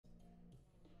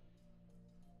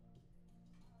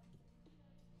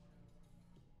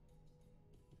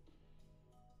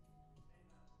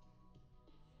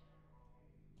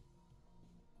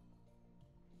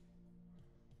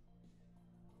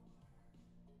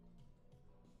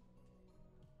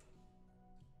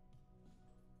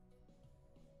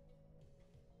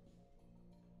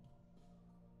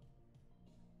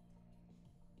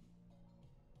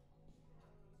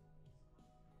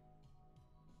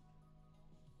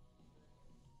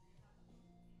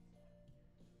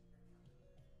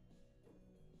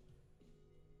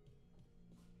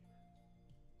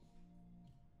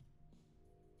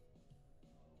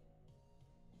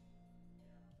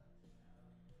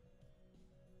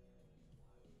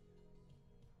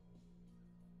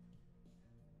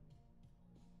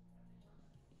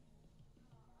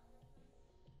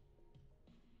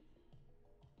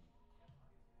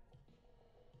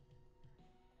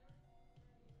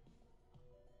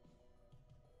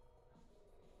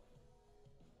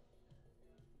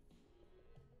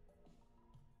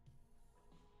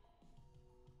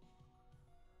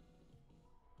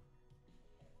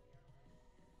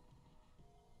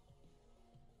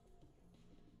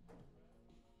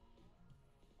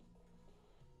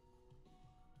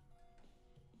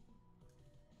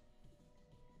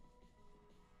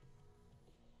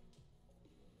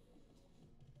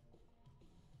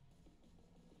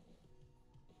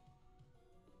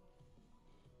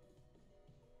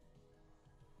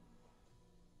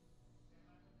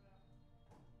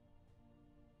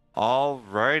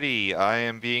Alrighty, I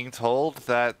am being told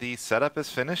that the setup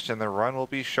is finished and the run will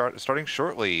be starting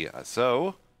shortly.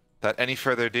 So, without any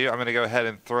further ado, I'm going to go ahead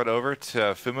and throw it over to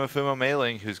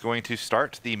FumoFumoMeiling, who's going to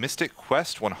start the Mystic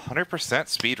Quest 100%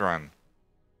 speedrun.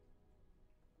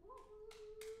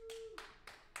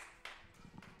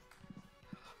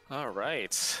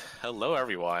 Alright, hello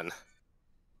everyone.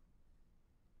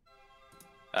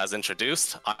 As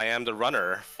introduced, I am the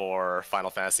runner for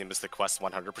Final Fantasy Mystic Quest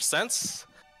 100%.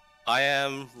 I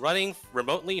am running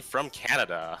remotely from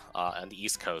Canada on the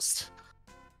East Coast.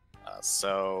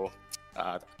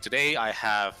 Today I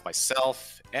have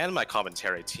myself and my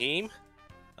commentary team.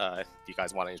 If you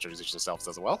guys want to introduce yourselves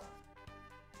as well.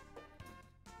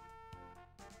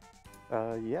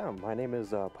 Yeah, my name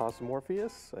is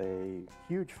Morpheus, a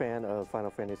huge fan of Final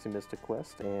Fantasy Mystic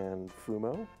Quest and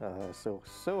Fumo,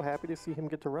 so happy to see him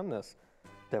get to run this.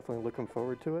 Definitely looking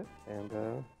forward to it.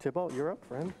 And Tybalt, you're up,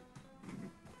 friend.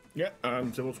 Yeah,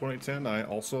 I'm Tybalt 2010. I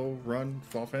also run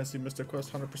Final Fantasy Mystic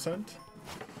Quest 100%.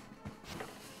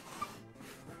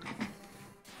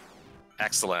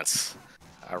 Excellent.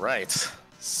 All right,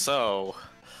 so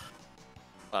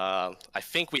I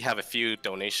think we have a few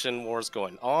donation wars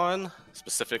going on.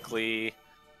 Specifically,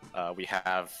 we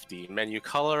have the menu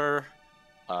color,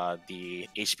 the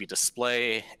HP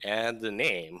display, and the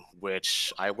name,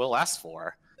 which I will ask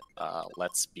for.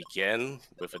 Let's begin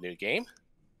with a new game.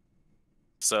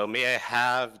 So may I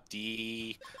have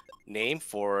the name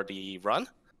for the run?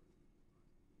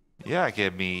 Yeah,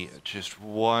 give me just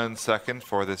 1 second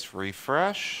for this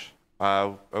refresh.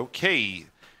 Okay.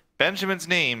 Benjamin's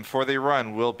name for the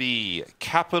run will be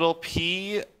capital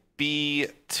PB2J.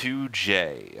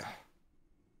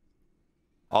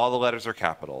 All the letters are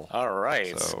capital. All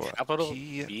right, so capital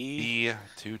PB2J.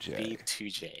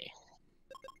 B2J.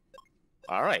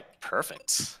 All right,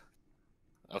 perfect.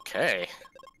 Okay,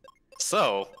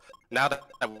 so now that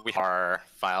we have our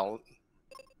file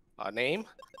name,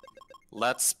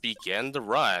 let's begin the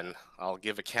run. I'll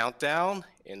give a countdown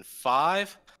in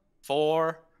 5,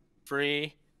 4,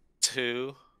 3,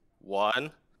 2,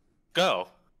 1, go.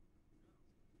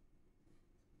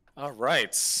 All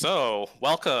right, so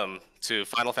welcome to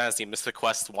Final Fantasy Mystic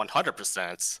Quest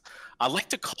 100%. I'd like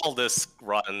to call this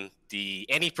run the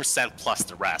any percent plus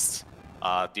the rest.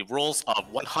 The rules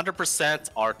of 100%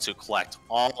 are to collect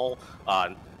all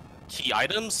key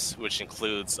items, which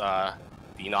includes the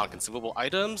non-consumable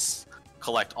items,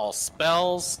 collect all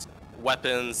spells,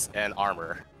 weapons, and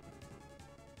armor.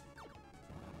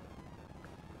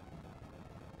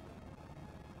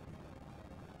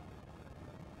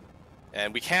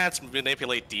 And we can't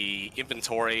manipulate the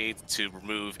inventory to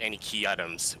remove any key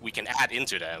items. We can add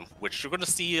into them, which you're going to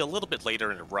see a little bit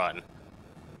later in the run.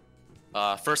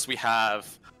 First, we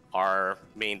have our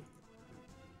main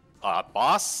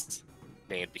boss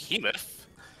named Behemoth.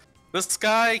 This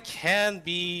guy can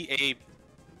be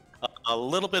a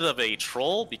little bit of a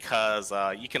troll because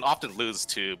you can often lose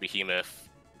to Behemoth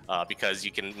because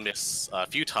you can miss a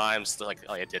few times like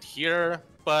I did here,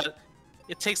 but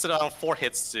it takes around 4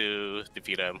 hits to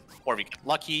defeat him. Or if we get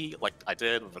lucky, like I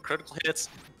did with a critical hit,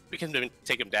 we can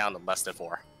take him down in less than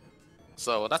 4.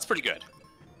 So that's pretty good.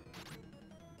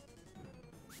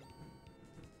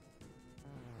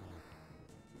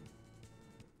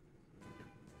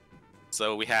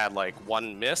 So we had like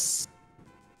 1 miss.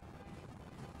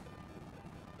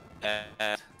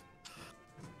 And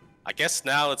I guess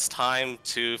now it's time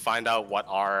to find out what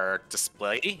our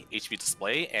display, HP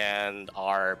display, and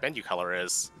our menu color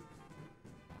is.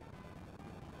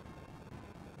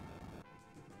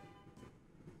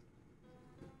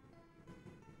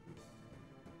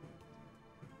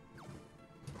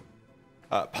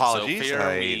 Apologies, So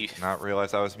I did not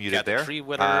realize I was muted there.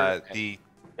 The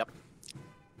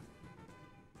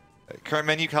current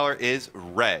menu color is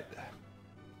red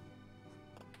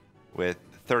with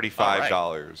 $35.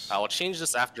 Right. I will change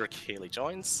this after Kaylee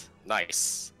joins.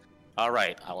 Nice. All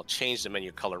right, I will change the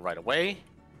menu color right away.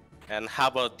 And how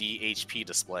about the HP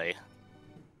display?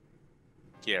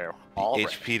 Here, all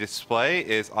HP display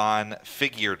is on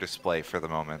figure display for the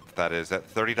moment. That is at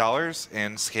 $30,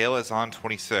 and scale is on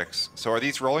 26. So are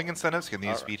these rolling incentives? Can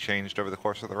these be changed over the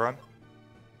course of the run?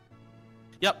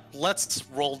 Yep, let's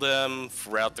roll them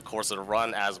throughout the course of the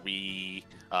run as we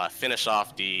finish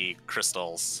off the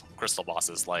crystal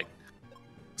bosses like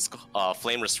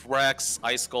Flameless Rex,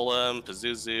 Ice Golem,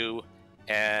 Pazuzu,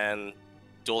 and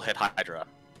Dual Hit Hydra.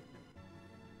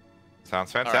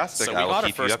 Sounds fantastic. Right, so I will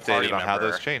keep you updated on how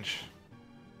those change.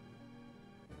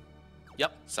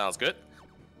 Yep, sounds good.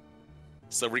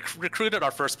 So we recruited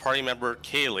our first party member,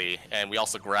 Kaylee, and we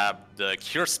also grabbed the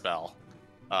Cure spell.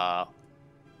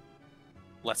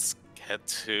 Let's head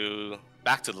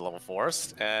back to the level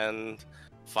forest and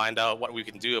find out what we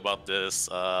can do about this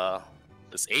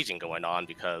this aging going on,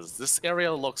 because this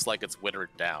area looks like it's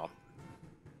withered down.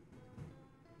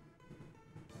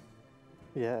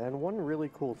 Yeah, and one really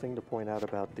cool thing to point out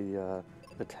about the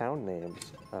town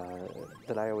names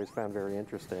that I always found very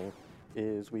interesting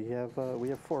is we have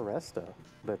Foresta,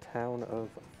 the town of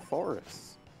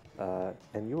forests,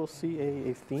 and you will see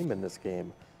a theme in this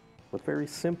game with very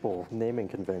simple naming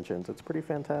conventions. It's pretty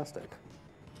fantastic.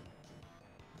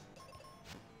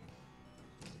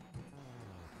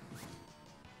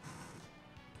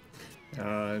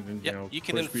 And, Yeah, you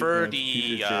can push infer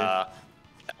the the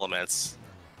elements.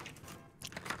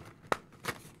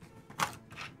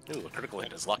 Ooh, a critical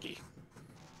hit is lucky.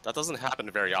 That doesn't happen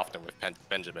very often with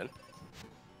Benjamin.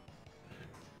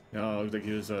 No, it looked like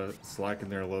he was slacking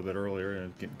there a little bit earlier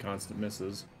and getting constant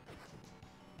misses.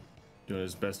 Doing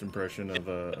his best impression of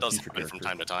It a does future happen character. from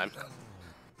time to time.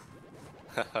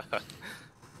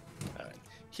 Alright.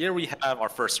 Here we have our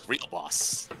first real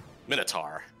boss,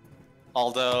 Minotaur.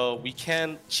 Although we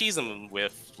can cheese him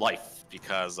with life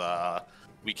because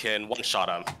we can one-shot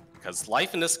him. Because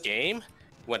life in this game,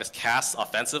 when it's cast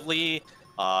offensively,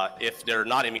 if they're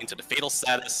not immune to the fatal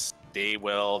status, they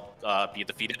will be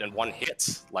defeated in one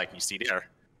hit, like you see there.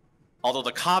 Although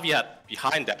the caveat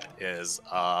behind that is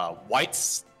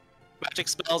white's magic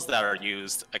spells that are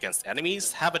used against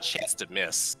enemies have a chance to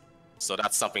miss. So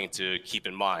that's something to keep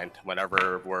in mind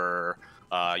whenever we're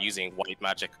using white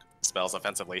magic spells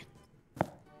offensively.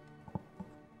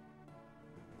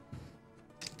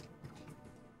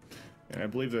 And I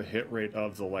believe the hit rate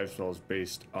of the life spell is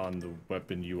based on the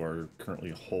weapon you are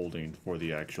currently holding for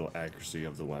the actual accuracy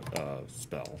of the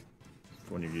spell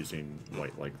when you're using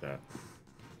white like that.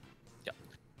 Yep.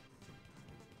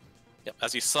 Yep.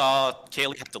 As you saw,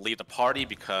 Kaylee had to leave the party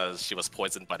because she was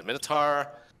poisoned by the Minotaur,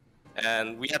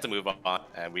 and we had to move on,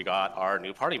 and we got our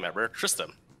new party member,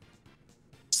 Tristan.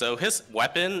 So his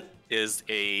weapon is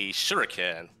a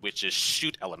shuriken, which is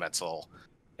shoot elemental.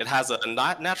 It has a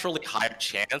not naturally higher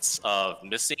chance of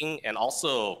missing and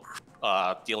also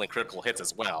dealing critical hits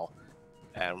as well.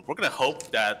 And we're going to hope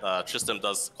that Tristan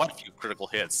does quite a few critical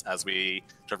hits as we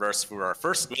traverse through our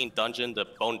first main dungeon, the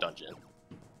Bone Dungeon.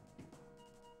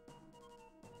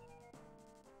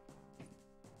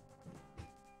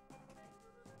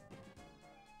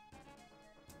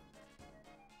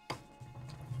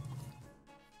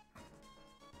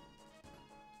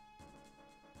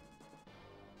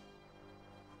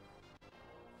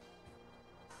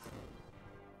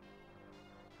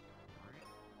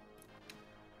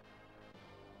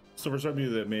 So for some of you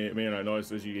that may not know,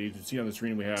 as you can see on the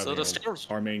screen, we have So the stairs.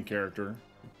 our main character.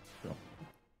 So.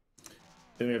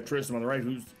 Then we have Tristan on the right,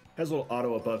 who has a little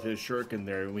auto above his shuriken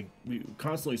there. We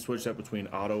constantly switch that between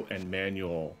auto and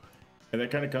manual. And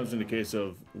that kind of comes in the case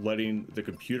of letting the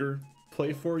computer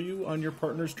play for you on your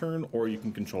partner's turn, or you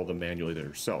can control them manually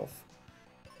yourself.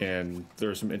 And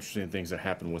there are some interesting things that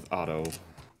happen with auto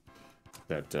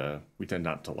that we tend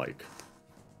not to like.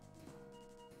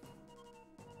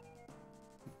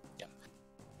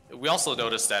 We also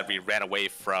noticed that we ran away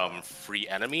from free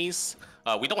enemies.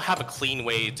 We don't have a clean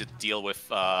way to deal with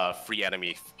free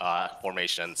enemy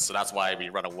formations, so that's why we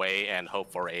run away and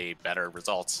hope for a better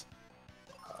result.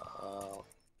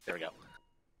 There we go.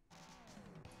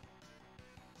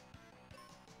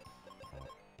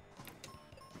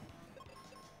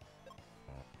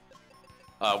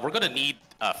 We're going to need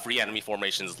free enemy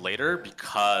formations later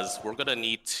because we're going to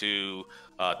need to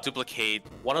duplicate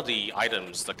one of the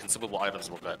items, the consumable items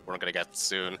we're going to get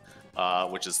soon,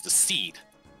 which is the seed.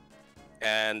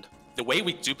 And the way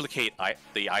we duplicate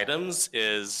the items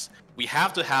is we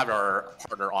have to have our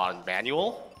partner on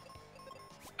manual.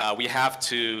 We have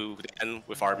to, then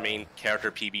with our main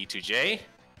character PB2J,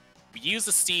 we use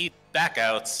the seed back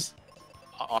out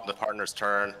on the partner's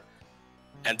turn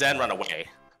and then run away.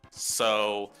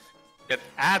 So it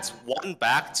adds one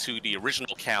back to the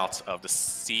original count of the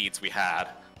seeds we had,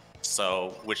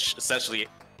 so which essentially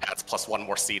adds +1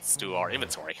 more seeds to our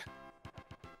inventory.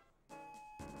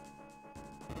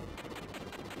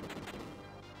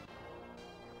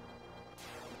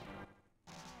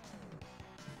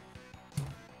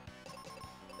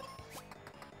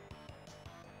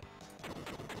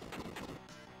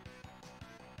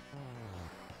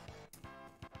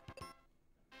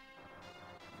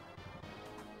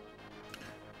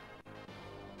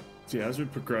 So yeah, as we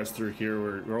progress through here,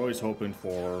 we're always hoping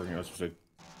for, as we said,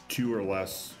 2 or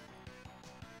less,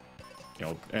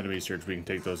 enemies here, so we can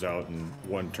take those out in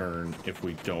one turn if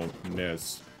we don't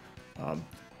miss.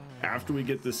 After we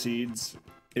get the seeds,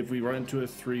 if we run into a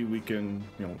 3, we can,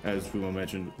 as Fumo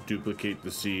mentioned, duplicate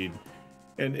the seed.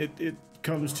 And it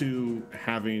comes to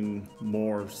having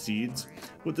more seeds.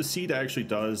 What the seed actually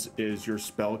does is your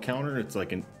spell counter, it's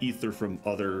like an ether from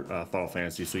other Final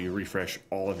Fantasy, so you refresh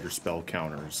all of your spell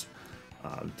counters.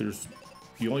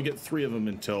 You only get 3 of them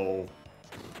until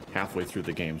halfway through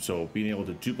the game, so being able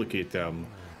to duplicate them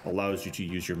allows you to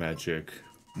use your magic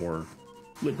more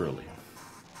liberally.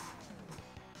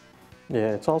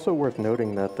 Yeah, it's also worth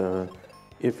noting that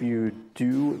if you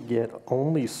do get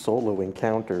only solo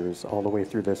encounters all the way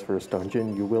through this first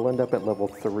dungeon, you will end up at level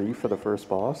 3 for the first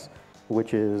boss,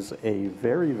 which is a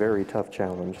very, very tough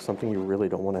challenge, something you really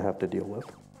don't want to have to deal with.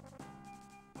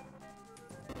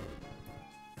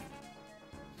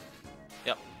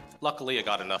 Yep. Luckily, I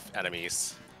got enough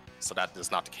enemies, so that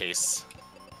is not the case.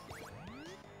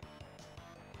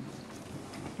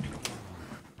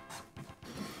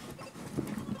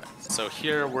 So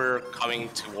here we're coming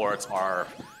towards our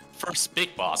first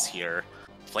big boss here,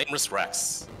 Flameless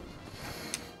Rex.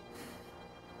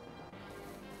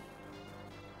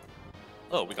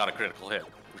 Oh, we got a critical hit,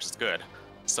 which is good.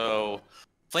 So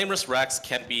Flameless Rex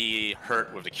can be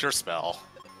hurt with the Cure spell.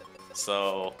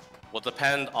 So we'll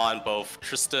depend on both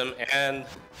Tristram and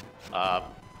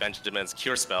Benjamin's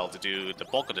Cure spell to do the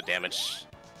bulk of the damage.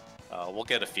 We'll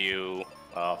get a few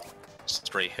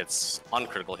straight hits,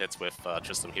 uncritical hits with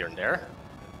Tristram here and there.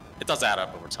 It does add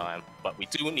up over time, but we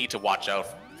do need to watch out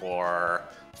for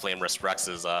Flameless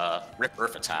Rex's Rip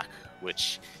Earth attack,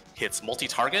 which hits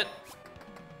multi-target,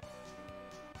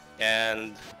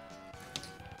 and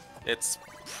it's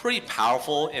pretty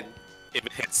powerful if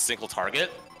it hits single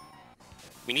target.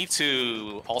 We need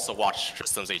to also watch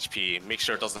Tristram's HP, make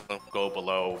sure it doesn't go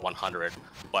below 100,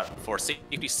 but for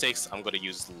safety's sake, I'm going to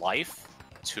use Life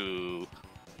to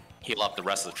heal up the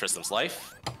rest of Tristram's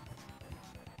life.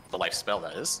 The life spell,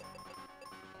 that is.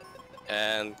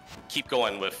 And keep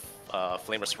going with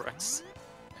Flameless Rex.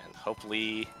 And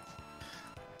hopefully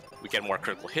we get more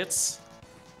critical hits.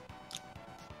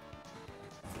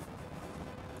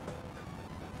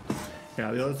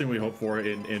 Yeah, the other thing we hope for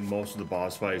in most of the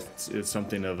boss fights is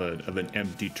something of an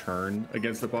empty turn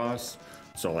against the boss.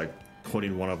 So like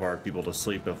putting one of our people to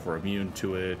sleep if we're immune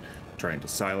to it, trying to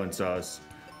silence us.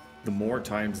 The more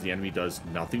times the enemy does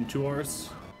nothing to us,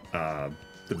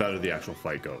 the better the actual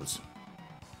fight goes.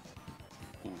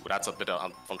 Ooh, that's a bit of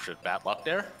unfortunate bad luck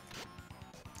there.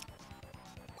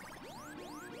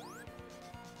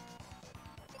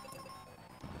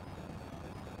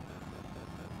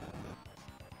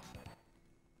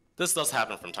 This does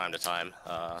happen from time to time,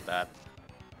 that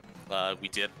we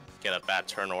did get a bad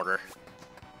turn order.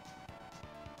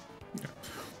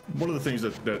 One of the things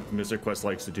that Mystic Quest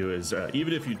likes to do is,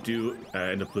 even if you do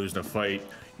end up losing a fight,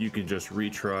 you can just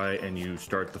retry and you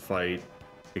start the fight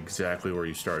exactly where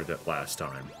you started it last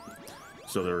time.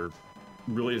 So there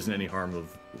really isn't any harm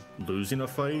of losing a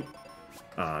fight,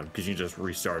 because you just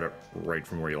restart it right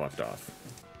from where you left off.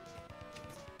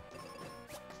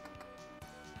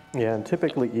 Yeah, and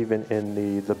typically even in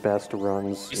the best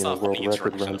runs, world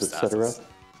record runs, etc.,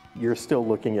 you're still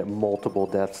looking at multiple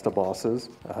deaths to bosses.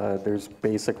 There's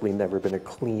basically never been a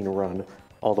clean run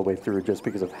all the way through just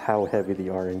because of how heavy the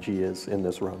RNG is in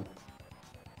this run.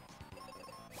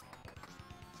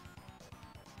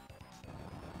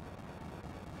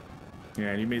 Yeah,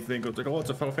 and you may think, it's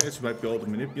a Final Fantasy, you might be able to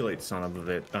manipulate some of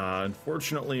it.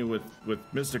 Unfortunately, with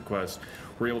Mystic Quest,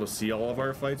 we're able to see all of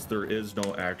our fights. There is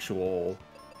no actual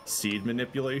seed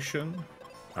manipulation.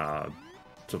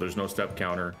 So there's no step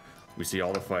counter. We see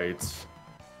all the fights.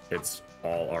 It's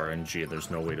all RNG. There's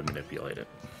no way to manipulate it.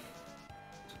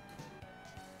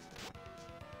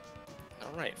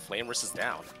 All right, Flameless is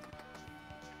down.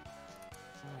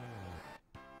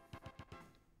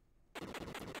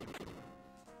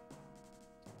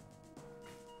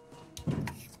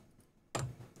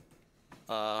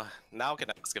 Now can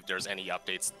I ask if there's any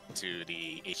updates to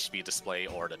the HP display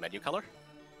or the menu color?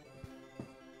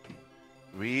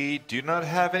 We do not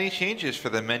have any changes for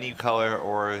the menu color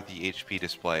or the HP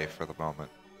display for the moment.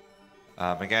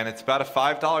 Again, it's about a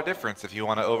 $5 difference if you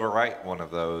want to overwrite one of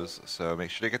those, so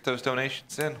make sure to get those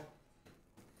donations in.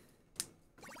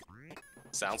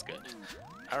 Sounds good.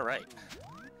 All right.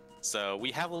 So we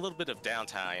have a little bit of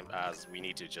downtime as we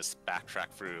need to just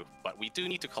backtrack through, but we do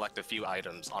need to collect a few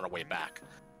items on our way back.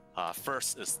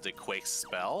 First is the Quake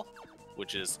spell,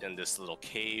 which is in this little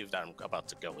cave that I'm about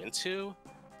to go into.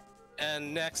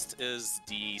 And next is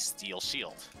the Steel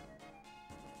Shield.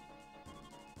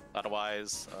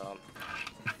 Otherwise,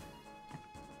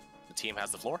 the team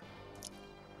has the floor.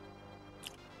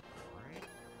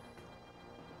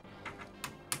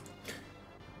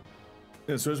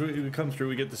 And so as we come through,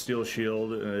 we get the steel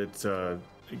shield. It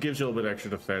gives you a little bit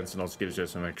extra defense and also gives you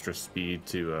some extra speed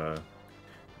to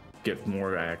get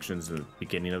more actions in the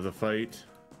beginning of the fight.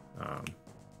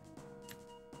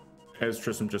 As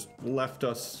Tristram just left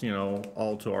us,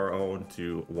 all to our own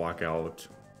to walk out.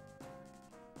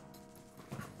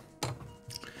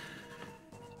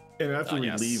 And after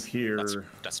we leave here...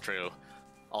 That's true.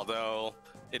 Although,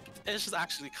 it is just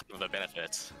actually kind of a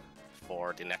benefit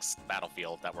for the next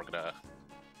battlefield that we're going to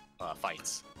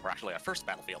fight. Or actually, our first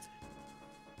battlefield.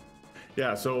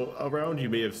 Yeah, so around you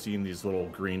may have seen these little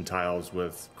green tiles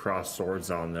with crossed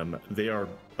swords on them. They are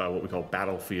what we call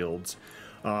battlefields.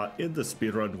 In the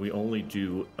speedrun, we only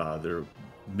do their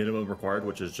minimum required,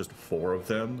 which is just 4 of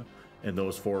them. And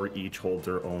those 4 each hold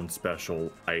their own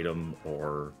special item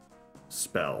or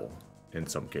spell in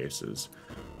some cases.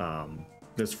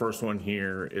 This first one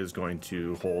here is going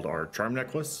to hold our charm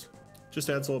necklace.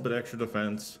 Just adds a little bit extra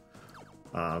defense.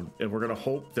 And we're going to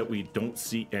hope that we don't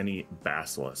see any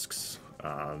basilisks.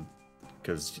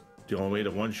 Because the only way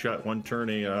to one-shot, one-turn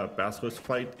a basilisk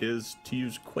fight is to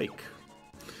use Quake.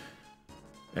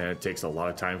 And it takes a lot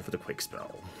of time for the Quake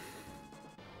spell.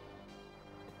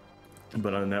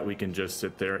 But on that, we can just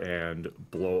sit there and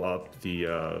blow up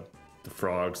the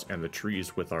frogs and the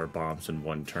trees with our bombs in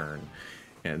 1 turn.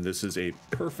 And this is a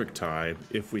perfect time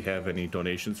if we have any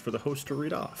donations for the host to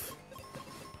read off.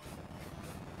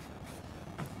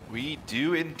 We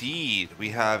do indeed. We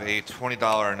have a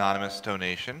 $20 anonymous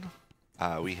donation.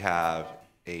 We have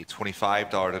a $25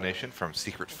 donation from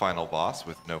Secret Final Boss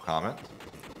with no comment.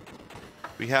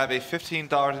 We have a $15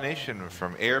 donation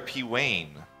from ARP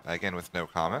Wayne, again with no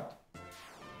comment.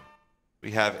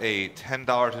 We have a $10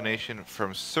 donation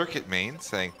from Circuit Main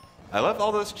saying, I love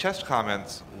all those chest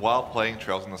comments while playing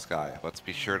Trails in the Sky. Let's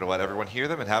be sure to let everyone hear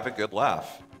them and have a good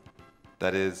laugh.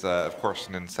 That is, of course,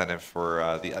 an incentive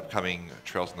for the upcoming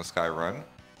Trails in the Sky run.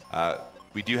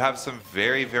 We do have some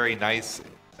very, very nice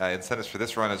incentives for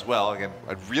this run as well. Again,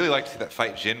 I'd really like to see that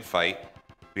Fight Jin fight.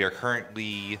 We are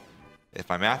currently, if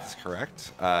my math is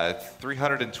correct,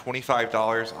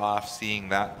 $325 off seeing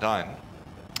that done.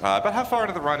 But how far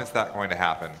into the run is that going to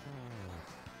happen?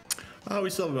 We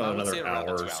still have about another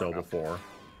hour or so before.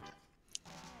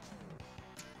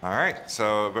 All right,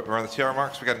 so we're on the 2 hour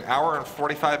mark, so we got an hour and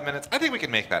 45 minutes. I think we can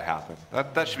make that happen.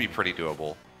 That should be pretty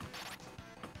doable.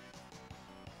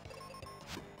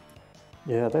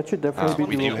 Yeah, that should definitely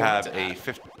be doable. We do have a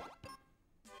 50...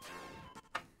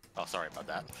 Oh, sorry about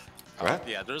that. What?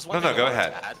 Yeah, there's one thing go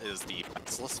ahead. To add is the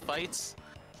Basilisk fights.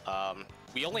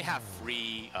 We only have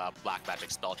 3 black magic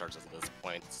spell charges at this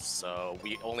point, so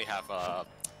we only have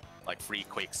like 3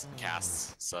 Quakes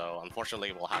casts. So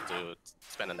unfortunately, we'll have to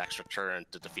spend an extra turn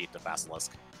to defeat the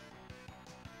Basilisk.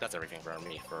 That's everything from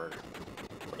me for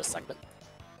this segment.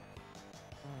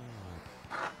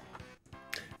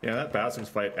 Yeah, that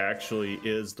Basilisk fight actually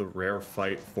is the rare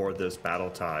fight for this battle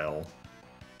tile.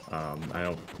 I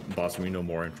know, Boston, you know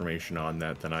more information on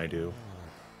that than I do.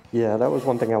 Yeah, that was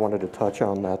one thing I wanted to touch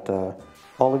on, that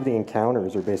all of the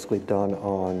encounters are basically done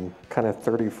on kind of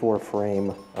 34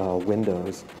 frame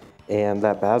windows. And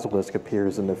that Basilisk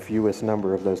appears in the fewest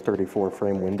number of those 34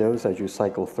 frame windows as you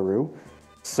cycle through.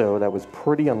 So that was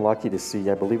pretty unlucky to see.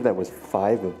 I believe that was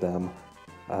 5 of them.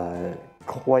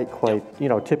 Quite,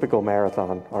 typical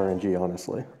marathon RNG,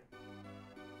 honestly.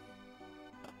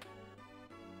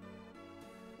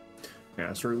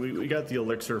 Yeah, so we got the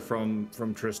elixir from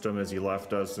Tristram as he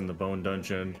left us in the Bone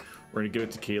Dungeon. We're going to give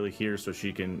it to Kaylee here so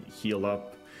she can heal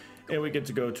up. And we get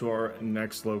to go to our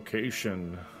next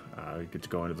location. We get to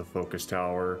go into the Focus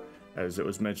Tower, as it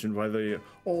was mentioned by the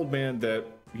old man that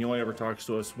he only ever talks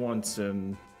to us once,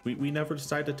 and we never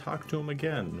decide to talk to him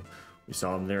again. We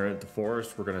saw him there at the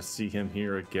forest. We're going to see him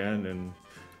here again, and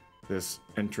this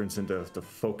entrance into the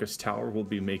Focus Tower will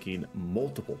be making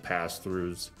multiple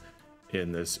pass-throughs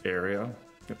in this area.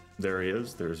 Yep, there he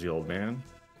is. There's the old man.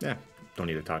 Yeah, don't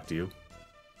need to talk to you.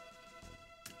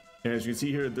 And as you can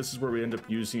see here, this is where we end up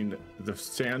using the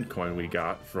sand coin we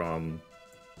got from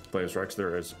Players Rex.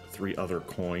 There is 3 other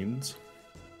coins.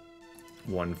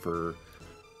 1 for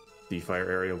the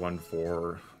fire area, 1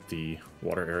 for the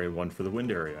water area, 1 for the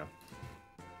wind area.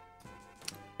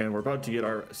 And we're about to get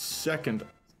our second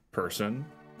person,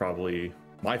 probably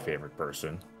my favorite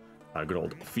person, good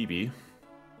old Phoebe,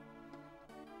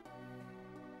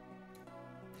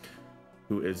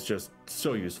 who is just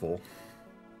so useful.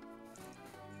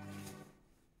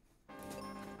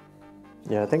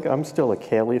 Yeah, I think I'm still a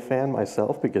Kaylee fan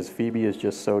myself because Phoebe is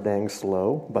just so dang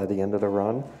slow by the end of the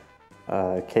run.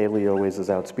 Kaylee always is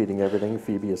outspeeding everything.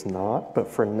 Phoebe is not, but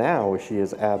for now, she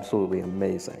is absolutely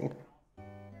amazing.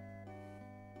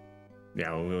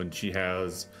 Yeah, when she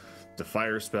has the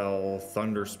fire spell,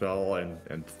 thunder spell,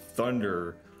 and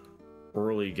thunder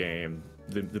early game,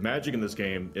 the magic in this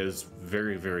game is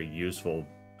very, very useful.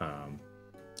 And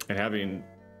having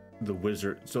the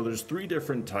wizard, so there's 3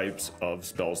 different types of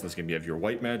spells in this game. You have your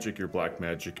white magic, your black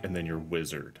magic, and then your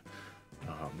wizard.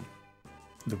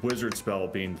 The wizard spell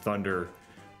being thunder,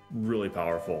 really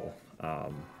powerful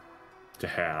to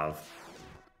have.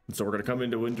 And so we're going to come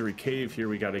into Wintry Cave here.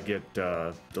 We got to get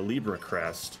the Libra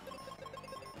Crest.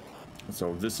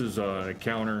 So this is an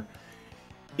encounter.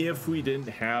 If we didn't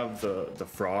have the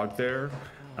frog there,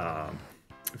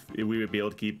 we would be able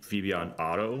to keep Phoebe on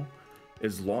auto.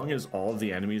 As long as all of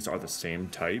the enemies are the same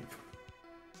type,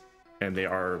 and they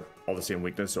are all the same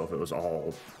weakness, so if it was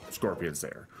all scorpions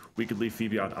there, we could leave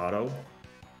Phoebe on auto,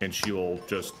 and she will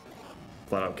just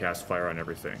flat out cast fire on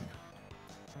everything.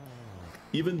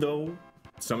 Even though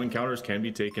some encounters can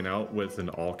be taken out with an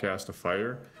all cast of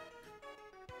fire,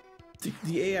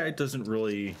 the AI doesn't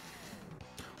really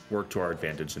work to our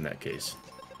advantage in that case.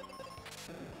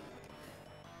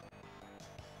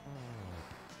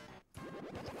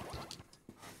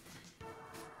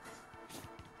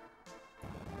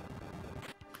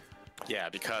 Yeah,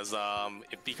 because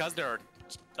there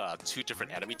are 2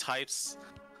 different enemy types,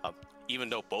 even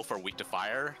though both are weak to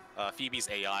fire, Phoebe's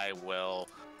AI will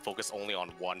focus only on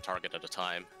one target at a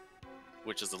time,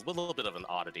 which is a little bit of an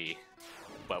oddity,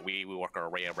 but we work our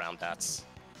way around that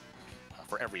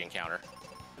for every encounter.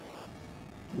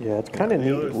 Yeah, it's kind of neat.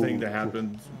 The other thing that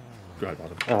happens... Go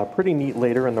ahead, Bottom. Pretty neat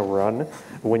later in the run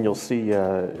when you'll see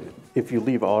if you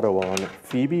leave auto on,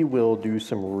 Phoebe will do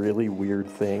some really weird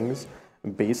things,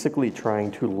 basically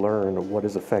trying to learn what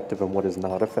is effective and what is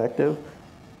not effective.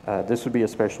 This would be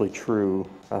especially true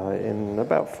in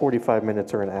about 45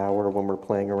 minutes or an hour when we're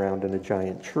playing around in a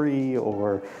giant tree,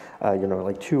 or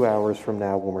like 2 hours from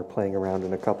now when we're playing around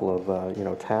in a couple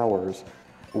of towers,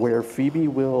 where Phoebe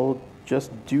will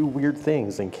just do weird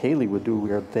things and Kaylee would do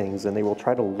weird things, and they will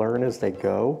try to learn as they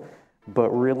go, but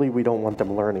really we don't want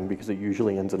them learning because it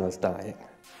usually ends in us dying.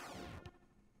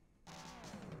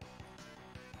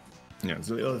 Yeah,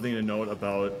 so the other thing to note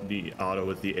about the auto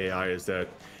with the AI is that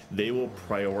they will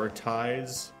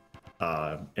prioritize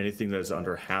anything that is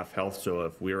under half health. So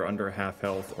if we're under half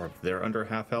health or if they're under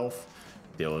half health,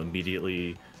 they'll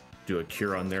immediately do a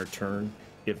cure on their turn.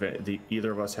 If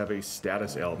either of us have a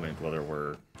status ailment, whether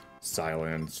we're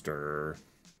silenced or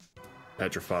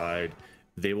petrified,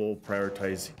 they will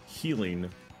prioritize healing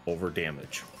over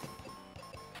damage.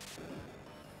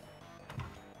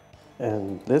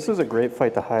 And this is a great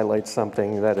fight to highlight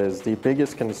something that is the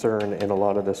biggest concern in a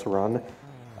lot of this run,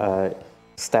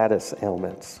 status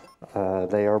ailments.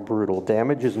 They are brutal.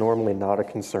 Damage is normally not a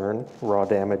concern. Raw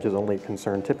damage is only a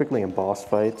concern typically in boss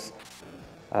fights.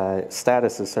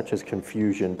 Statuses such as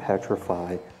Confusion,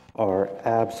 Petrify are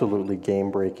absolutely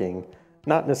game-breaking.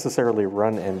 Not necessarily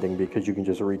run-ending because you can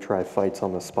just retry fights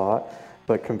on the spot,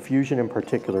 but Confusion in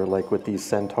particular, like with these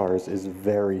centaurs, is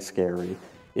very scary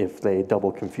if they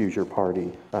double confuse your party,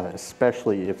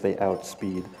 especially if they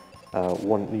outspeed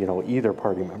either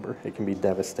party member. It can be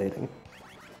devastating.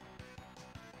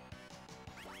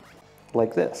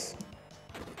 Like this.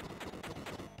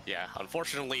 Yeah,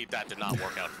 unfortunately that did not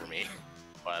work out for me,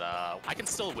 but I can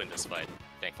still win this fight,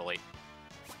 thankfully.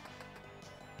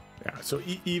 Yeah, so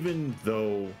even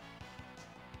though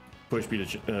push B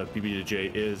to J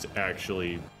is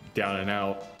actually down and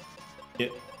out,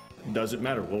 it doesn't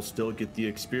matter. We'll still get the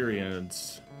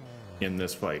experience in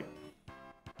this fight.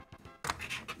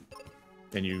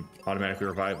 And you automatically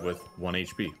revive with 1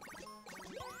 HP.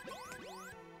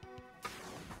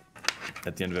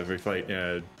 At the end of every fight,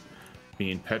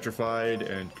 being petrified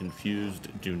and confused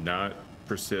do not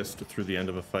persist through the end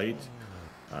of a fight.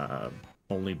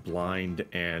 Only blind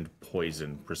and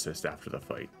poison persist after the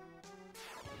fight.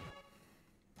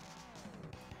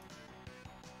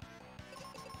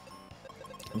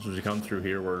 As we come through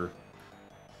here, we're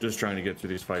just trying to get through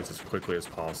these fights as quickly as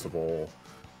possible.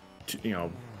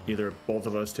 Either both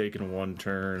of us taking one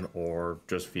turn or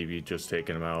just Phoebe just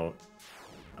taking them out.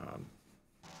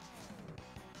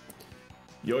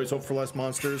 You always hope for less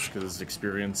monsters because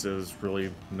experience is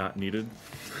really not needed.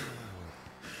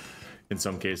 In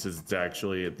some cases, it's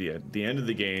actually at the end of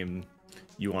the game,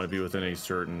 you want to be within a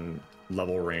certain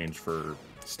level range for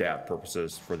stat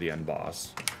purposes for the end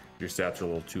boss. Your stats are a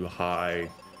little too high.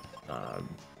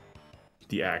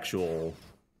 The actual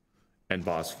end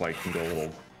boss fight can go a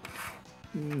little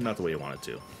not the way you want it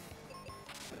to.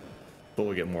 But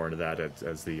we'll get more into that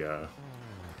as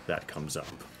that comes up.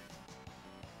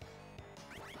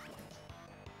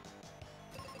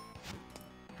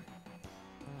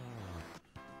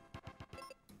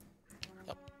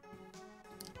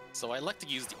 So I like to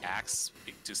use the axe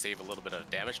to save a little bit of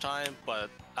damage time, but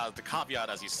the caveat,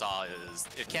 as you saw, is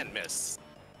it can miss.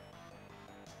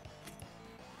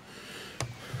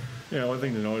 Yeah, one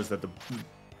thing to know is that the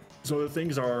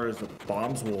things are is the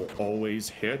bombs will always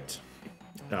hit.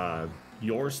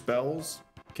 Your spells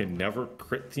can never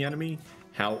crit the enemy.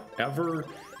 However,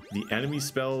 the enemy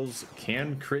spells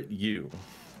can crit you.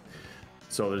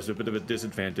 So there's a bit of a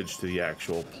disadvantage to the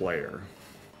actual player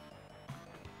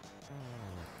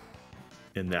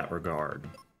in that regard.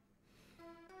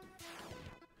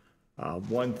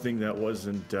 One thing that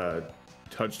wasn't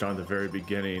touched on at the very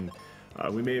beginning,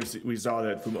 we saw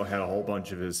that Fumo had a whole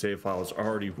bunch of his save files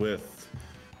already with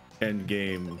end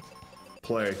game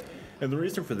play, and the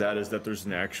reason for that is that there's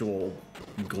an actual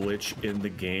glitch in the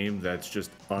game that's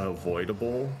just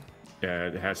unavoidable,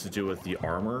 and it has to do with the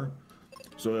armor.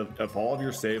 So if all of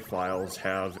your save files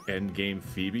have end game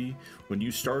Phoebe, when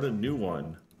you start a new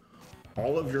one,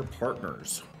 all of your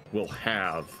partners will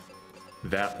have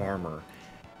that armor,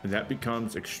 and that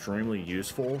becomes extremely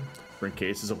useful for in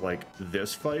cases of like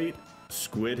this fight.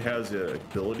 Squid has an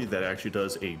ability that actually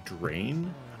does a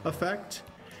drain effect.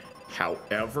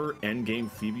 However, endgame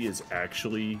Phoebe is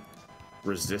actually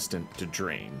resistant to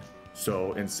drain.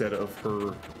 So instead of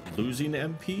her losing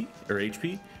MP or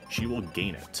HP, she will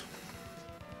gain it.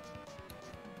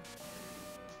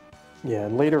 Yeah,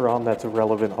 and later on that's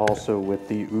relevant also with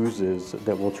the oozes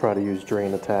that will try to use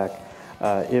drain attack.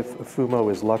 If Fumo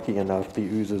is lucky enough, the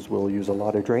oozes will use a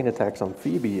lot of drain attacks on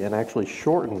Phoebe and actually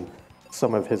shorten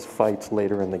some of his fights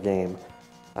later in the game.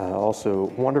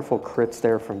 Also, wonderful crits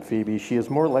there from Phoebe. She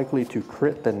is more likely to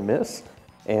crit than miss,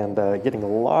 and getting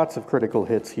lots of critical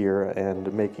hits here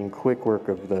and making quick work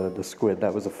of the squid.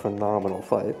 That was a phenomenal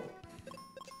fight.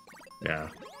 Yeah.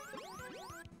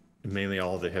 Mainly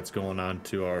all the hits going on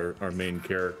to our main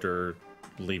character,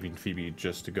 leaving Phoebe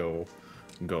just to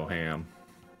go ham.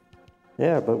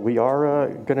 Yeah, but we are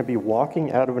going to be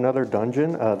walking out of another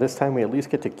dungeon. This time we at least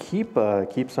get to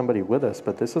keep somebody with us,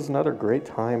 but this is another great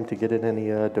time to get in any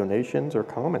donations or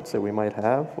comments that we might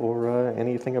have, or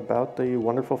anything about the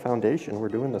wonderful foundation we're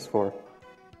doing this for.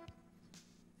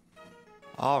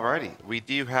 Alrighty, we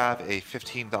do have a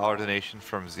 $15 donation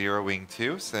from Zero Wing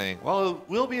 2 saying, well,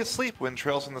 we'll be asleep when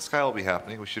Trails in the Sky will be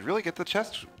happening. We should really get the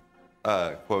chest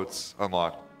quotes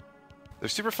unlocked. They're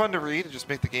super fun to read and just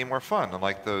make the game more fun,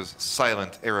 unlike those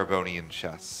silent Erebonian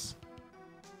chests.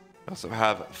 We also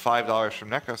have $5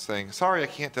 from Neko saying, sorry I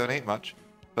can't donate much,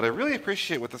 but I really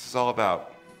appreciate what this is all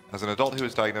about. As an adult who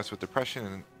was diagnosed with depression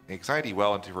and anxiety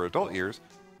well into her adult years,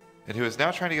 and who is now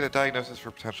trying to get a diagnosis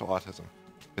for potential autism.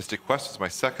 Mystic Quest was my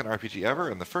second RPG ever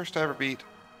and the first I ever beat,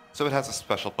 so it has a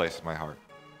special place in my heart.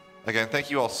 Again, thank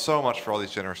you all so much for all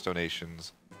these generous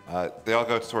donations. They all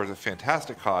go towards a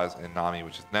fantastic cause in NAMI,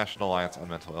 which is National Alliance on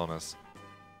Mental Illness.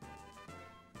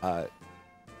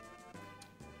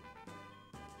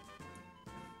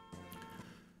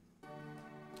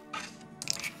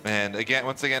 And again,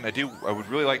 once again, I would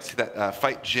really like to see that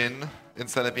fight Jin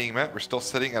incentive being met. We're still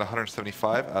sitting at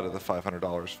 $175 out of the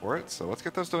 $500 for it, so let's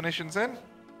get those donations in.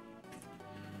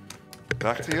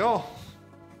 Back to y'all.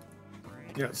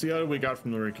 Yeah, so the other we got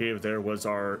from the cave there was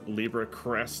our Libra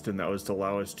crest, and that was to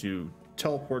allow us to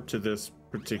teleport to this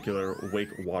particular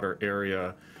wake water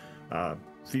area.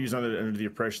 Fuse under the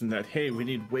impression that, hey, we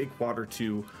need wake water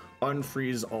to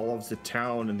unfreeze all of the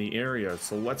town in the area,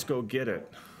 so let's go get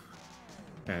it.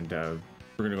 And we're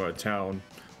gonna go to town.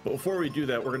 But before we do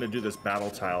that, we're gonna do this battle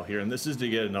tile here, and this is to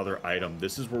get another item.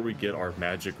 This is where we get our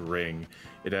magic ring.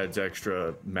 It adds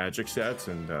extra magic stats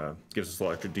and gives us a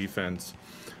little extra defense.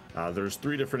 There's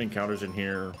 3 different encounters in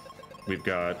here. We've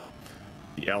got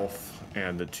the elf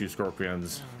and the 2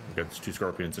 scorpions. We've got the 2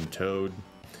 scorpions and Toad,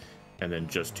 and then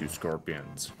just 2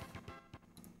 scorpions.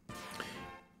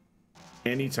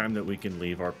 Anytime that we can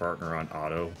leave our partner on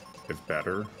auto, it's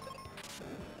better.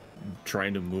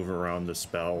 Trying to move around the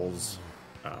spells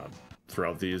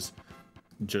throughout these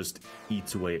just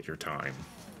eats away at your time.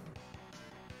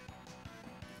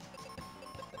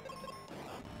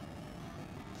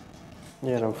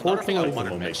 Yeah, and Another thing I unfortunately, wanted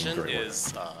to Fumo making mention great work.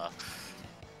 is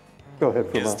go ahead,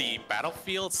 is Fumo. the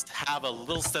battlefields have a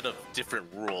little set of different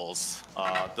rules.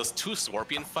 This 2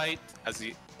 scorpion fight, as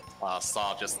you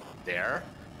saw just there,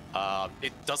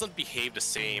 it doesn't behave the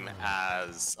same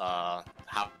as how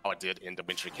it did in the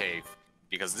Winter Cave,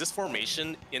 because this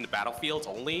formation in the battlefields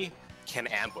only can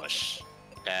ambush.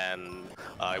 And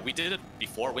if we did it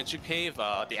before Winter Cave,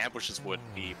 the ambushes would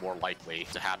be more likely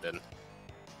to happen.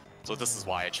 So this is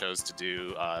why I chose to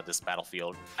do this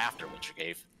battlefield after Winter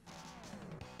Cave.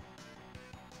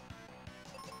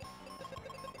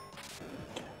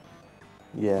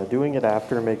 Yeah, doing it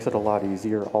after makes it a lot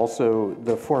easier. Also,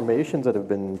 the formations that have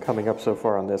been coming up so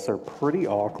far on this are pretty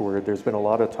awkward. There's been a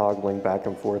lot of toggling back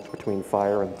and forth between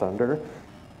fire and thunder,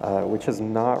 which has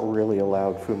not really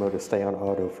allowed Fumo to stay on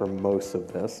auto for most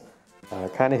of this.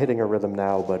 Kind of hitting a rhythm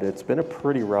now, but it's been a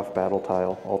pretty rough battle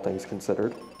tile, all things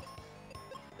considered.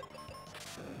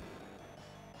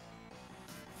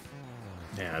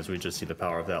 Yeah, as we just see the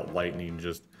power of that lightning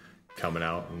just coming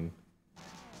out and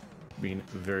being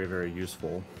very, very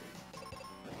useful.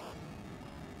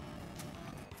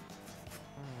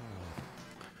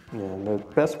 Yeah, and the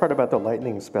best part about the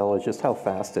lightning spell is just how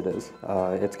fast it is.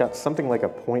 It's got something like a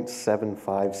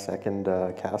 0.75 second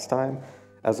cast time,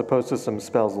 as opposed to some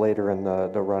spells later in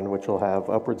the run, which will have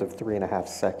upwards of 3.5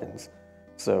 seconds.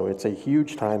 So it's a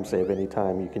huge time save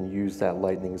anytime you can use that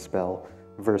lightning spell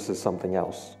versus something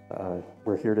else.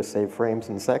 We're here to save frames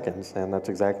and seconds, and that's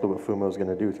exactly what Fumo's going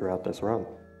to do throughout this run.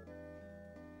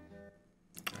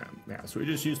 Yeah, so we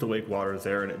just used the Wake Waters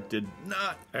there, and it did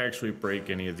not actually break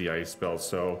any of the ice spells.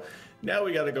 So now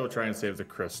we got to go try and save the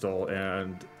crystal.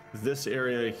 And this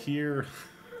area here,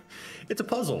 it's a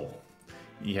puzzle.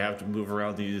 You have to move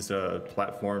around these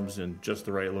platforms in just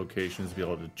the right locations to be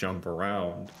able to jump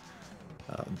around.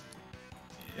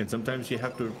 And sometimes you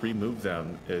have to remove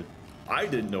them. I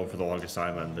didn't know for the longest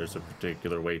time, and there's a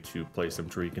particular way to place them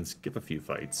to where you can skip a few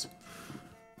fights.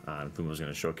 Fumo's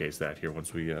going to showcase that here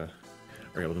once we are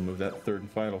able to move that third and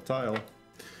final tile.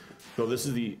 So this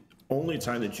is the only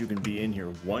time that you can be in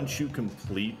here. Once you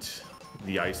complete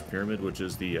the Ice Pyramid, which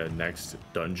is the next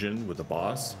dungeon with the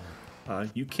boss,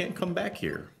 you can't come back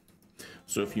here.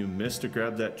 So if you miss to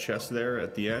grab that chest there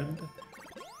at the end,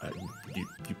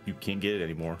 you can't get it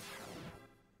anymore.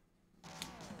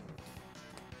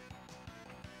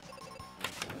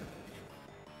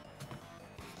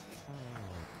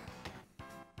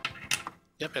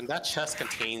 Yep, and that chest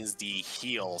contains the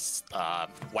heals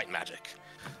white magic.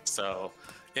 So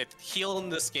heal in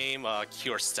this game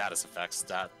cures status effects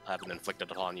that have been inflicted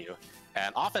upon you.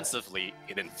 And offensively,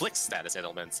 it inflicts status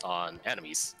ailments on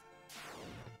enemies.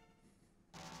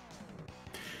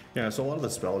 Yeah, so a lot of the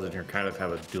spells in here kind of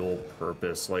have a dual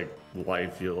purpose. Like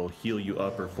life, it'll heal you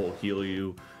up or full heal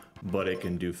you, but it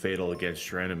can do fatal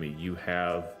against your enemy. You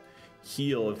have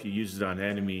heal. If you use it on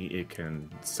enemy, it can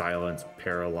silence,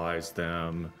 paralyze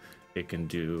them. It can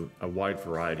do a wide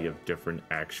variety of different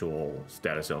actual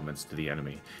status elements to the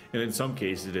enemy. And in some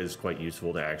cases, it is quite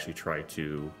useful to actually try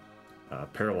to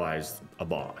paralyze a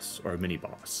boss or a mini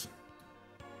boss.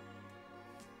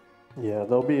 Yeah,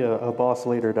 there'll be a boss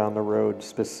later down the road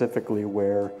specifically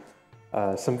where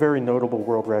some very notable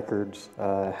world records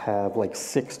have like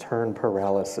 6-turn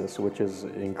paralysis, which is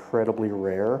incredibly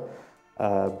rare.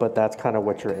 But that's kind of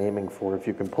what you're aiming for if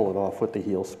you can pull it off with the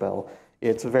heal spell.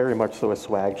 It's very much so a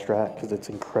swag strat because it's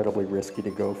incredibly risky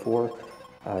to go for.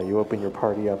 You open your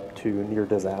party up to near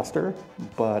disaster,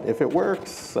 but if it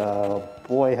works,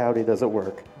 boy howdy does it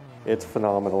work. It's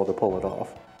phenomenal to pull it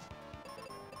off.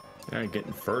 Yeah,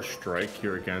 getting first strike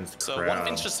here against So Crab. one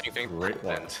interesting thing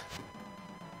happened.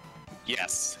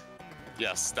 Yes,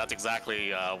 that's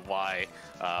exactly why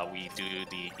we do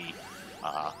the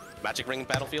Magic Ring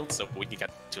battlefield, so we can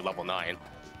get to level 9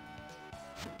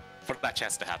 for that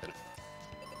chance to happen.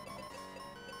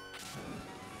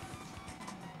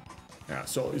 Yeah,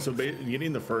 so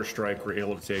getting the first strike, we're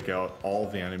able to take out all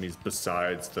the enemies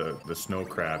besides the snow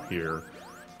crab here,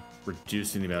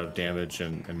 reducing the amount of damage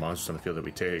and monsters on the field that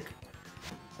we take.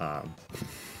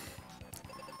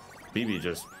 BB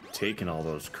just taking all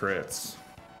those crits.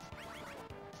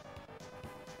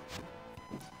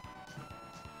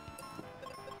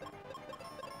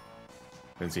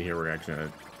 And see here, we're actually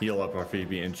gonna heal up our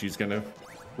Phoebe, and she's gonna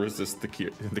resist the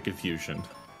confusion.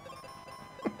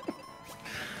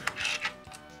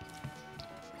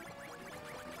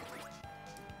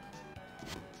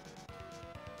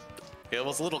 It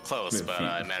was a little close, but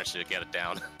I managed to get it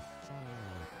down.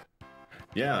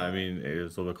 Yeah, I mean, it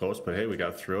was a little bit close, but hey, we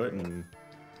got through it, and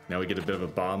now we get a bit of a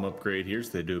bomb upgrade here,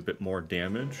 so they do a bit more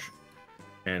damage.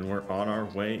 And we're on our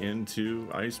way into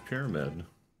Ice Pyramid.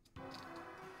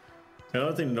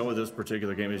 Another thing to know with this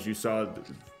particular game is you saw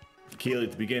Kaylee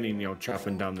at the beginning,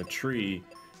 chopping down the tree.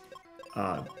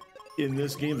 In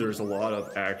this game, there's a lot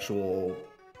of actual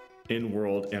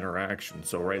in-world interaction.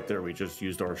 So right there, we just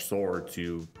used our sword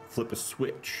to flip a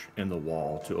switch in the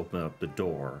wall to open up the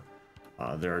door.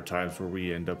 There are times where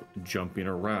we end up jumping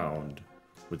around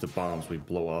with the bombs. We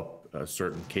blow up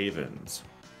certain cave-ins.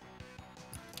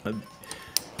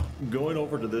 Going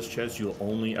over to this chest, you'll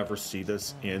only ever see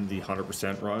this in the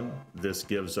 100% run. This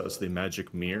gives us the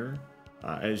magic mirror.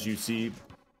 As you see,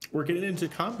 we're getting into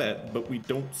combat, but we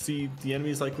don't see the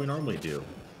enemies like we normally do.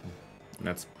 And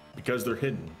that's because they're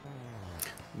hidden.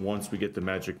 Once we get the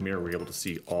magic mirror, we're able to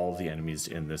see all the enemies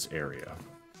in this area.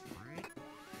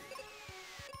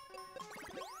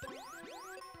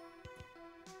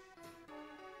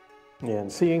 Yeah,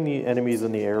 and seeing the enemies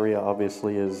in the area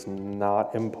obviously is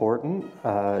not important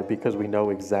because we know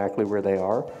exactly where they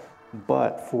are.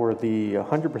 But for the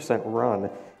 100% run,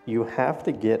 you have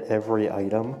to get every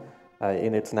item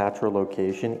in its natural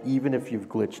location, even if you've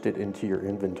glitched it into your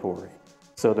inventory.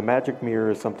 So the magic mirror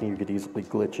is something you could easily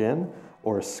glitch in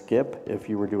or skip if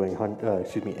you were doing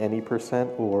any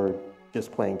percent or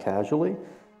just playing casually.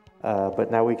 But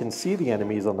now we can see the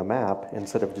enemies on the map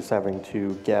instead of just having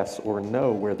to guess or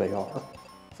know where they are.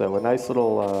 So a nice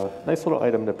little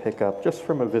item to pick up just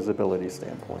from a visibility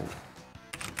standpoint.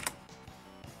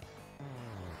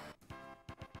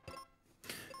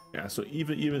 Yeah, so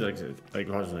even even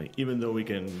though we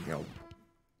can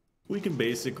we can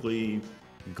basically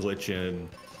glitch in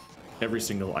every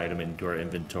single item into our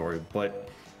inventory, but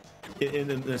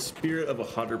in the spirit of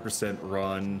 100%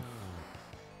 run,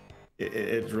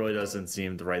 it really doesn't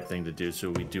seem the right thing to do.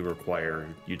 So we do require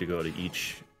you to go to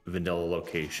each vanilla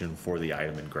location for the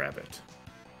item and grab it.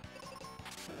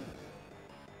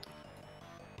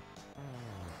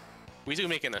 We do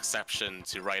make an exception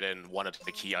to write in one of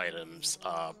the key items.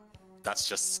 That's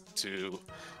just to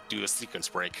do a sequence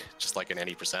break, just like in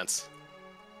any percent.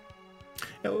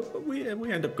 Yeah,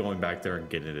 we end up going back there and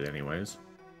getting it anyways.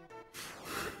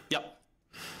 Yep.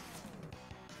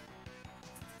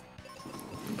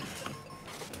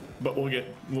 But we'll yeah.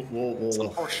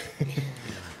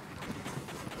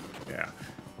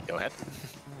 Go ahead.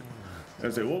 I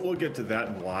say we'll get to that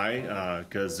and why,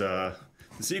 because the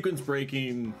sequence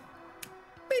breaking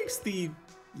makes the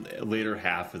later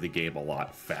half of the game a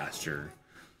lot faster.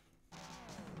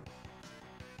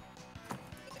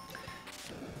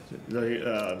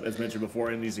 As mentioned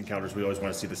before, in these encounters, we always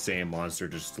want to see the same monster,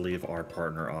 just leave our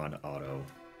partner on auto.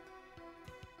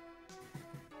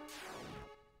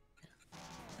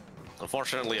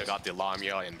 Unfortunately, I got the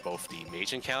Lamia in both the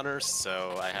mage encounters,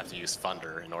 so I have to use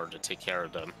Thunder in order to take care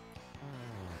of them.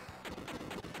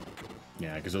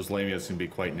 Yeah, because those Lamias can be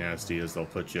quite nasty, as they'll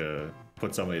put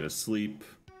somebody to sleep,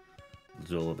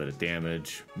 do a little bit of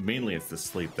damage. Mainly, it's the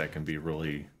sleep that can be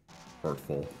really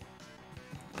hurtful.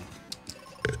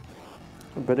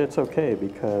 But it's okay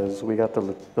because we got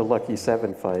the lucky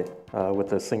 7 fight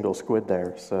with a single squid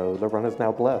there, so the run is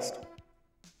now blessed.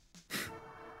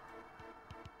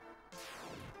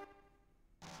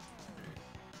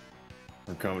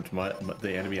 We're coming to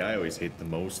the enemy I always hate the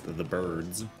most, the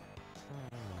birds.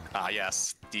 Ah,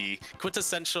 yes, the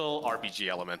quintessential RPG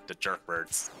element, the jerk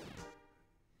birds.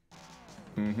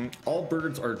 Mm-hmm. All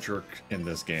birds are jerk in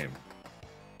this game.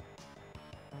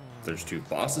 There's 2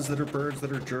 bosses that are birds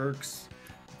that are jerks.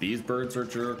 These birds are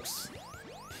jerks.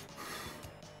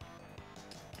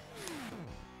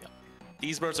 Yep.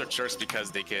 These birds are jerks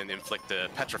because they can inflict the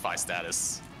petrify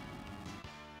status.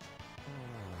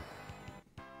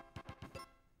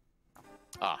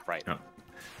 Ah, right. Oh.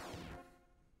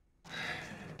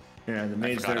 Yeah, the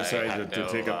mage there decided to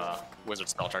take up wizard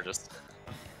spell charges.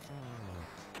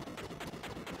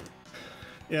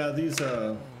 Yeah,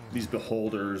 these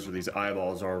beholders or these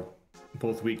eyeballs are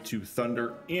both weak to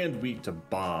thunder and weak to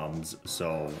bombs,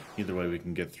 so either way we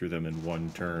can get through them in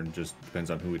one turn. Just depends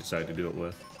on who we decide to do it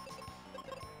with.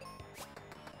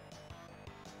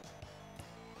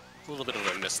 A little bit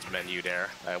of a missed menu there.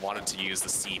 I wanted to use the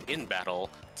seed in battle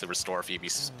to restore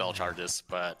Phoebe's spell charges,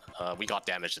 but we got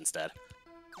damaged instead.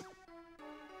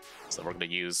 So we're going to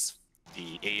use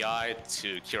the AI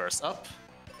to cure us up.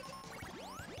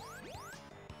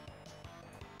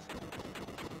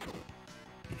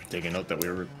 Take a note that we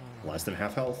were less than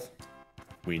half health.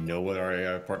 We know what our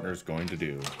AI partner is going to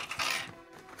do.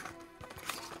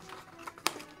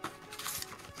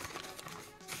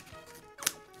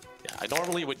 Yeah, I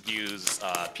normally would use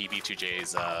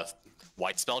PB2J's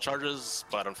white spell charges,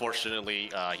 but unfortunately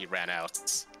he ran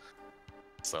out.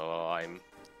 So I'm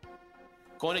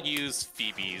going to use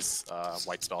Phoebe's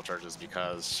white spell charges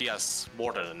because she has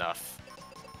more than enough.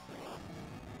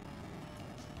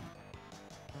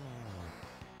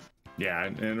 Yeah,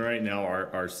 and right now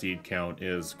our seed count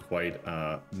is quite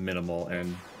minimal,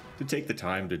 and to take the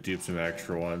time to dupe some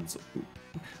extra ones,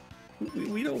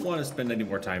 we don't want to spend any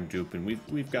more time duping.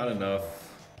 We've got enough.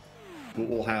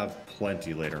 We'll have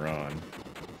plenty later on.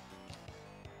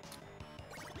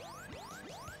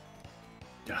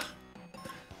 Yeah,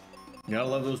 you gotta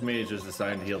love those mages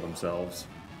deciding to heal themselves.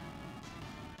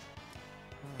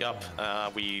 Yep,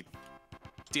 we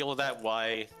deal with that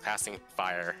by passing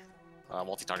fire.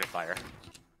 multi-target fire.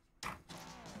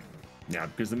 Yeah,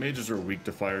 because the mages are weak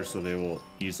to fire, so they will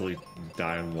easily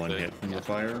die in one hit from the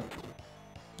fire.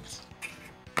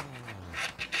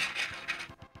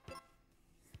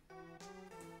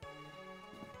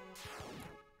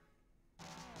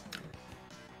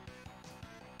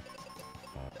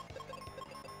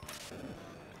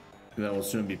 And that will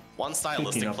soon be one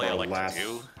stylistic play I like to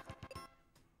do.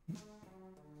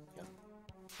 Yeah.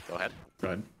 Go ahead. Go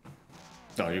ahead.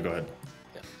 No, you go ahead.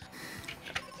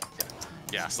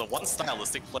 Yeah, so one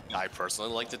stylistic play I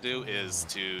personally like to do is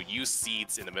to use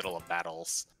seeds in the middle of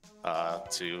battles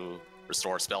to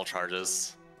restore spell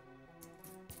charges.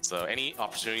 So any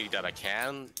opportunity that I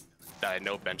can, that I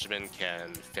know Benjamin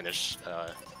can finish,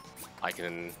 I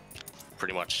can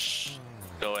pretty much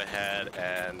go ahead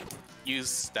and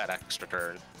use that extra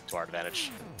turn to our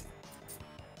advantage.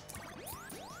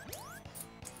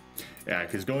 Yeah,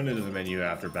 because going into the menu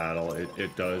after battle,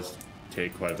 it does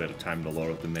take quite a bit of time to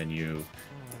load up the menu,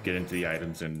 get into the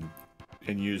items, and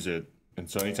use it. And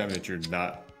so anytime that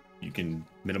you can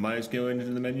minimize going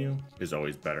into the menu is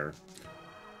always better.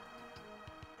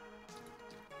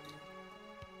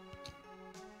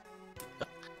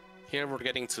 Here we're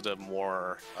getting to the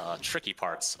more tricky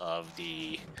parts of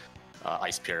the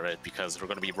ice pyramid, because we're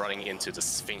going to be running into the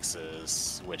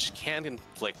sphinxes, which can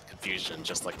inflict confusion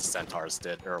just like the centaurs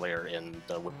did earlier in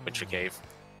the Witcher Cave.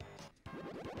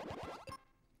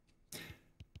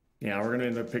 Yeah, we're going to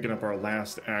end up picking up our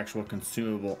last actual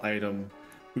consumable item.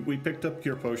 We picked up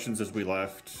cure potions as we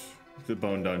left the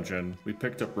bone dungeon. We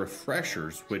picked up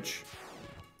refreshers, which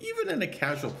even in a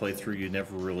casual playthrough you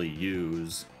never really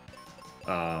use.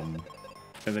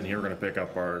 And then here we're going to pick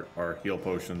up our heal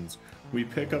potions. We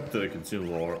pick up the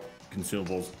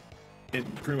consumables in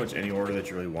pretty much any order that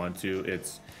you really want to.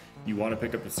 You want to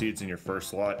pick up the seeds in your first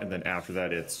slot, and then after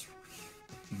that it's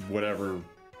whatever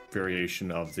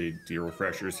variation of the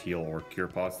refreshers, heal, or cure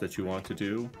pots that you want to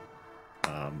do.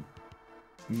 And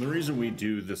the reason we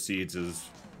do the seeds is,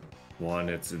 one,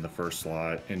 it's in the first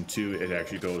slot, and two, it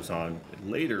actually goes on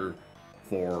later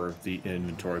for the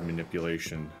inventory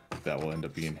manipulation that will end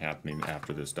up happening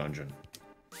after this dungeon.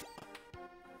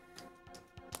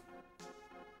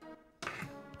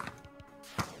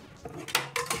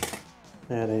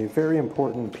 And a very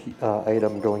important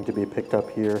item going to be picked up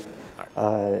here,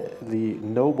 the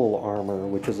noble armor,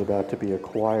 which is about to be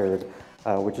acquired,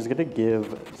 which is going to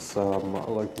give some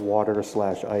like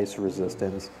water/ice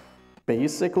resistance.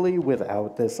 Basically,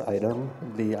 without this item,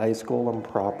 the ice golem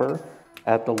proper,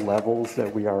 at the levels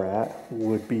that we are at,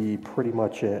 would be pretty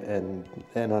much an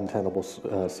untenable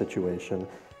situation.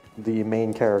 The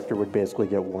main character would basically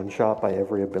get one shot by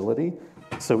every ability.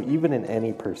 So even in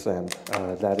any percent,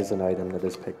 that is an item that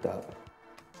is picked up.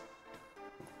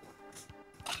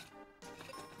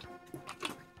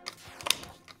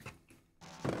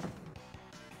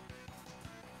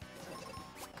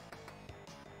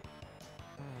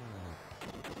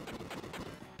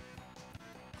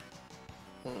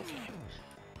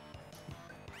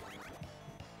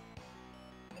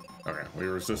 Okay, we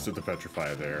resisted the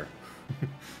petrify there.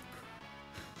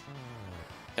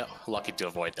 Yeah, lucky to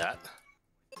avoid that.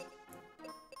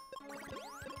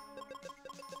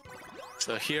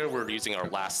 So here we're using our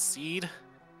last seed,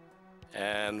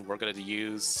 and we're going to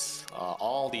use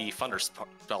all the thunder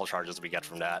spell charges we get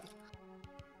from that.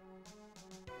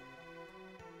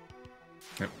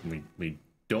 We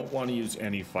don't want to use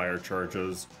any fire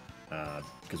charges,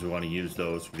 because we want to use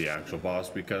those for the actual boss,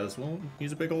 because, well,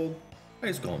 he's a big old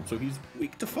ice golem, so he's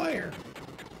weak to fire.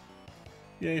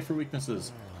 Yay for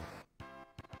weaknesses.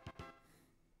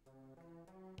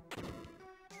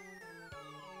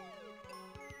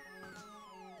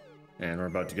 And we're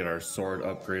about to get our sword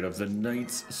upgrade of the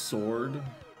Knight's Sword.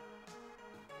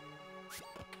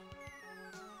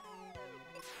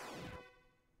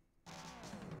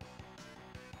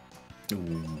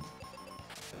 Ooh.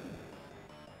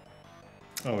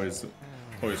 Always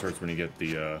hurts when you get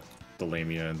the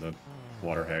Lamia and the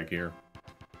Water Hag here.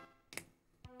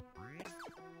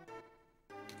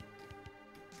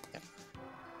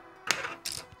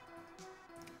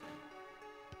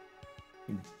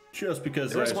 Just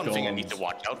because there's one thing I need to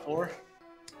watch out for.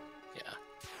 Yeah.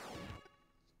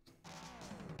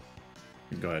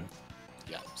 Go ahead.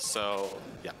 Yeah. So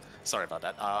yeah. Sorry about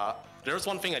that. There's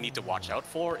one thing I need to watch out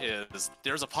for is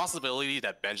there's a possibility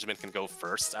that Benjamin can go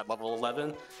first at level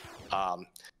 11,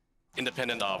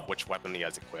 independent of which weapon he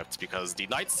has equipped, because the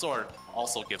Knight's Sword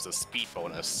also gives a speed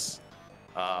bonus.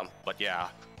 But yeah,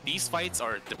 these fights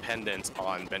are dependent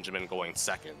on Benjamin going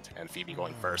second and Phoebe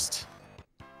going first.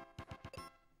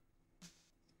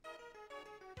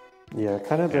 Yeah,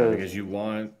 kind of because you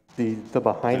want the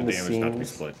behind the damage not to be scenes.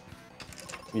 split.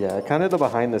 Yeah, kind of the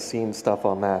behind the scenes stuff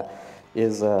on that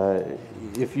is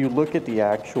if you look at the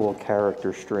actual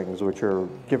character strings, which are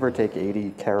give or take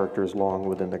 80 characters long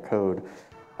within the code,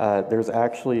 there's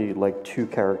actually like 2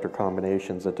 character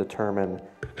combinations that determine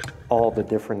all the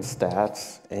different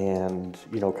stats and,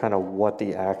 you know, kind of what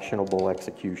the actionable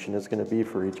execution is going to be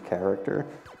for each character.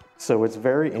 So it's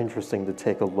very interesting to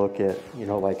take a look at, you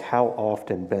know, like how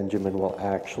often Benjamin will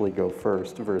actually go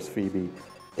first versus Phoebe.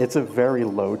 It's a very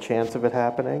low chance of it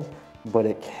happening, but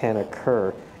it can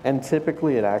occur. And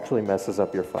typically it actually messes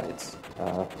up your fights.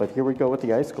 But here we go with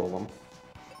the Ice Golem.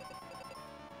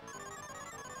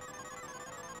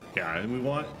 Yeah, and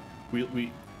we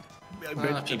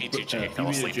PB2J fell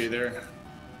asleep. PB2J there.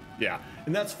 Yeah,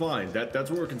 and that's fine.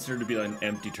 That's what we're considered to be an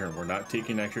empty turn. We're not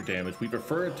taking extra damage. We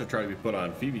prefer it to try to be put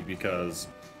on Phoebe because,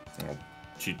 you know,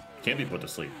 she can't be put to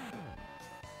sleep.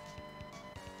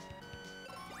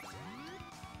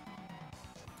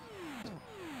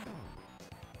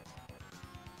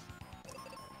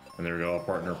 And there we go, a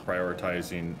partner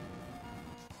prioritizing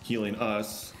healing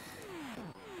us.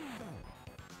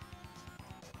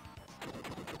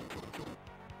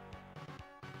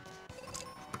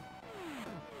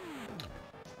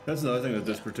 That's another thing that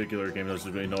this particular game does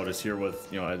really notice here with,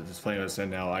 you know, this Flameless and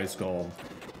now Ice Golem.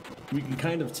 We can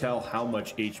kind of tell how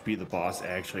much HP the boss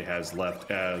actually has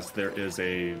left, as there is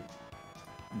a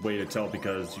way to tell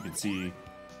because you can see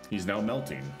he's now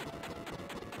melting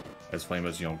as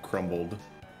Flameless, you know, crumbled.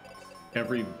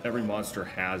 Every monster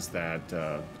has that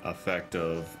effect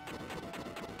of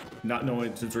not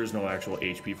knowing, since there is no actual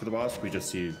HP for the boss, we just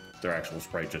see their actual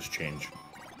sprite just change,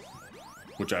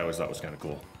 which I always thought was kind of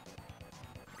cool.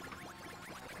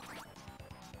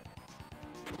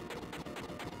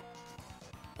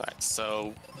 Alright,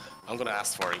 so I'm going to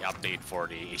ask for an update for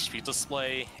the HP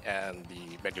display and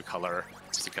the menu color,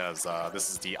 just because this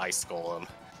is the Ice Golem,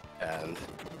 and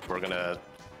we're going to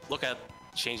look at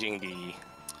changing the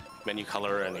menu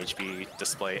color and HP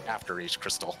display after each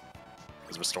crystal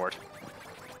is restored.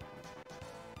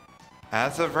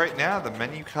 As of right now, the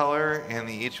menu color and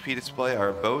the HP display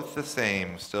are both the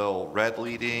same. Still red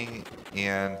leading,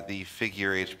 and the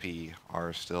figure HP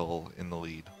are still in the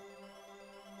lead.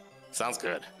 Sounds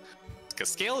good. Because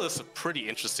scale is a pretty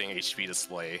interesting HP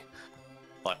display.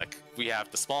 Like, we have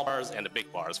the small bars and the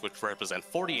big bars, which represent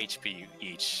 40 HP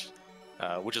each,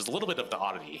 which is a little bit of the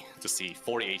oddity to see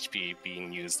 40 HP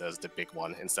being used as the big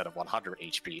one instead of 100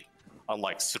 HP,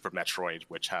 unlike Super Metroid,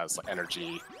 which has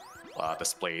energy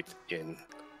displayed in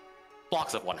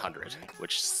blocks of 100,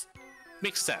 which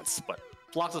makes sense, but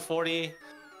blocks of 40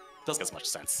 doesn't make as much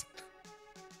sense.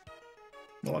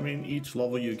 Well, I mean, each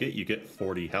level you get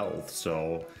 40 health,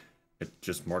 so it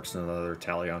just marks another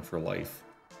tally on for life.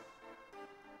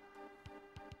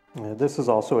 This is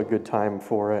also a good time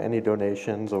for any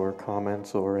donations or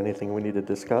comments or anything we need to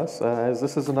discuss, as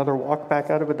this is another walk back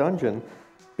out of a dungeon,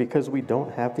 because we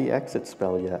don't have the exit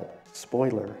spell yet.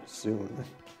 Spoiler, soon.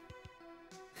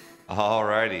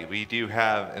 Alrighty, we do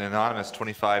have an anonymous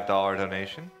 $25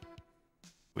 donation.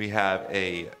 We have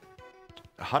a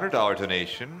 $100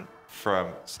 donation from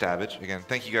Stabbage. Again,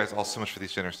 thank you guys all so much for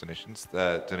these generous donations.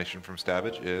 The donation from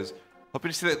Stabbage is,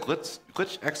 hoping to see that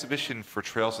glitch exhibition for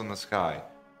Trails in the Sky.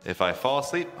 If I fall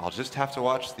asleep, I'll just have to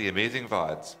watch the amazing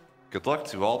VODs. Good luck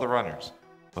to all the runners.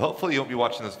 Well, hopefully you won't be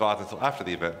watching those VODs until after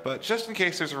the event, but just in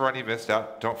case there's a run you missed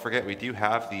out, don't forget we do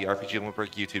have the RPG Limit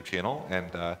Break YouTube channel,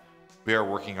 and we are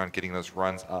working on getting those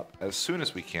runs up as soon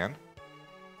as we can.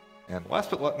 And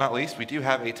last but not least, we do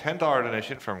have a $10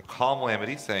 donation from Calm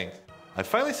Lamity saying, I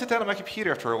finally sit down on my computer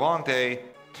after a long day,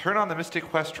 turn on the Mystic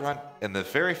Quest run, and the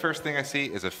very first thing I see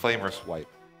is a Flamerous wipe.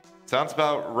 Sounds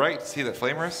about right to see that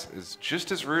Flamerous is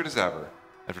just as rude as ever.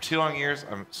 After 2 long years,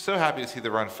 I'm so happy to see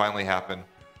the run finally happen.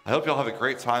 I hope y'all have a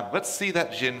great time. Let's see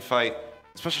that Jin fight.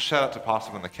 Special shout out to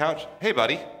Possum on the couch. Hey,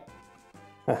 buddy.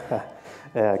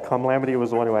 Yeah, Calamity was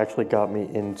the one who actually got me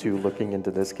into looking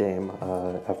into this game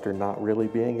after not really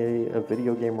being a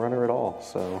video game runner at all.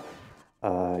 So,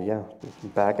 yeah,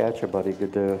 back at you, buddy.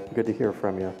 Good to hear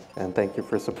from you, and thank you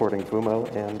for supporting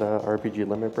Fumo and RPG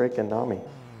Limit Break and Nami.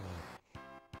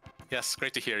 Yes,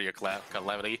 great to hear you,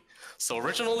 Calamity. So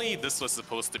originally, this was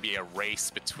supposed to be a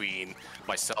race between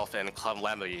myself and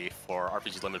Calamity for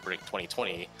RPG Limit Break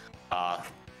 2020.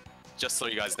 Just so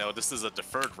you guys know, this is a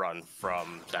deferred run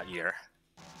from that year.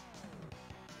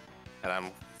 And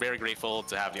I'm very grateful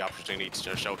to have the opportunity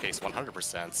to showcase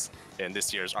 100% in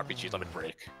this year's RPG Limit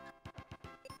Break.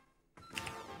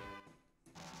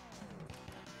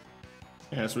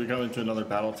 Yeah, so we come into another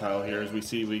battle tile here. As we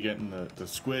see, we get in the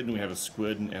squid, and we have a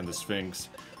squid and the sphinx.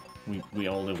 We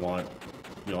only want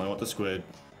the squid.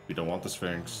 We don't want the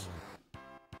Sphinx.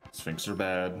 Sphinx are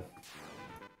bad.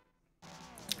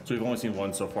 So we've only seen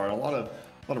one so far. A lot of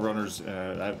runners.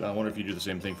 I wonder if you do the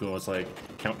same thing, Fumo. It's like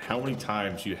count how many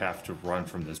times you have to run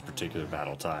from this particular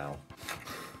battle tile.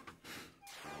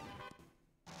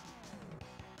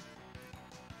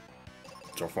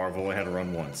 So far, I've only had to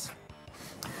run once.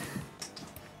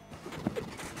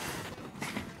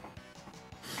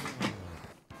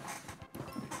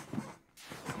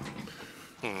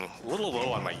 A little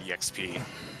low on my EXP.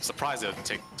 Surprised it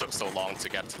took so long to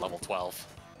get to level 12.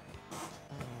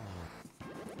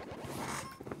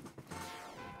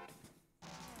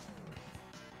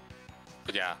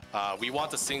 But yeah, we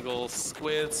want the single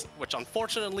squids, which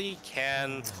unfortunately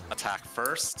can attack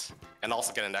first, and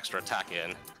also get an extra attack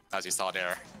in, as you saw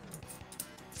there.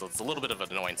 So it's a little bit of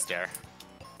an annoyance there.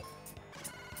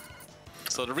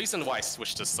 So the reason why I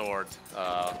switched to sword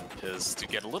is to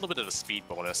get a little bit of a speed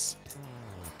bonus.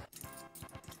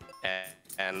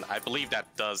 And I believe that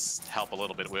does help a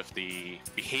little bit with the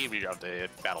behavior of the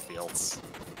battlefields.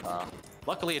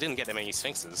 Luckily, I didn't get that many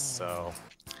Sphinxes, so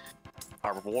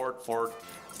our reward for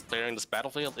clearing this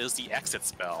battlefield is the exit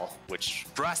spell, which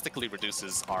drastically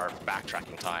reduces our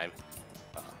backtracking time.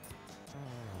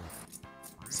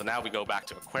 So now we go back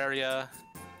to Aquaria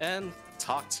and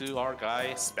talk to our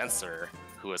guy Spencer,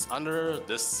 who is under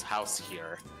this house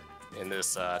here in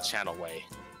this channelway,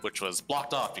 which was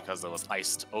blocked off because it was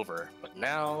iced over. But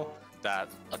now that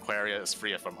Aquaria is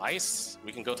free from ice,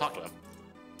 we can go talk to him.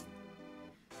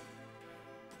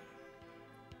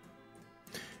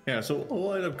 Yeah, so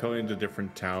we'll end up going to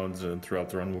different towns, and throughout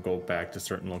the run we'll go back to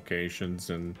certain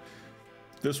locations, and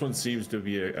this one seems to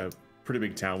be a pretty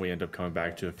big town we end up coming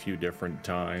back to a few different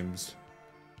times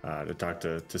to talk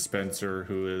to Spencer,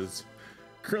 who is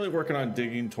currently working on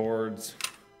digging towards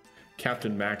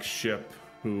Captain Mac's ship,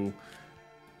 who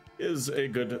is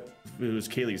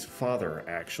Kaylee's father,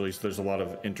 actually, so there's a lot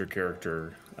of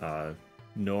inter-character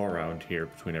know around here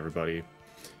between everybody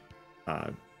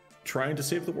trying to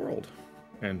save the world.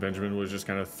 And Benjamin was just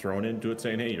kind of thrown into it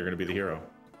saying, hey, you're going to be the hero.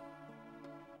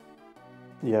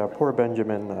 Yeah, poor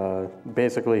Benjamin.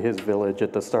 Basically, his village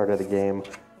at the start of the game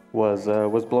was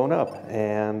blown up,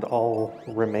 and all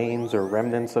remains or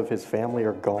remnants of his family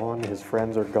are gone. His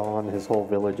friends are gone. His whole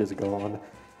village is gone.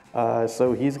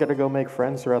 So he's got to go make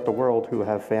friends throughout the world who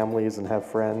have families and have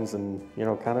friends, and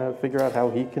kind of figure out how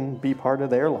he can be part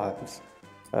of their lives.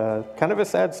 Kind of a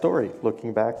sad story,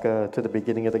 looking back to the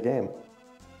beginning of the game.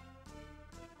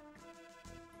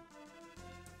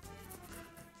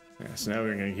 Yeah, so now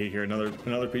we're going to get here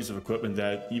another piece of equipment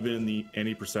that even in the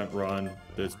any percent run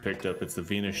that's picked up. It's the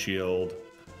Venus Shield.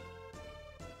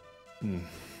 You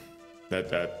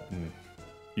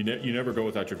never go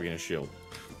without your Venus Shield.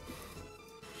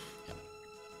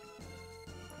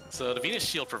 So the Venus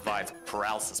Shield provides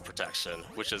paralysis protection,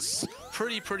 which is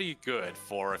pretty good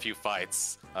for a few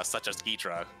fights, such as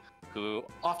Ghidra, who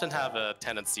often have a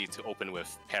tendency to open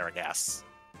with Paragas.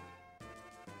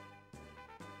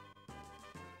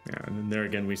 Yeah, and then there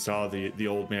again, we saw the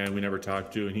old man we never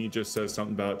talked to, and he just says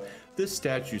something about, this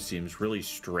statue seems really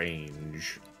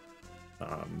strange.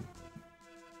 So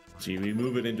we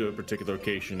move it into a particular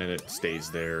location, and it stays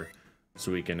there,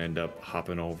 so we can end up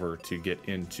hopping over to get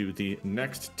into the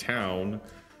next town,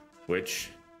 which,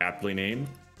 aptly named,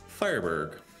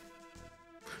 Fireburg,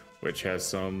 which has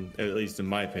some, at least in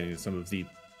my opinion, some of the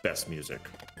best music.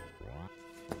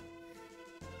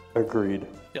 Agreed.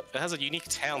 Yep, it has a unique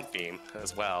town theme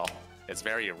as well. It's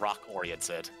very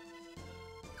rock-oriented.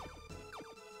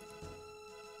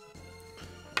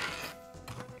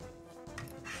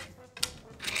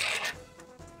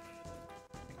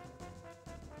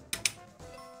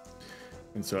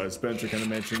 And so, as Spencer kind of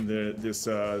mentioned, this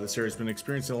area has been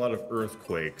experiencing a lot of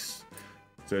earthquakes.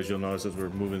 So as you'll notice, as we're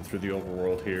moving through the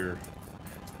overworld here,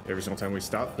 every single time we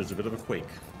stop, there's a bit of a quake.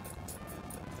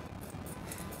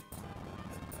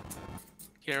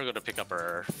 Here we're going to pick up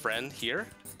our friend here.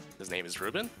 His name is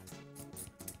Ruben.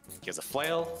 He has a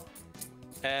flail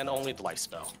and only the life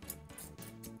spell.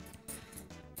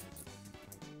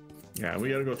 Yeah, we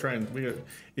gotta go try and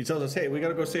he tells us, hey, we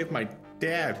gotta go save my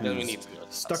dad who's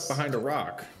stuck behind a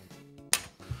rock.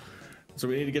 So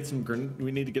we need to get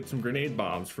some grenade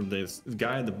bombs from this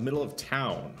guy in the middle of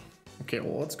town. Okay,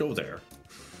 well, let's go there.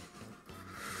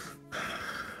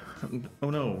 Oh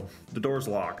no, the door's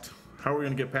locked. How are we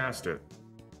gonna get past it?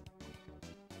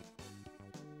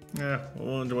 Yeah,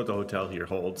 we'll wonder what the hotel here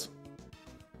holds.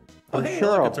 I'm hey,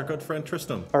 sure look, it's our good friend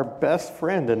Tristram. our best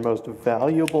friend and most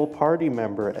valuable party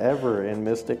member ever in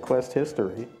Mystic Quest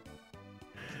history.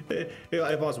 Hey,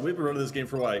 boss, we've been running this game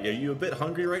for a while. Are you a bit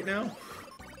hungry right now?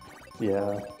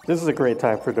 Yeah, this is a great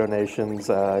time for donations,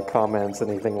 comments,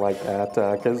 anything like that,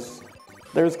 because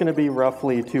there's going to be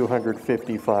roughly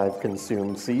 255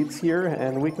 consumed seeds here,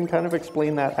 and we can kind of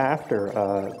explain that after.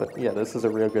 But yeah, this is a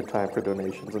real good time for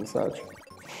donations and such.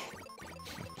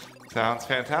 Sounds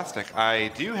fantastic. I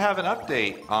do have an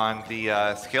update on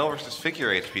the scale versus figure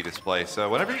HP display, so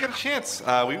whenever you get a chance,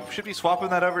 we should be swapping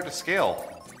that over to scale.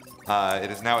 It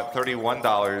is now at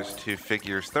 $31 to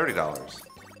figures $30.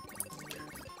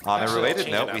 On a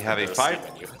related note, we have a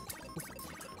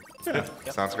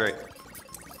sounds great.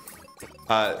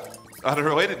 On a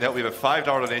related note, we have a $5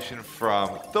 donation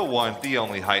from the one, the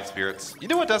only High Spirits. You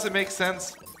know what doesn't make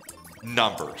sense?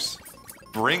 Numbers.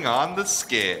 Bring on the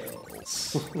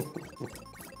scales.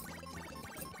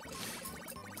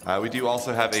 We do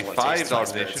also have a $5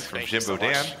 donation from Jimbo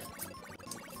Dan.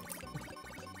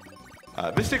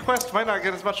 Mystic Quest might not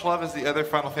get as much love as the other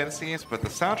Final Fantasy games, but the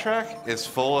soundtrack is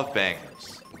full of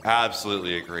bangers.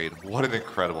 Absolutely agreed. What an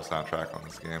incredible soundtrack on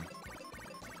this game.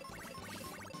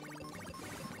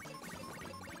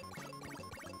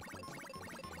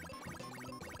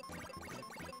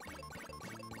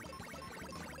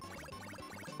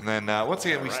 And then once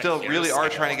again, we still really are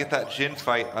trying to get that Jin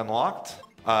fight unlocked.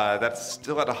 That's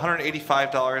still at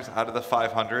 $185 out of the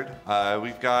 $500.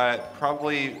 We've got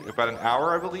probably about an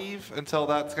hour, I believe, until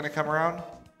that's going to come around.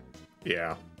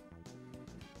 Yeah.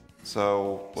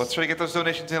 So let's try to get those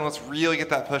donations in. Let's really get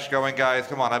that push going, guys.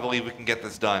 Come on, I believe we can get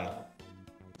this done.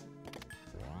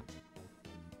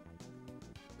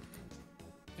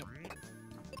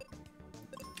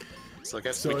 So I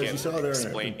guess we can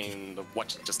explain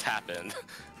what just happened,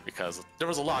 because there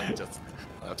was a lot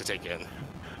to take in.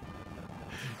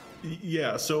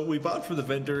 Yeah, so we bought from the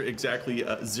vendor exactly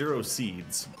 0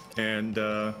 seeds, and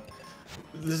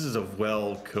this is a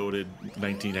well-coded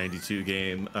 1992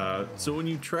 game. So when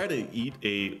you try to eat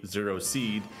a 0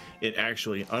 seed, it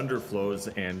actually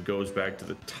underflows and goes back to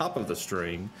the top of the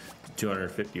string,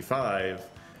 255.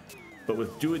 But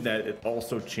with doing that, it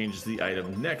also changes the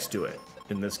item next to it.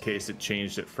 In this case, it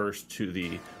changed it first to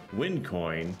the wind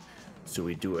coin, so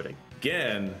we do it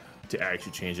again to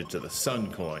actually change it to the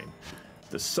sun coin.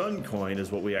 The sun coin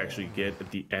is what we actually get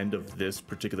at the end of this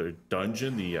particular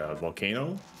dungeon, the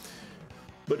volcano.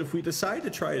 But if we decide to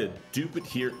try to dupe it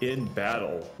here in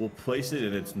battle, we'll place it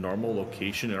in its normal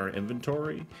location in our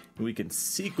inventory, and we can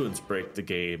sequence break the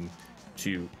game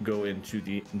to go into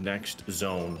the next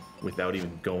zone without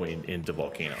even going into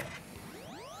volcano.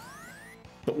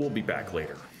 But we'll be back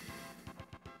later.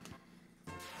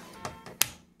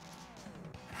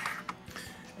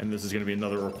 And this is going to be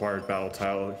another required battle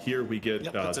tile. Here we get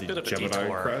it's a bit of a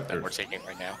detour that we're taking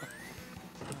right now.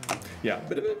 Yeah,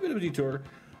 bit of a detour.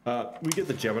 We get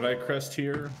the Gemini crest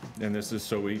here, and this is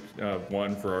so we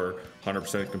one for our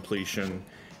 100% completion,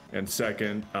 and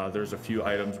second, there's a few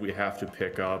items we have to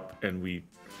pick up, and we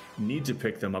need to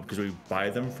pick them up because we buy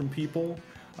them from people.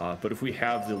 But if we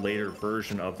have the later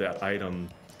version of that item,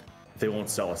 they won't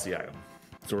sell us the item.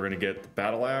 So we're going to get the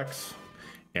battle axe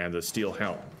and the steel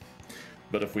helm.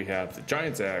 But if we have the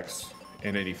giant's axe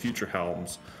and any future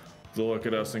helms, they'll look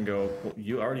at us and go, well,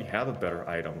 you already have a better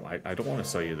item. I don't want to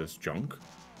sell you this junk.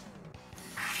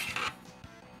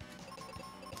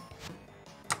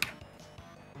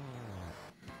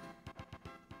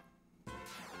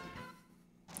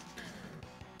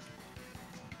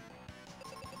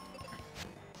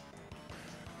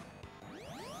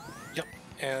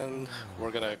 And we're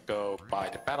gonna go buy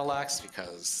the battle axe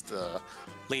because the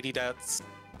lady that's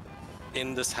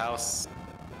in this house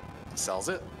sells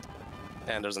it,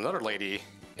 and there's another lady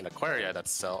in Aquaria that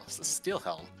sells the steel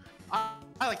helm. I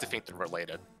like to think they're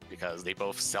related because they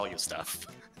both sell you stuff.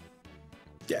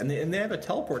 Yeah, and they have a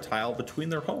teleport tile between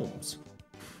their homes.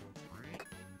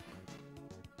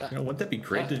 You know, wouldn't that be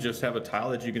great to just have a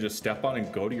tile that you can just step on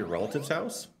and go to your relative's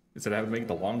house instead of having to make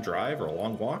the long drive or a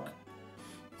long walk?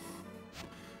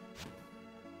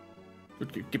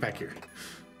 Get back here.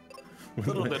 A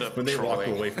little bit of when they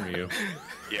trolling. walk away from you.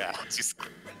 Yeah.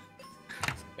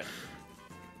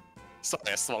 Sorry,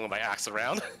 I swung my axe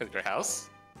around in your house.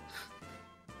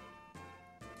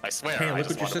 I swear, Hey, I look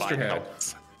just what your want to sister buy had.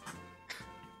 helmets.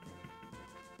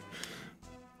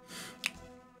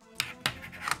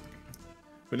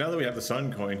 But now that we have the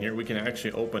sun coin here, we can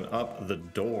actually open up the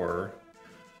door,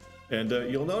 and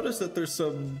you'll notice that there's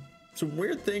some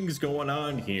weird things going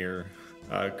on here.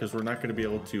 Because we're not going to be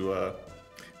able to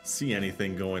see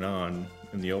anything going on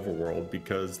in the overworld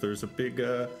because there's a big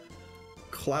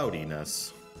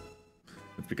cloudiness.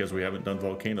 It's because we haven't done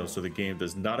Volcano, so the game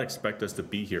does not expect us to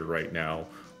be here right now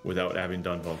without having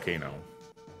done Volcano.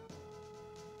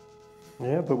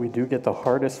 Yeah, but we do get the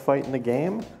hardest fight in the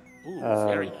game. Ooh,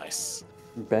 very nice.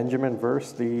 Benjamin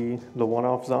versus the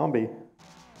one-off zombie.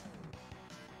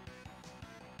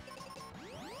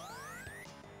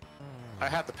 I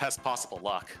had the best possible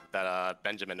luck that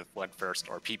Benjamin went first,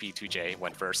 or PP2J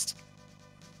went first.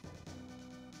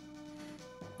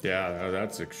 Yeah,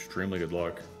 that's extremely good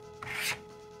luck.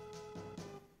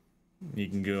 You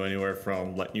can go anywhere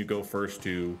from letting you go first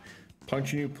to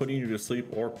punching you, putting you to sleep,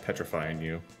 or petrifying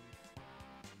you.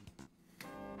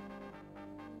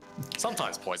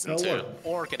 Sometimes poison Oh, too, look.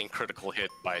 or getting critical hit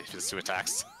by his 2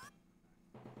 attacks.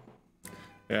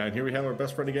 Yeah, and here we have our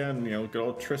best friend again, you know, good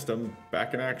old Tristram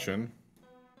back in action.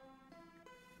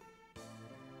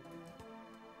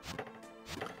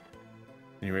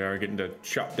 Here we are getting to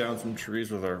chop down some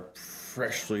trees with our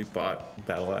freshly bought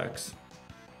battle axe.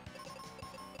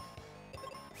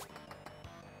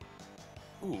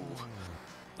 Ooh,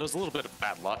 there was a little bit of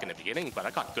bad luck in the beginning, but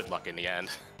I got good luck in the end.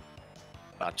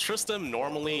 Tristram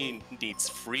normally needs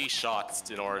 3 shots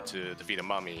in order to defeat a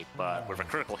mummy, but with a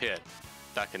critical hit,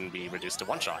 that can be reduced to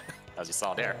 1 shot, as you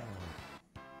saw there.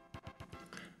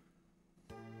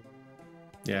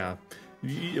 Yeah,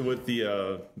 with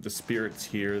the spirits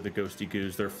here, the ghosty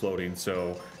goos, they're floating,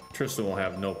 so Tristan will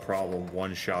have no problem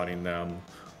one-shotting them.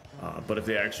 But if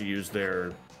they actually use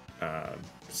their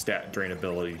stat drain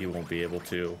ability, he won't be able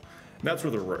to. And that's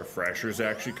where the refreshers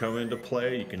actually come into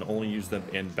play. You can only use them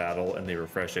in battle, and they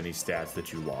refresh any stats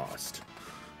that you lost.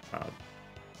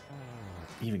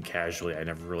 Even casually, I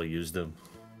never really used them.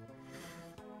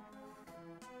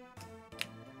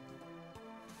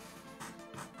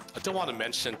 I do want to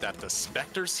mention that the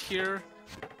specters here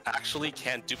actually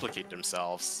can't duplicate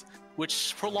themselves,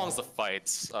 which prolongs the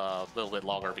fights a little bit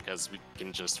longer because we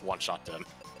can just one-shot them.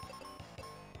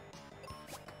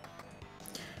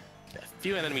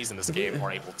 Few enemies in this game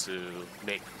are able to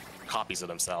make copies of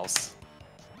themselves.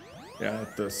 Yeah,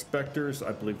 the specters,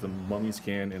 I believe the mummies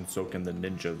can, and so can the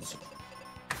ninjas.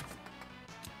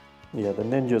 Yeah, the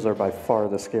ninjas are by far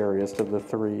the scariest of the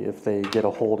 3. If they get a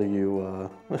hold of you,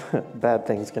 bad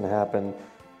things can happen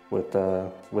with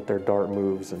their dart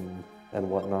moves and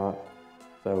whatnot.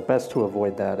 So best to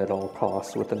avoid that at all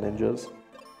costs with the ninjas.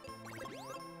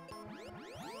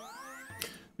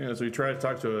 Yeah, so we try to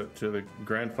talk to the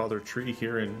grandfather tree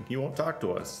here, and he won't talk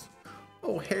to us.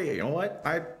 Oh, hey, you know what?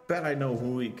 I bet I know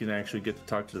who we can actually get to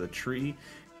talk to the tree.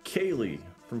 Kaylee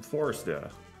from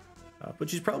Foresta. But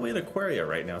she's probably in Aquaria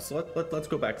right now, so let's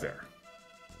go back there.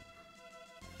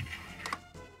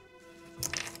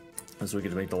 And so we get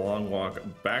to make the long walk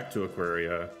back to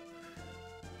Aquaria.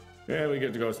 And we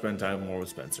get to go spend time more with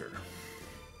Spencer.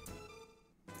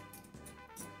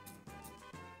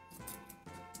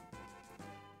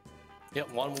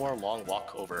 Yep, one more long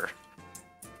walk over.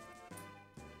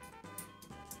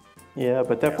 Yeah,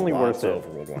 but definitely worth it.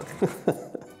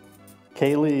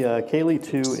 Kaylee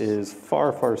 2 is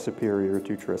far, far superior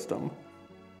to Tristram.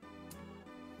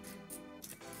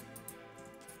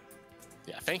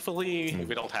 Yeah, thankfully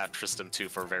we don't have Tristram 2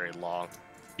 for very long.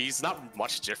 He's not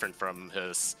much different from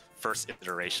his first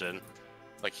iteration.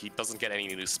 Like, he doesn't get any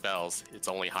new spells, it's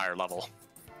only higher level.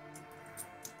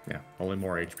 Yeah, only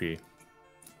more HP.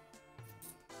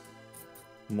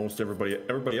 Most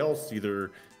everybody else,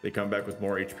 either they come back with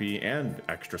more HP and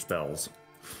extra spells.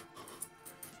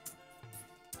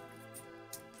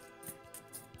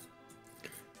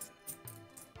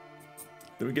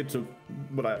 Then we get to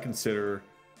what I consider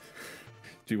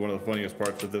to be one of the funniest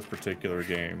parts of this particular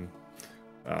game.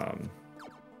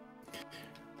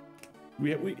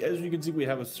 We as you can see, we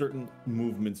have a certain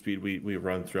movement speed we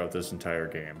run throughout this entire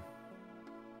game.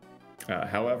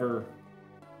 However,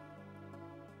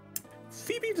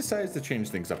 Phoebe decides to change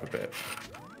things up a bit.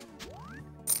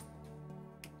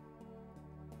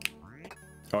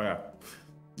 Oh yeah,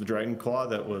 the dragon claw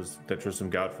that Tristram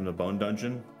got from the bone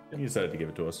dungeon, he decided to give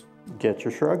it to us. Get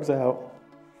your shrugs out.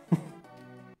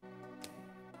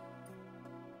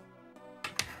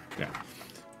 Yeah.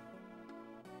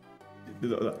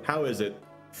 How is it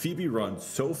Phoebe runs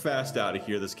so fast out of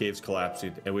here, this cave's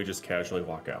collapsing, and we just casually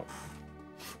walk out?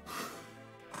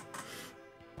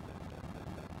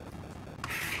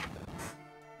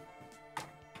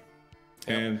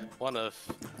 And one of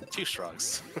 2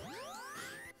 shrugs.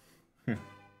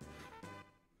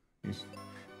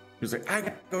 He's like, I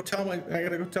gotta go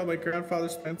tell my grandfather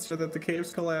Spencer that the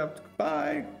cave's collapsed.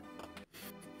 Bye.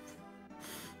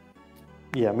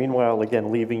 Yeah, meanwhile,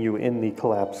 again, leaving you in the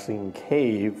collapsing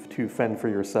cave to fend for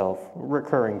yourself.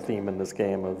 Recurring theme in this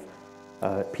game of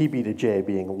PB to J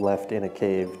being left in a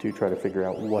cave to try to figure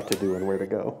out what to do and where to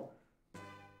go.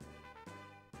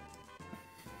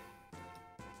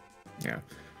 Yeah.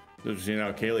 As you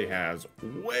know, Kaylee has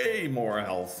way more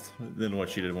health than what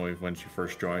she did when she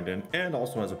first joined in, and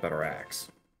also has a better axe.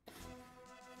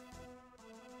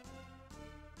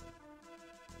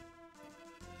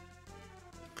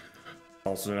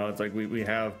 Also, you know, it's like we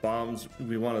have bombs.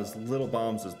 We want as little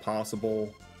bombs as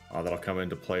possible. That'll come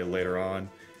into play later on.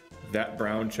 That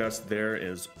brown chest there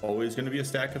is always going to be a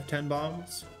stack of 10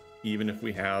 bombs, even if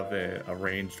we have a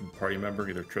ranged party member,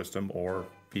 either Tristram or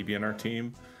Phoebe in our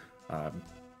team.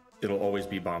 It'll always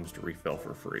be bombs to refill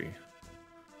for free.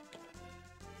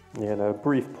 Yeah, and a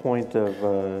brief point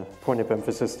of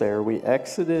emphasis there. We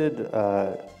exited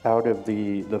out of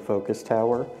the focus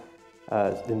tower,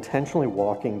 intentionally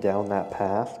walking down that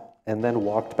path, and then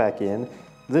walked back in.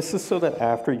 This is so that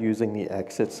after using the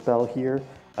exit spell here,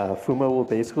 Fumo will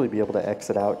basically be able to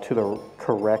exit out to the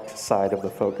correct side of the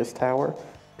focus tower,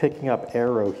 picking up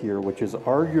Arrow here, which is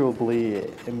arguably,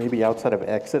 maybe outside of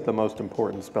exit, the most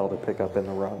important spell to pick up in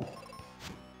the run.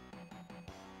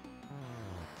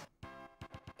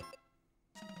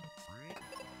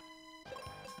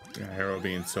 Yeah, Arrow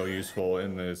being so useful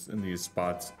in these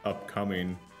spots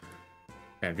upcoming,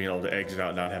 and being able to exit out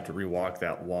and not have to rewalk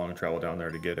that long travel down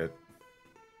there to get it.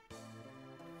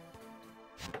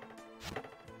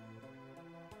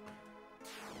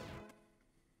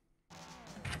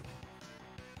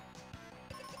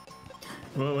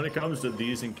 Well, when it comes to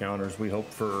these encounters, we hope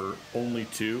for only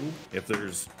 2. If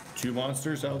there's 2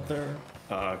 monsters out there,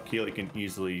 Keely can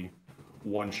easily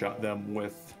one-shot them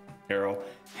with Arrow.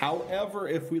 However,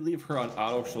 if we leave her on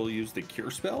auto, she'll use the Cure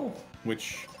spell,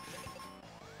 which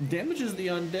damages the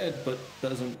undead, but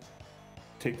doesn't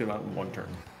take them out in 1 turn.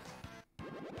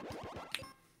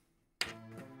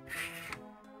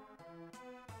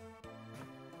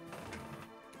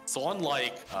 So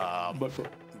unlike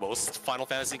most Final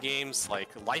Fantasy games, like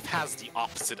life has the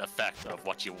opposite effect of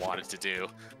what you want it to do.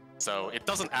 So it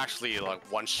doesn't actually like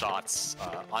one-shots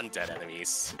undead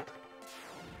enemies.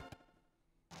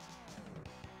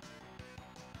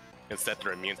 Instead,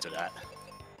 they're immune to that.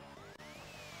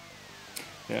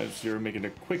 Yeah, as you're making a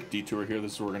quick detour here,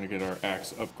 this is where we're going to get our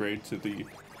axe upgrade to the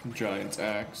Giant's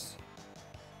Axe.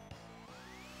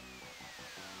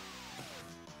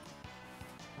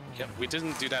 Yep, we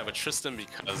didn't do that with Tristan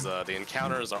because the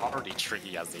encounters are already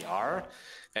tricky as they are,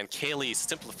 and Kaylee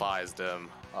simplifies them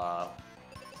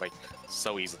like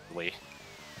so easily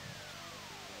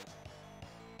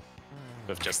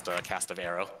with just a cast of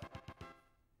Arrow.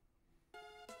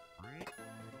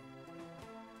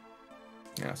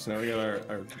 Yeah, so now we got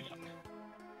our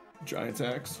Giant's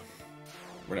Axe.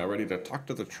 We're now ready to talk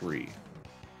to the tree.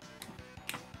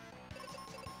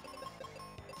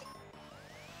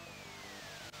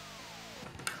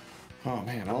 Oh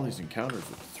man, all these encounters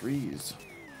with 3s.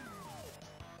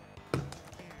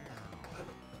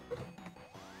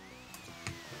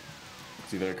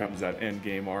 See, there comes that end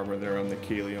game armor there on the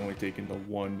Kaylee, only taking the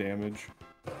 1 damage.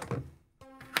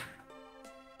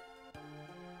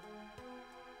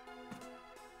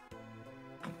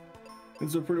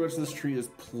 And so pretty much this tree is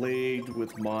plagued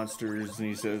with monsters, and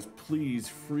he says, please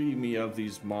free me of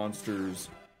these monsters,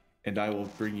 and I will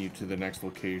bring you to the next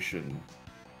location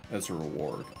as a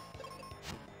reward.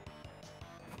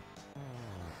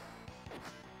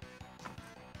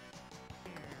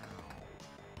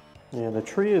 Yeah, the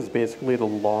tree is basically the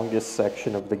longest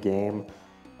section of the game.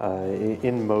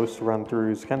 In most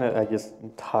run-throughs, kind of, I guess,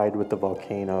 tied with the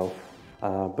volcano.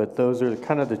 But those are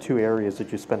kind of the 2 areas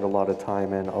that you spend a lot of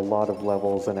time in, a lot of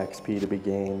levels and XP to be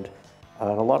gained, and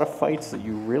a lot of fights that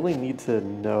you really need to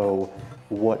know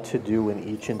what to do in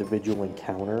each individual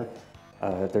encounter.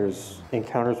 There's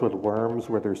encounters with worms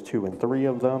where there's 2 and 3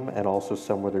 of them, and also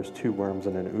some where there's 2 worms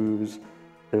and an ooze.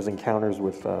 There's encounters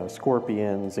with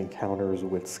scorpions, encounters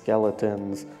with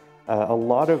skeletons, a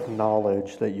lot of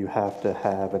knowledge that you have to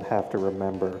have and have to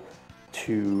remember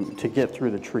to get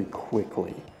through the tree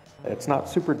quickly. It's not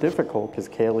super difficult because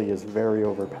Kaylee is very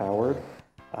overpowered,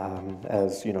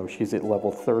 as you know, she's at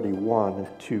level 31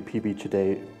 to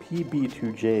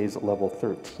PB2J's level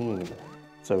 13.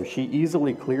 So she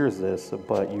easily clears this,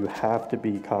 but you have to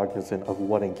be cognizant of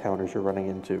what encounters you're running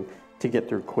into to get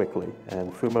through quickly,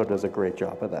 and Fumo does a great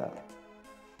job of that.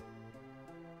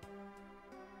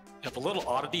 If a little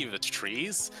oddity of its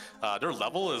trees, their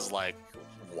level is like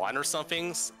 1 or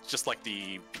something, just like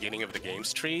the beginning of the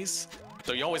game's trees.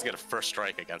 So you always get a first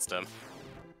strike against them.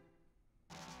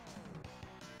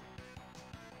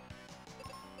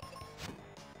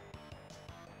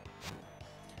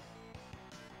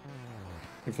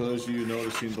 And for those of you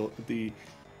noticing the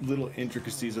little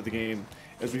intricacies of the game,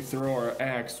 as we throw our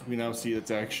axe, we now see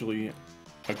it's actually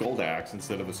a gold axe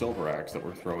instead of a silver axe that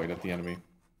we're throwing at the enemy.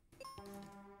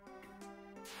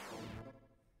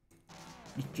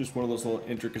 Just one of those little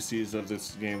intricacies of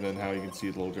this game, then how you can see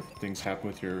little different things happen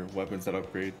with your weapons that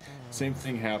upgrade. Same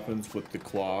thing happens with the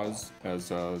claws,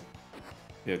 as I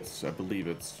believe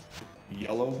it's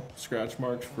yellow scratch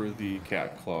marks for the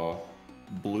cat claw,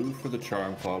 blue for the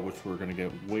charm claw, which we're going to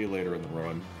get way later in the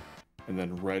run, and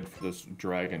then red for this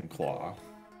dragon claw.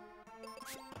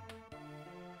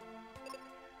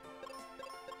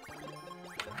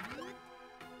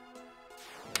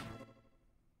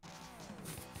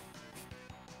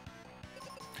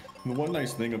 The one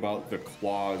nice thing about the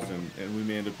claws, and we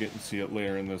may end up getting to see it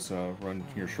later in this run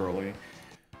here shortly,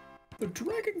 the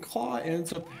Dragon Claw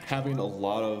ends up having a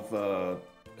lot of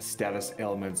status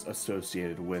elements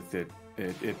associated with it.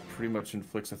 It pretty much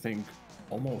inflicts, I think,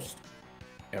 almost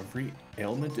every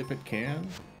ailment if it can,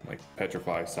 like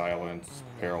Petrify, Silence,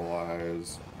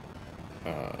 Paralyze,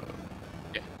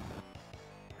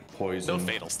 Poison. No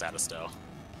fatal status though.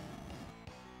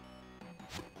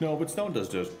 No, but Stone does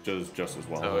just as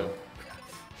well. So,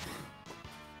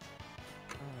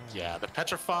 yeah, the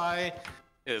Petrify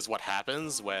is what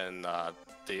happens when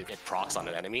it procs on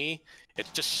an enemy. It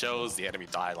just shows the enemy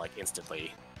die like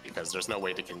instantly because there's no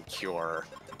way to can cure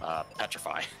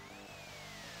Petrify.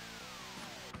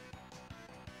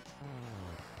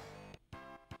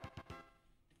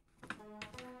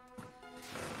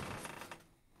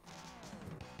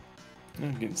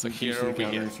 So here we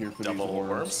get double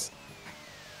worms.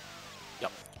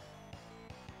 Yep.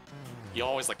 You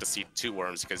always like to see 2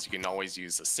 worms because you can always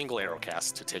use a single arrow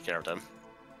cast to take care of them.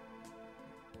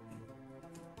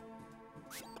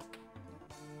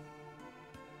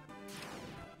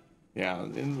 Yeah,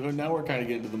 and now we're kind of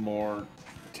getting to the more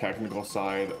technical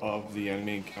side of the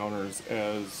enemy encounters,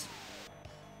 as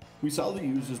we saw the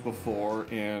uses before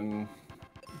in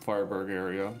Fireburg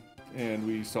area, and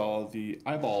we saw the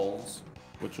eyeballs,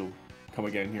 which will come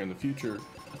again here in the future.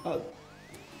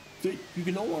 You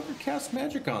can no longer cast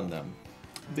magic on them.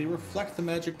 They reflect the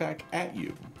magic back at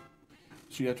you.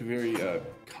 So you have to be very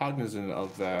cognizant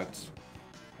of that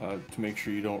to make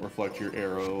sure you don't reflect your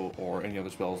arrow or any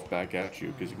other spells back at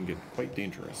you, because it can get quite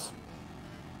dangerous.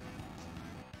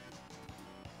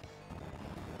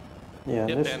 Yeah,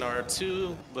 Yep, and our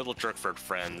 2 little Jerkford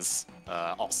friends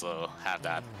also have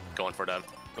that going for them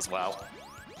as well.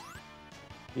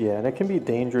 Yeah, and it can be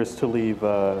dangerous to leave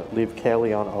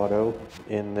Kaylee on auto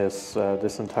in this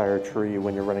this entire tree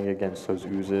when you're running against those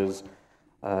oozes,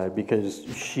 because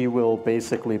she will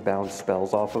basically bounce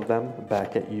spells off of them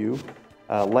back at you,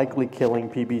 likely killing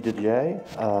PB to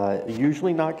J.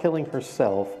 Usually not killing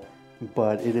herself,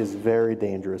 but it is very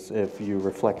dangerous if you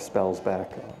reflect spells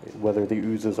back, whether the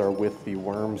oozes are with the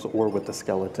worms or with the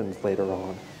skeletons later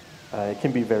on. It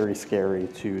can be very scary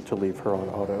to leave her on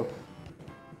auto.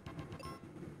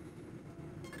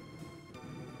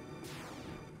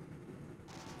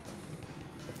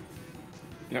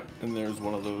 Yep, and there's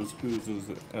one of those oozes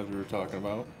as we were talking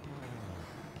about.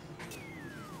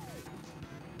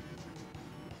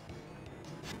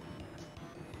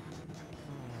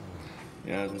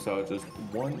 Yeah, as we saw, just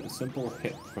one simple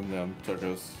hit from them took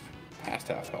us past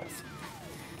half health.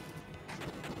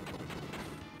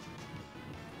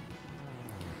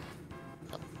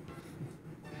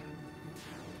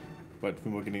 But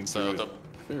Fumo getting So through the it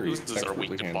very oozes are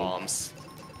weak to handled. bombs.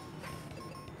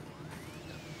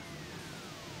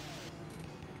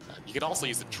 You could also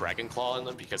use the Dragon Claw in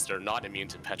them because they're not immune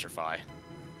to Petrify.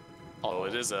 Although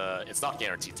it's not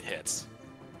guaranteed to hit.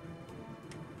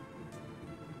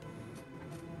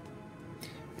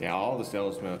 Yeah, all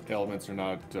the elements are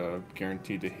not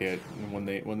guaranteed to hit, and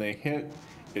when they hit,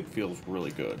 it feels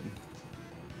really good.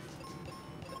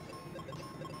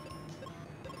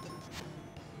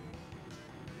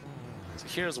 So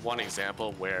here's one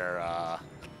example where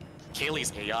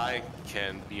Kaylee's AI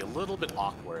can be a little bit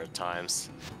awkward at times,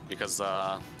 because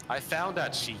I found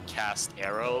that she cast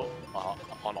arrow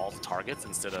on all the targets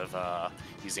instead of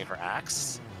using her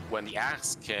axe, when the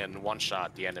axe can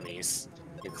one-shot the enemies,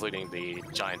 including the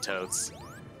giant toads.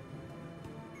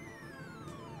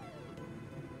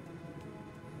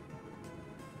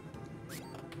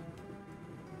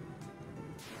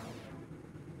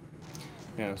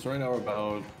 Yeah, so right now we're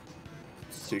about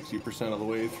 60% of the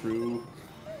way through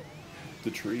the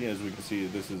tree. As we can see,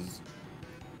 this is,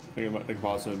 I think I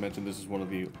also mentioned, this is one of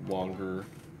the longer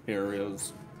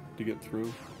areas to get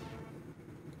through.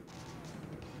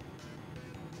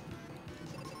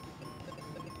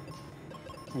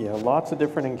 Yeah, lots of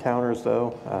different encounters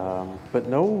though, but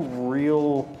no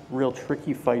real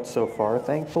tricky fights so far,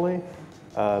 thankfully.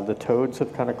 The toads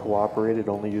have kind of cooperated,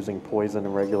 only using poison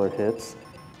and regular hits.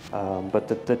 But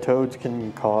the toads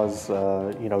can cause,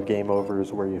 you know, game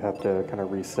overs where you have to kind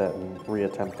of reset and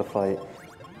reattempt the fight.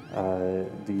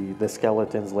 The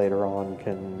skeletons later on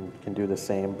can do the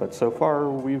same, but so far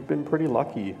we've been pretty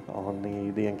lucky on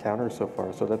the encounters so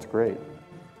far, so that's great.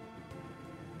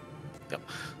 Yep.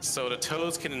 So the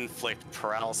toads can inflict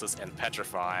paralysis and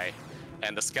petrify,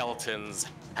 and the skeletons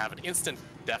have an instant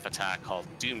death attack called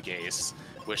Doom Gaze,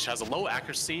 which has a low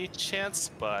accuracy chance,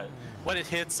 but when it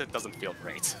hits, it doesn't feel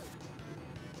great.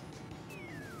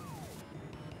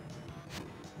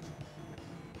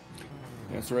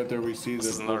 Yeah, so right there we see This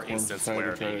is another instance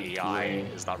where the AI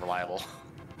is not reliable.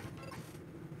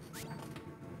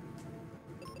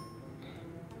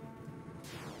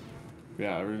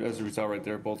 Yeah, as we saw right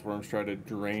there, both worms tried to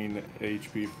drain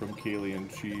HP from Kaylee,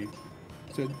 and she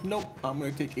said, "Nope, I'm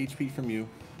going to take HP from you."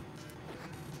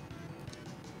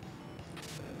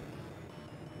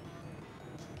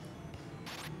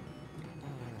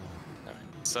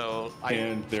 So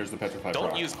and there's the petrified don't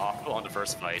rock. use auto on the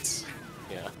first fights.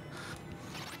 Yeah.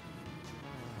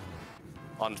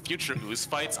 On future ooze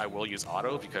fights, I will use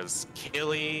auto because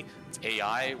Kaylee's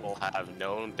AI will have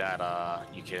known that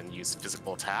you can use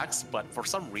physical attacks, but for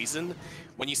some reason,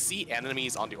 when you see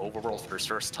enemies on the overworld for the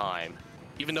first time,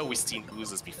 even though we've seen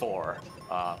oozes before,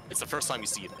 it's the first time you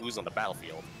see an ooze on the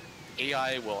battlefield,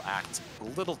 AI will act a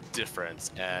little different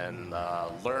and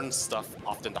learn stuff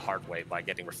often the hard way by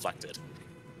getting reflected,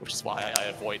 which is why I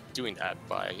avoid doing that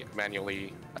by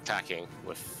manually attacking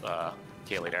with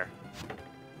Kaylee there.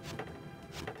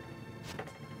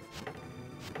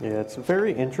 Yeah, it's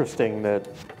very interesting that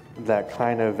that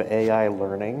kind of AI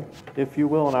learning, if you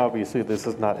will, and obviously this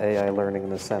is not AI learning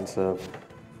in the sense of,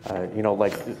 you know,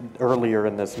 like earlier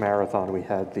in this marathon we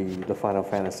had the Final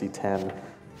Fantasy X,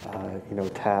 you know,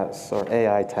 TAS or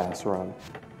AI TAS run.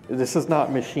 This is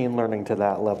not machine learning to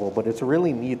that level, but it's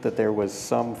really neat that there was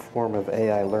some form of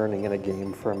AI learning in a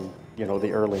game from, you know,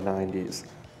 the early 90s,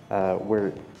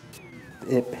 where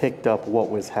it picked up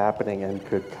what was happening and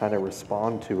could kind of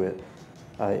respond to it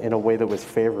in a way that was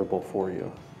favorable for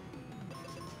you.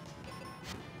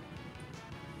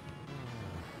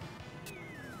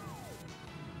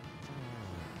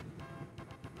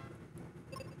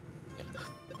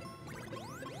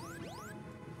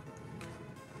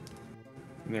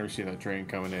 And there we see that drain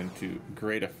coming in to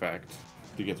great effect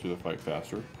to get through the fight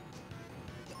faster.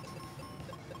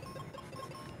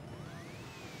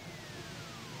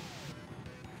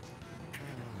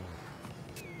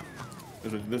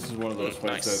 This is one of those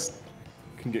fights that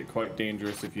can get quite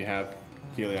dangerous if you have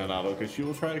Kaylee on auto, because she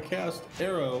will try to cast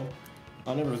arrow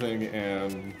on everything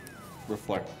and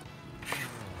reflect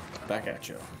back at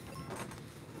you.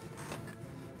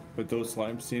 But those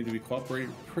slimes seem to be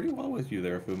cooperating pretty well with you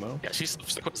there, Fumo. Yeah, she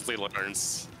subsequently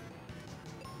learns.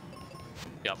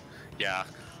 Yep, yeah.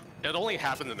 It only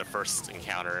happened in the first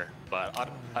encounter, but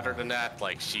other than that,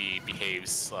 like, she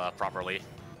behaves properly.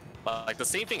 Like, the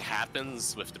same thing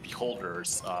happens with the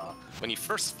beholders. When you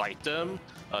first fight them,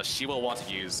 she will want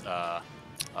to use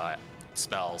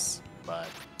spells, but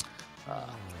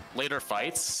later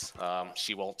fights,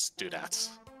 she won't do that.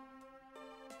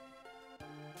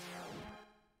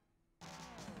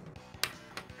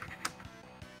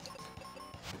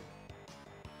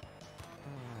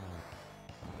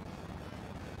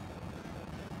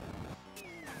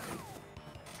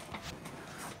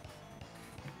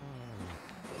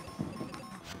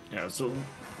 Yeah, so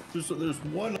there's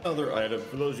one other item.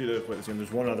 For those of you that have played this game,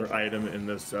 there's one other item in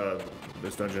this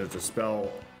this dungeon. It's a spell.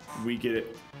 We get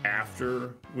it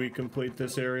after we complete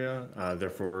this area.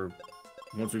 Therefore,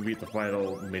 once we beat the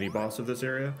final mini-boss of this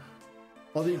area,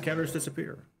 all the encounters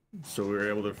disappear. So we were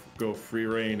able to go free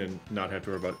reign and not have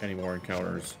to worry about any more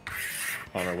encounters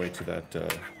on our way to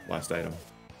that last item.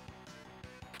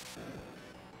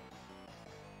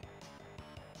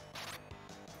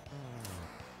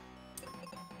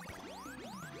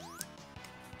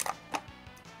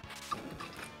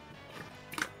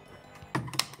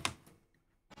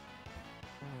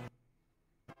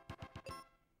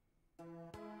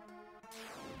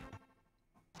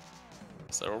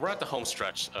 So we're at the home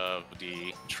stretch of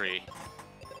the tree.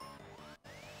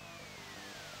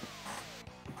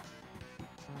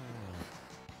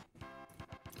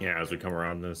 Yeah, as we come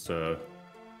around this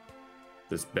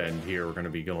this bend here, we're going to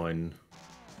be going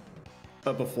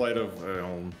up a flight of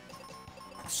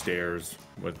stairs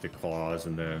with the claws,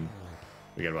 and then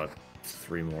we got about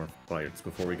 3 more fights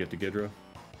before we get to Ghidra,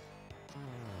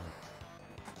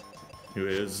 who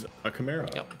is a chimera.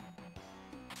 Yep.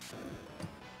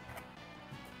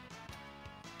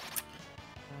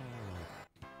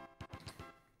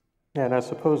 Yeah, and I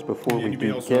suppose before we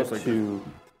do get to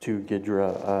to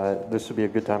Ghidra, this would be a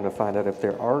good time to find out if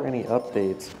there are any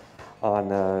updates on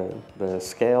the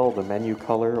scale, the menu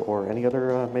color, or any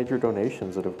other major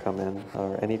donations that have come in,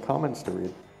 or any comments to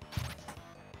read.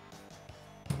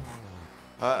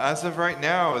 As of right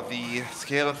now, the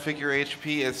scale and figure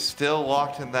HP is still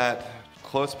locked in that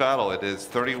close battle. It is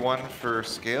 31 for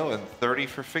scale and 30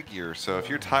 for figure. So if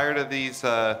you're tired of these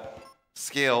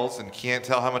scales and can't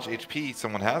tell how much HP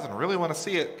someone has and really want to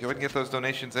see it, go ahead and get those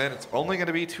donations in. It's only going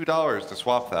to be $2 to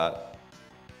swap that.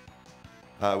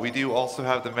 We do also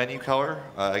have the menu color.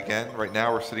 Again, right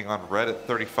now we're sitting on red at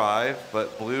 35,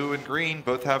 but blue and green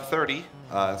both have 30.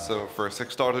 So for a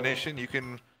 $6 donation, you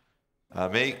can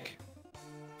make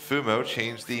Fumo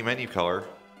change the menu color.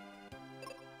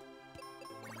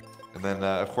 And then,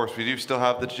 of course, we do still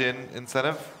have the Jin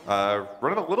incentive.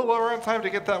 Running a little lower on time to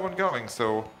get that one going,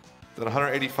 so it's at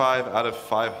 185 out of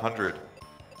 500.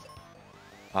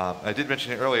 I did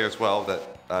mention it earlier as well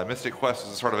that Mystic Quest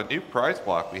is a sort of a new prize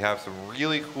block. We have some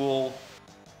really cool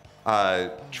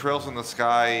Trails in the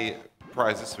Sky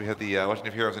prizes. We have the Legend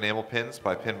of Heroes Enable pins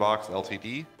by Pinbox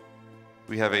Ltd.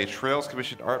 We have a Trails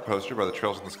commissioned art poster by the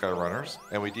Trails in the Sky runners,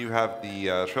 and we do have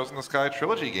the Trails in the Sky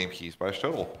trilogy game keys by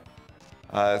Stodel.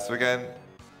 So again,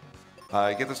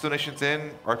 get those donations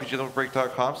in,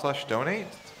 rpglevelbreak.com/donate,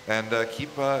 and keep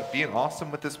being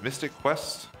awesome with this Mystic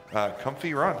Quest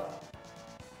comfy run.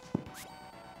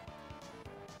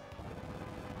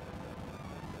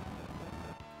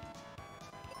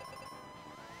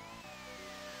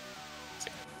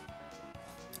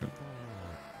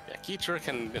 Keetra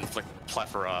can inflict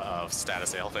plethora of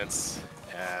status ailments,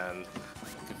 and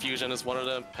Confusion is one of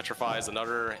them, Petrify is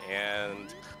another,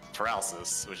 and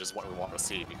Paralysis, which is what we want to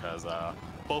see, because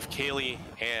both Kaylee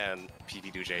and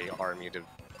PvDJ are immune to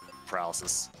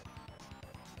Paralysis.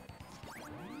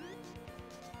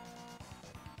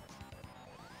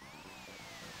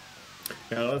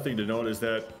 And another thing to note is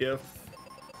that if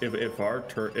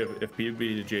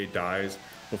PvDJ dies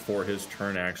before his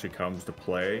turn actually comes to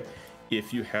play,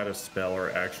 if you had a spell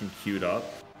or action queued up,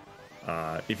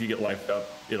 if you get lifed up,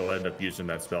 it'll end up using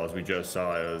that spell. As we just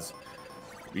saw, as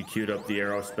we queued up the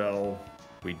arrow spell,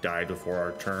 we died before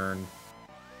our turn.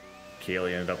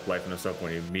 Kaylee ended up lifing us up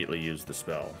when he immediately used the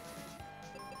spell.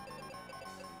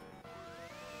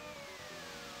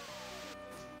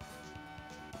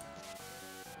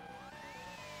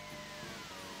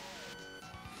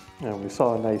 And we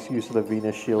saw a nice use of the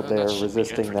Venus Shield there,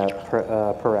 resisting that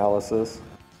paralysis.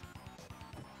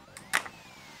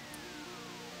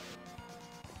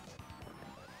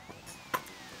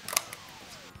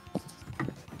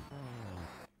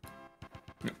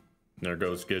 There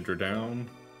goes Ghidra down.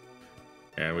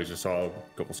 And we just saw a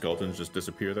couple skeletons just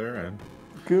disappear there, and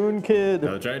Goon Kid!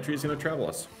 now the giant tree is going to travel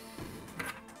us.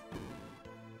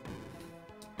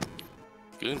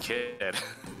 Goon Kid.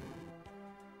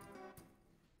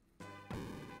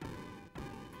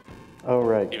 Oh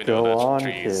right, Even go though the on,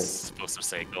 tree Kid. is supposed to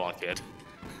say, go on, kid.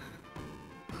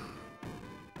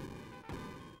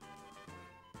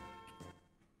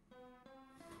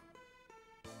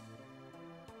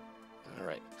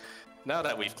 Alright. Now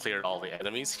that we've cleared all the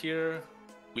enemies here,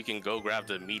 we can go grab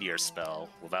the Meteor spell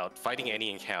without fighting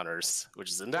any encounters, which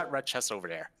is in that red chest over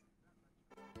there.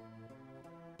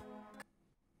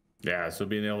 Yeah, so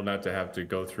being able not to have to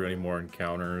go through any more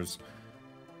encounters,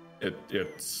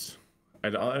 it's... I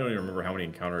don't even remember how many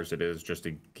encounters it is just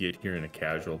to get here in a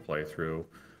casual playthrough.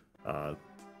 But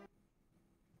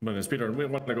in speedrun, we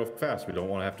want to go fast. We don't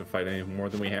want to have to fight any more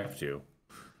than we have to.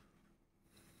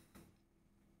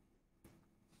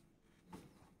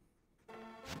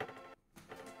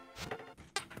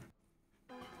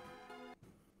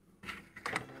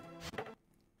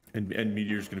 And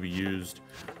Meteor's going to be used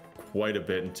quite a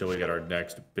bit until we get our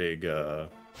next big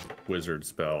wizard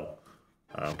spell.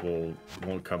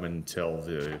 Won't come until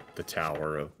the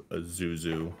Tower of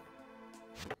Zuzu.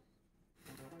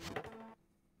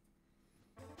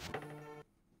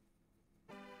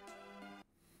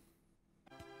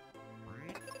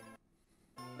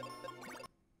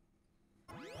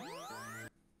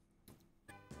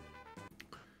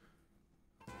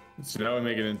 So now we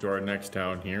make it into our next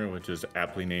town here, which is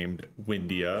aptly named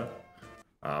Windia.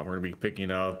 We're going to be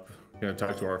picking up, going to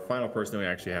talk to our final person we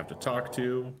actually have to talk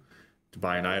to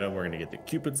buy an item. We're going to get the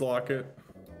Cupid's Locket.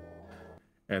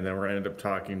 And then we're going to end up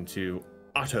talking to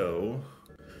Otto,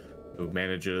 who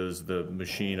manages the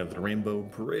machine of the Rainbow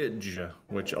Bridge,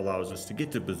 which allows us to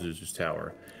get to Pazuzu's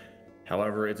Tower.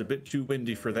 However, it's a bit too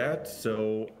windy for that,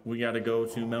 so we got to go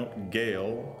to Mount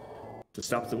Gale to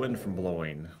stop the wind from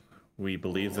blowing. We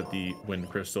believe that the wind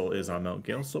crystal is on Mount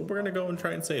Gale, so we're going to go and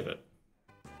try and save it.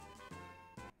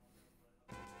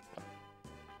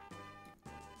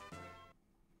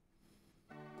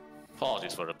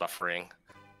 excuse for the buffering.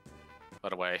 By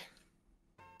the way,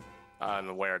 I'm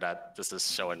aware that this is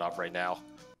showing up right now.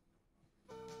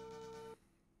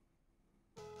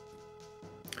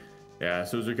 Yeah,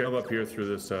 so as we come up here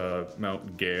through this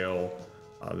Mount Gale,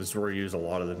 this is where we use a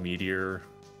lot of the meteor.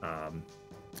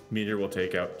 Meteor will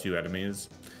take out 2 enemies.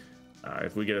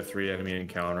 If we get a 3 enemy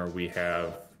encounter, we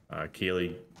have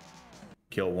Kaylee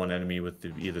kill 1 enemy with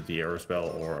either the arrow spell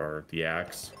or the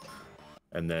axe,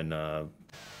 and then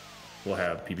we'll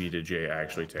have PB to J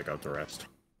actually take out the rest.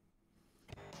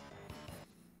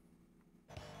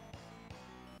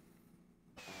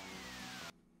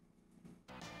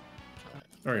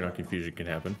 Or enough confusion can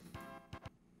happen.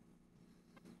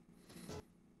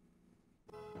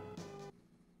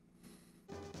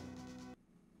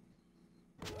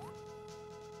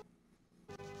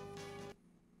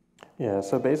 Yeah,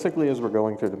 so basically as we're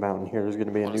going through the mountain here, there's going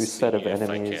to be a new set of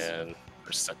enemies. If I can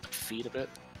reset the feed a bit.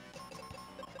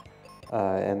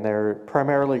 And they're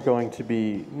primarily going to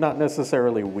be not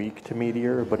necessarily weak to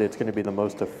Meteor, but it's going to be the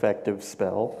most effective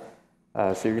spell.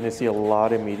 So you're going to see a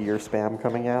lot of Meteor spam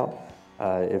coming out.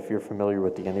 If you're familiar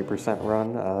with the any percent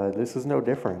run, this is no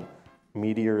different.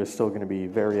 Meteor is still going to be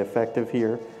very effective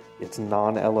here. It's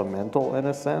non-elemental in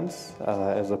a sense,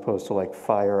 as opposed to like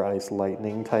fire, ice,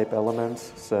 lightning type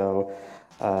elements. So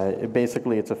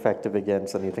basically it's effective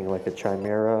against anything like a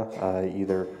Chimera,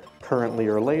 either currently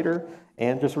or later,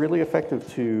 and just really effective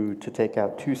to take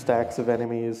out 2 stacks of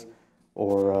enemies,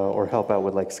 or help out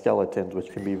with like skeletons,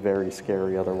 which can be very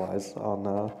scary otherwise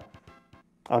on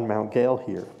Mount Gale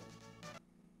here.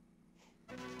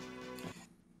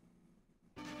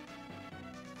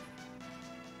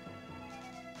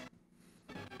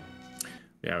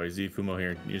 Yeah, we see Fumo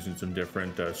here using some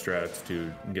different strats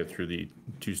to get through the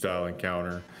 2-style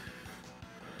encounter.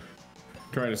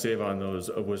 Trying to save on those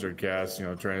wizard casts, you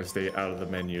know, trying to stay out of the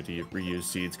menu to reuse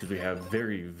seeds, because we have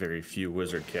very, very few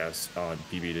wizard casts on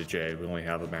PB to J. We only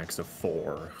have a max of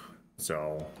 4.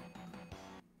 So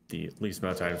the least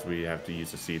amount of times we have to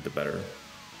use a seed, the better.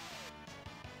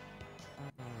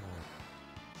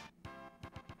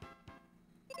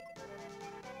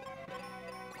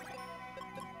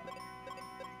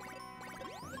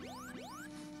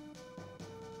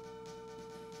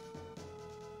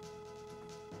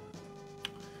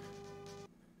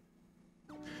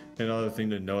 Another thing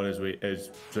to note is,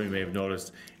 as some of you may have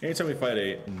noticed, anytime we fight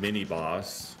a mini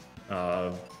boss,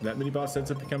 that mini boss ends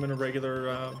up becoming a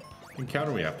regular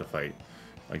encounter we have to fight.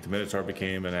 Like the Minotaur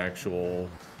became an actual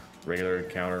regular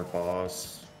encounter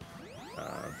boss.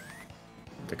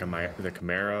 The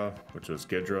Chimera, which was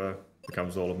Ghidra,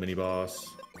 becomes a little mini boss.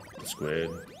 The Squid.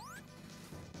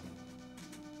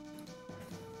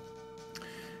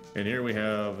 And here we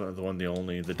have the one, the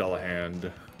only, the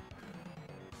Dullahan.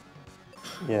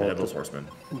 Yeah, the Headless Horseman.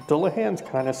 Dullahan's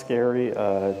kind of scary.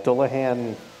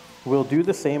 Dullahan will do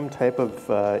the same type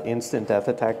of instant death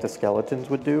attack the skeletons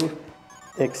would do,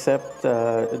 except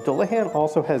Dullahan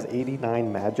also has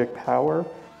 89 magic power,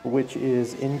 which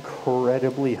is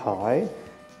incredibly high.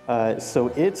 So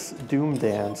its Doom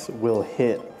Dance will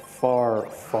hit far,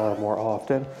 far more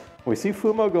often. We see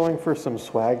Fumo going for some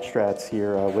swag strats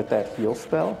here with that heal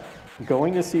spell.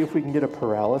 Going to see if we can get a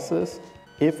paralysis.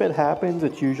 If it happens,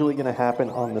 it's usually going to happen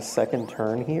on the second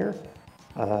turn here.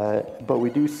 But we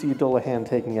do see Dullahan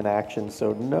taking an action,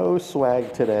 so no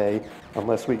swag today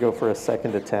unless we go for a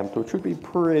second attempt, which would be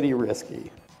pretty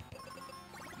risky.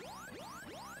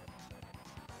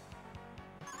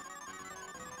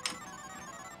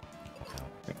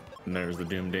 And there's the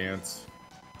Doom Dance.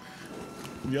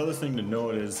 The other thing to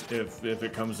note is if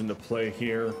it comes into play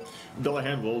here,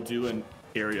 Dullahan will do an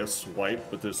area swipe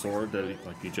with the sword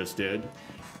like he just did.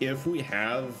 If we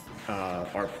have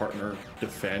our partner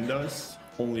defend us,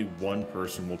 only one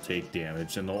person will take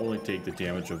damage, and they'll only take the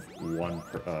damage of one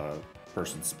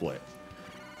person split.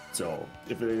 So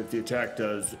if the attack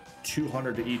does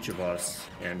 200 to each of us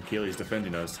and Kaylee's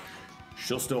defending us,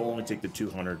 she'll still only take the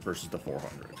 200 versus the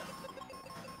 400.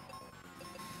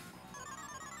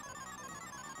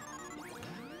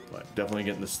 But definitely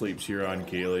getting the sleeps here on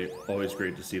Kaylee. Always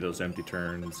great to see those empty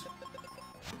turns.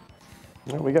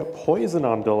 Well, we got poison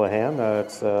on Dullahan.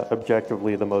 It's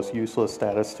objectively the most useless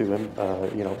status to him,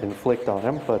 inflict on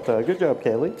him. But good job,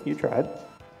 Kaylee. You tried.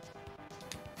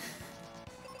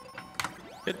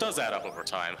 It does add up over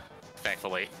time,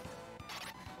 thankfully.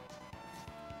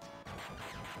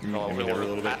 Every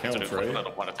little bit counts, right? Another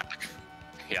one attack.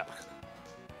 Yeah.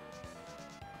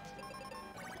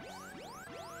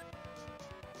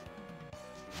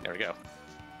 There we go.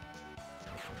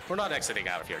 We're not exiting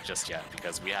out of here just yet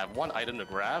because we have one item to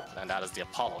grab, and that is the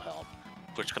Apollo Helm.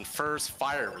 which confers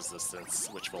fire resistance,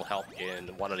 which will help in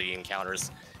one of the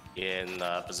encounters in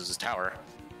Pazuzu's Tower.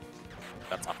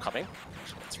 That's upcoming.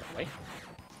 Actually, that's right away.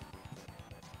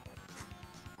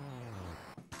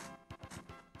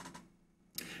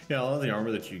 Yeah, a lot of the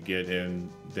armor that you get in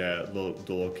that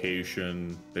the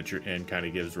location that you're in kind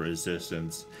of gives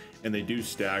resistance, and they do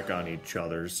stack on each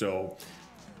other. So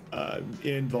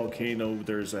in Volcano,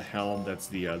 there's a helm that's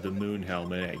the Moon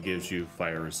helmet, and it gives you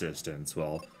fire resistance.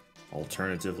 Well,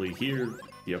 alternatively here,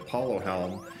 the Apollo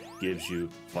helm gives you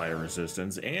fire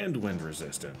resistance and wind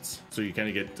resistance. So you kind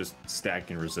of get just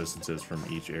stacking resistances from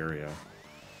each area.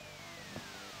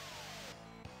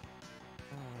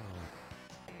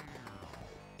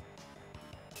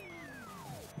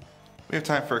 We have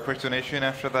time for a quick donation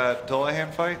after that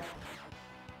Dullahan fight.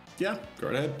 Yeah, go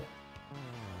right ahead.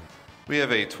 We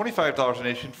have a $25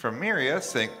 donation from Miria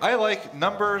saying, I like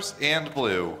numbers and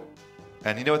blue.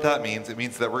 And you know what that means? It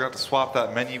means that we're going to have to swap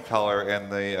that menu color and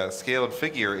the scale and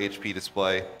figure HP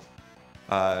display,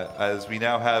 as we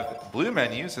now have blue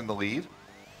menus in the lead,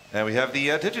 and we have the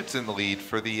digits in the lead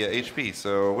for the HP.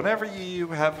 So whenever you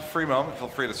have a free moment, feel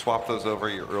free to swap those over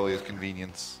at your earliest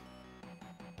convenience.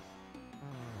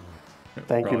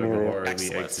 Thank you, Probably Miriam. before we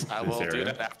Excellent. exit I this will do area.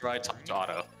 that after I talk to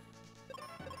Otto.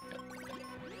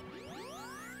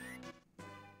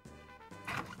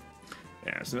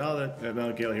 Yeah, so now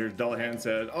that Gale here, Dullahan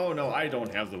said, oh no, I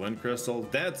don't have the wind crystal,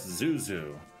 that's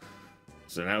Zuzu.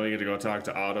 So now we get to go talk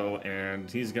to Otto,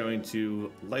 and he's going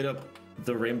to light up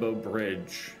the Rainbow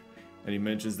Bridge. And he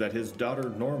mentions that his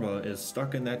daughter Norma is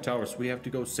stuck in that tower, so we have to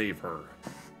go save her.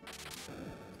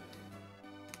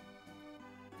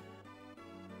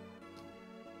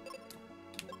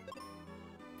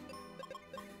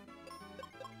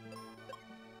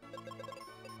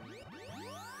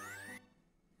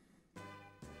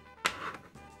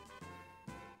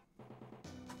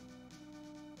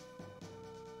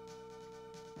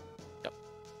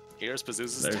 Here's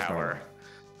Pazuzu's There's Tower.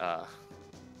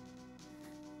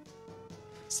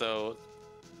 So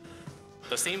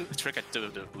the same trick I did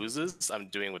with the oozes, I'm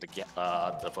doing with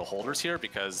the beholders here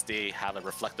because they have a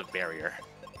reflective barrier.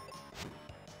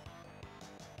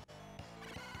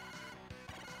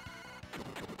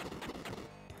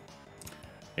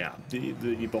 Yeah,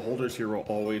 the beholders here will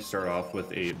always start off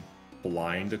with a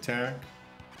blind attack,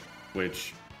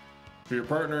 which for your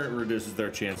partner it reduces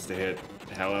their chance to hit.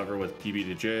 However, with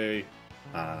PB2J,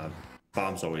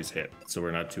 bombs always hit, so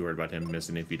we're not too worried about him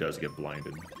missing if he does get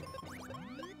blinded.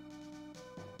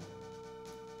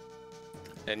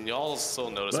 And you also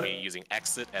notice me using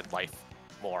exit and life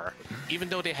more. Even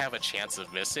though they have a chance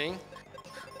of missing,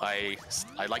 I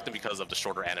like them because of the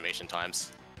shorter animation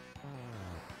times.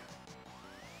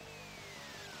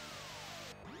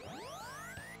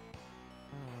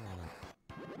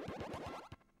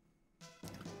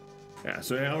 Yeah,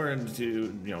 so now we're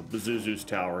into, Pazuzu's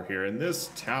tower here, and this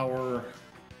tower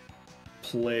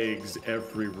plagues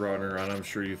every runner, and I'm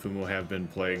sure you, Fumo, have been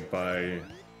plagued by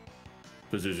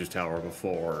Pazuzu's tower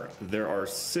before. There are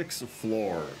 6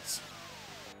 floors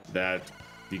that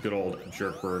the good old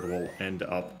Jerkbird will end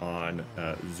up on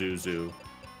Zuzu.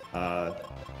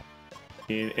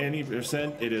 In any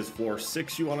percent, it is floor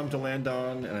 6 you want him to land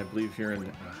on, and I believe here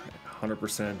in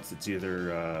 100% it's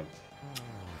either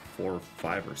 4,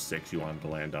 5, or 6 you want him to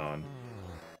land on.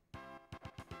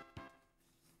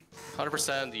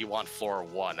 100% you want floor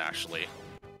 1, actually.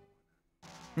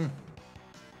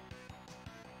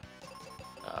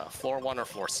 Floor 1 or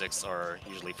floor 6 are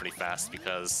usually pretty fast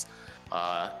because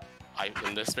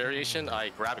in this variation, I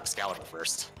grab Excalibur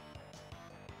first.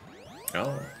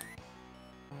 Oh.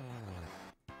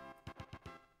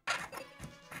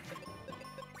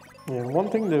 Yeah, one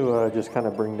thing to just kind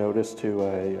of bring notice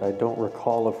to, I don't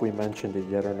recall if we mentioned it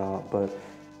yet or not, but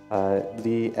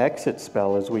the exit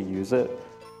spell as we use it,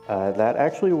 that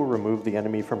actually will remove the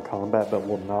enemy from combat but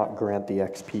will not grant the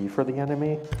XP for the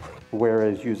enemy,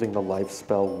 whereas using the life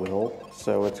spell will.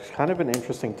 So it's kind of an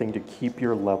interesting thing to keep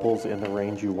your levels in the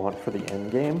range you want for the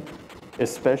end game,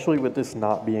 especially with this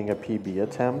not being a PB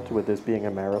attempt, with this being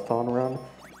a marathon run.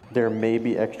 There may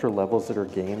be extra levels that are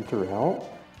gained throughout,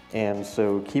 and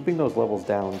so keeping those levels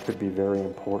down could be very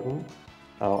important.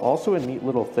 Also a neat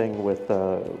little thing with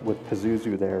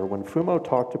Pazuzu there, when Fumo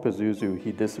talked to Pazuzu,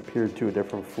 he disappeared to a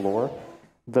different floor.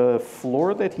 The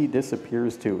floor that he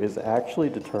disappears to is actually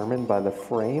determined by the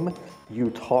frame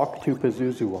you talk to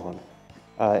Pazuzu on.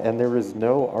 And there is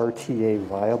no RTA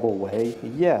viable way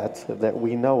yet that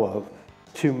we know of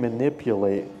to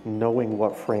manipulate knowing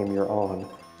what frame you're on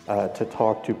to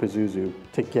talk to Pazuzu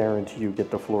to guarantee you get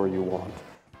the floor you want.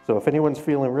 So if anyone's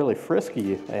feeling really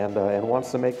frisky and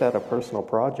wants to make that a personal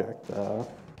project,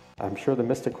 I'm sure the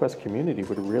Mystic Quest community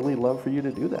would really love for you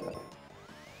to do that.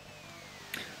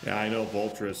 Yeah, I know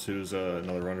Voltrus, who's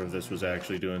another runner of this, was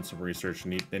actually doing some research,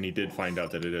 and he did find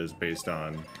out that it is based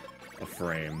on a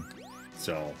frame.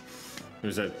 So,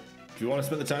 there's a. If you want to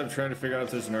spend the time trying to figure out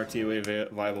if there's an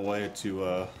RTA viable way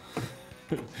to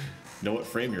know what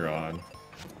frame you're on.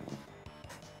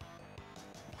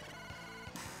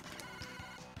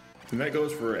 And that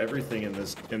goes for everything in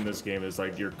this game. Is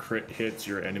like your crit hits,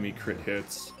 your enemy crit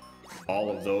hits, all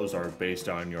of those are based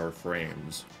on your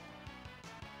frames.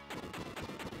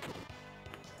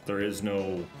 There is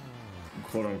no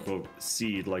quote-unquote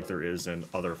seed like there is in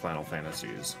other Final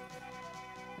Fantasies.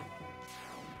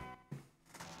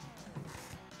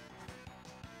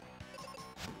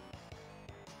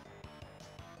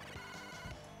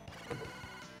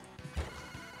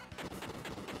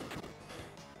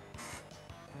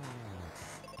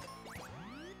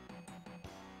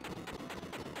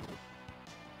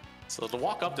 So the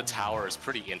walk up the tower is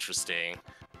pretty interesting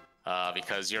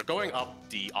because you're going up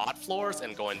the odd floors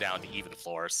and going down the even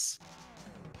floors.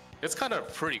 It's kind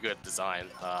of pretty good design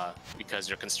because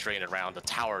you're constrained around the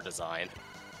tower design.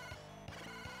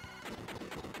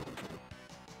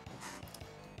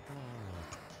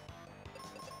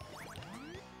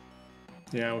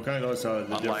 Yeah, we kind of notice the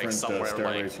Unlike different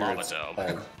stairways here.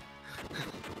 Lava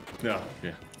Dome.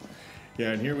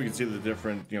 Yeah, and here we can see the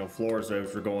different, floors.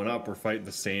 As we're going up, we're fighting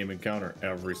the same encounter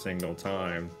every single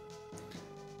time.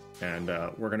 And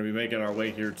we're going to be making our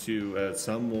way here to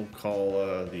some will call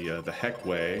the Heck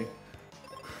Way,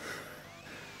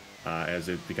 as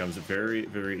it becomes very,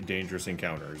 very dangerous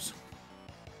encounters.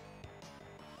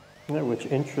 Yeah, which,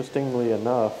 interestingly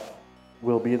enough,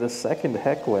 will be the second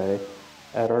Heck Way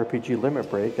at RPG Limit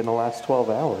Break in the last 12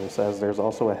 hours, as there's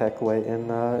also a Heck Way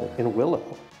in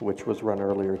Willow, which was run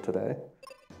earlier today.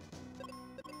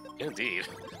 Indeed.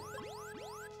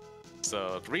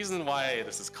 So the reason why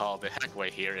this is called the Heck Way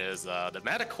here is the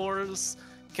Manticores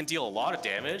can deal a lot of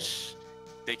damage.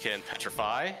 They can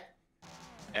petrify,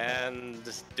 and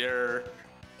they're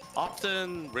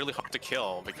often really hard to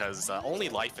kill because only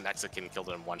life and exit can kill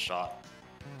them in one shot.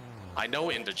 I know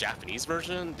in the Japanese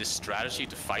version, the strategy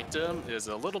to fight them is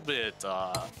a little bit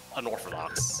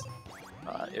unorthodox.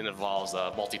 It involves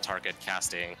multi-target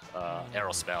casting,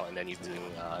 arrow spell, and then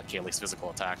using Kaylee's physical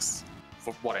attacks,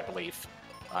 for what I believe.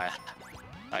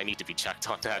 I need to be checked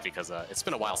on that because it's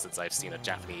been a while since I've seen a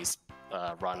Japanese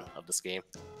run of this game.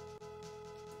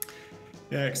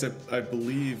 Yeah, except I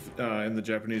believe in the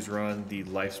Japanese run, the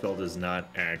life spell does not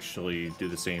actually do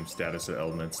the same status of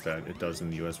elements that it does in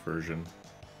the US version.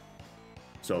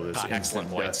 So this instant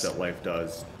death that life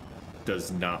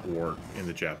does not work in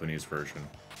the Japanese version.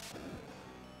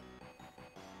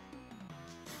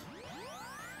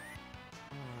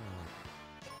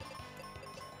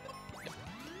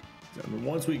 And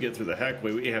once we get through the Heck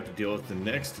Way, we have to deal with the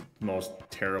next most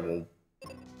terrible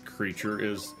creature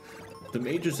is the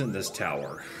mages in this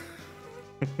tower.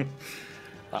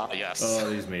 Yes. Oh,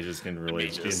 these mages can really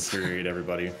infuriate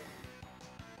everybody.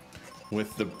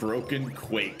 With the broken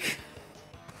Quake.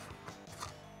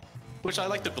 Which I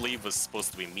like to believe was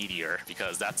supposed to be Meteor,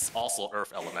 because that's also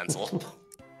Earth Elemental.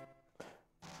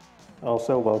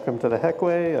 Also, welcome to the Heck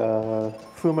Way,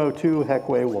 Fumo 2, Heck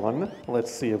Way 1.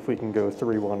 Let's see if we can go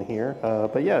 3-1 here.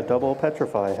 But yeah, double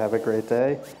Petrify, have a great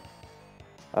day.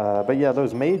 But yeah,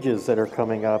 those mages that are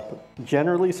coming up,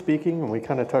 generally speaking, and we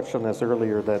kind of touched on this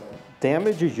earlier, that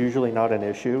damage is usually not an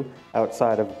issue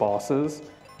outside of bosses.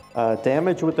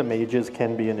 Damage with the mages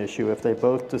can be an issue if they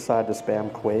both decide to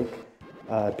spam Quake.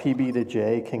 PB to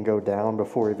J can go down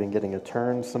before even getting a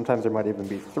turn. Sometimes there might even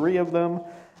be 3 of them.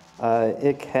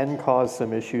 It can cause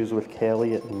some issues with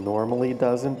Kaylee. It normally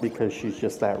doesn't because she's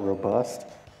just that robust,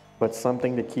 but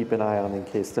something to keep an eye on in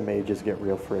case the mages get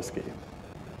real frisky.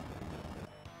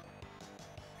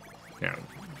 Yeah.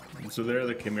 So there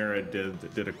the Chimera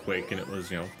did a Quake, and it was,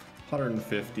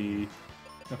 150,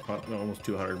 almost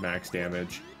 200 max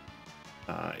damage.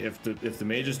 If the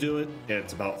mages do it,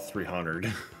 it's about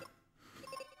 300.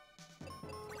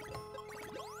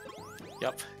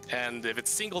 Yep, and if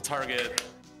it's single target,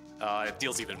 it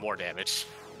deals even more damage.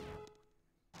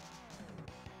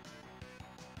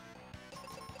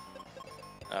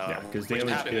 Yeah, because which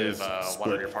damage happen is if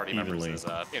one of your party evenly. members is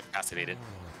incapacitated.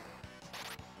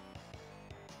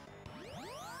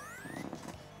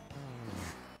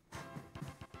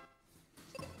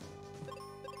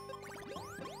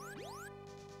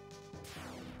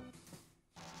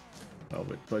 Oh,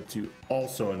 but to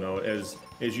also know, as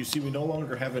you see, we no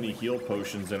longer have any heal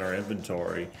potions in our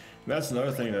inventory. And that's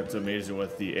another thing that's amazing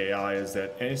with the AI is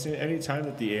that any time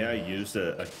that the AI used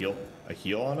a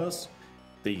heal on us,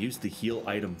 they use the heal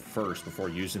item first before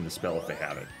using the spell if they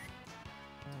have it.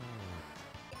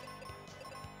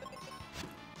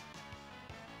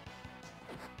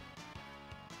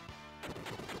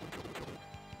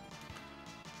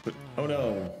 But, oh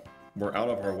no, we're out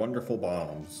of our wonderful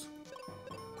bombs.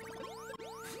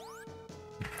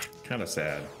 Kind of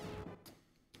sad.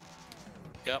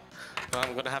 Yep.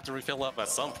 I'm gonna have to refill up at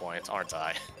some point, aren't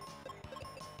I?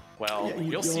 Well, Yeah,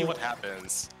 you'll see what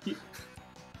happens.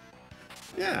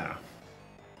 Yeah.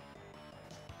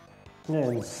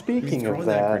 And speaking Throwing of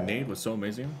that that, grenade was so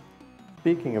amazing.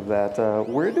 speaking of that,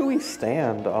 where do we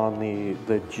stand on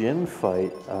the Jin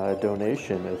fight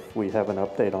donation? If we have an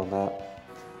update on that.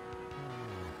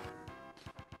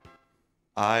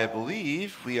 I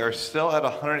believe we are still at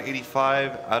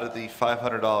 185 out of the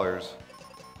 $500.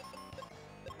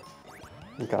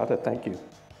 Got it. Thank you.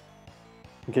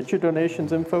 Get your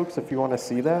donations in, folks, if you want to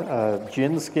see that.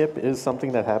 Jin skip is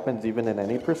something that happens even in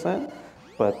any percent,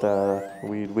 but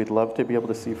we'd love to be able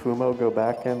to see Fumo go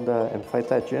back and fight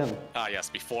that Jin. Ah, yes,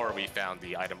 before we found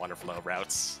the item underflow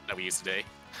routes that we used today.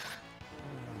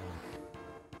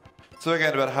 So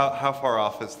again, about how far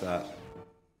off is that?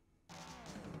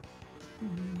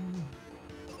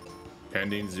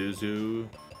 Pending Zuzu.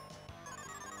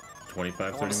 25,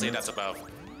 I 30 want to say minutes. that's about,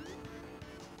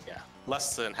 yeah,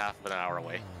 less than half of an hour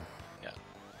away. Yeah.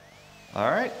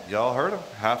 All right, y'all heard him.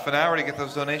 Half an hour to get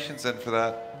those donations in for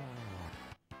that.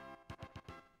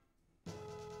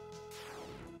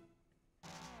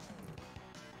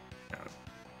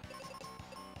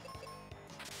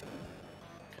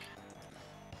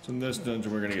 So in this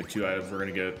dungeon, we're going to get 2 items. We're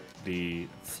going to get the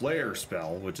Flare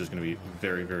spell, which is going to be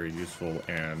very, very useful.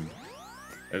 And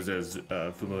as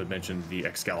Fumo had mentioned, the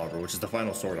Excalibur, which is the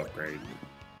final sword upgrade.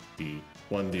 The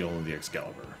one, the only, the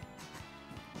Excalibur.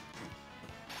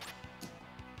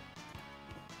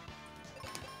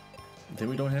 Then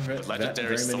we don't have that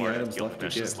Legendary very many sword items left to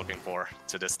Gilgamesh is get. looking for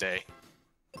to this day.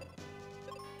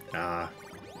 Ah.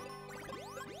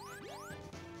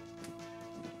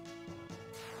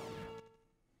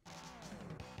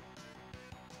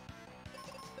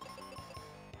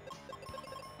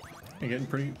 Again,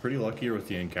 pretty lucky here with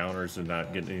the encounters and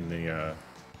not getting the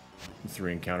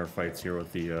 3 encounter fights here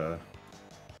with the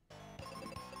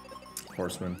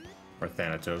Horseman, or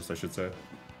Thanatos, I should say.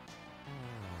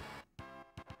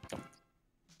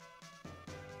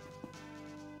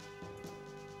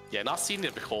 Yeah, not seeing the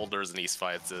beholders in these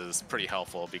fights is pretty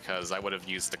helpful because I would have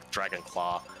used the Dragon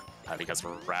Claw because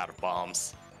we're out of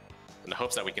bombs in the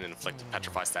hopes that we can inflict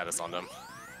Petrify status on them.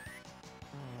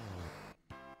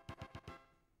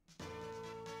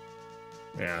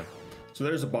 Yeah. So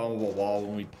there's a bombable wall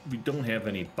when we don't have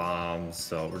any bombs,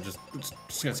 so we're just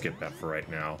gonna skip that for right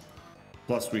now.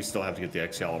 Plus, we still have to get the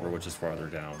Excalibur, which is farther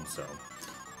down, so.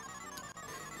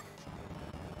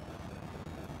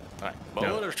 Alright,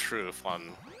 moment of truth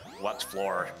on what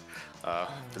floor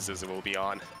Pazuzu will be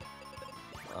on.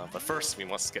 But first, we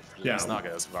must get through these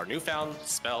Nagas with our newfound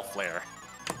spell Flare.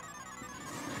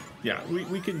 Yeah,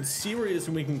 we can see where he is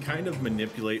and we can kind of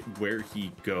manipulate where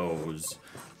he goes.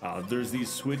 There's these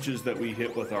switches that we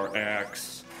hit with our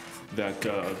axe that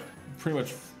pretty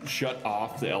much shut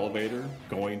off the elevator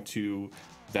going to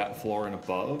that floor and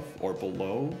above or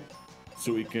below,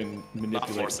 so we can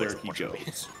manipulate where he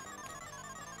goes.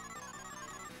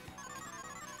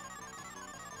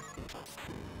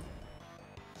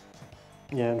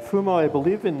 Yeah, and Fumo, I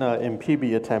believe in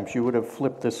PB attempts, you would have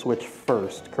flipped the switch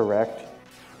first, correct?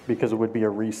 Because it would be a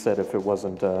reset if it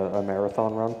wasn't a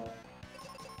marathon run?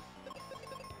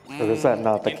 Or is that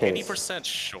not the case? 80%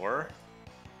 sure,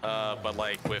 but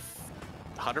like with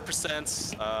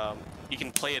 100%, you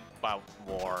can play it about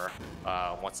more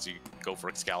once you go for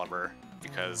Excalibur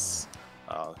because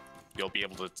you'll be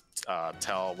able to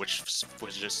tell which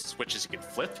switches you can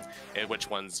flip and which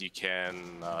ones you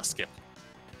can skip.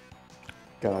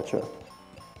 Gotcha.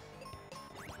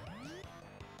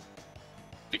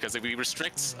 Because if we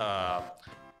restrict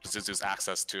Pazuzu's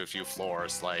access to a few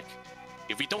floors, like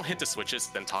if we don't hit the switches,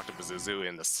 then talk to Pazuzu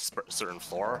in a certain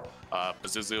floor,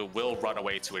 Pazuzu will run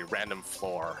away to a random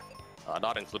floor,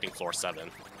 not including floor 7.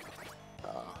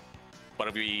 But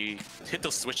if we hit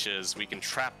those switches, we can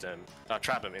trap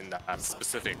him in that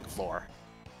specific floor,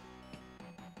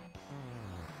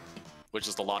 which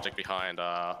is the logic behind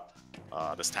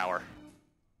this tower.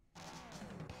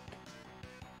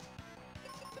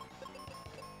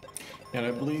 And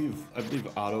I believe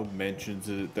Otto mentions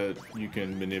it, that you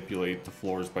can manipulate the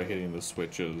floors by hitting the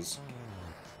switches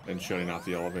and shutting off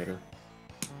the elevator.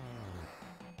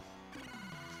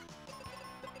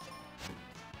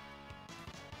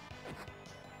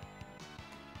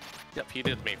 Yep, he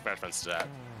did make reference to that.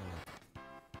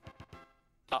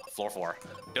 floor 4.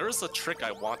 There is a trick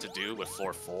I want to do with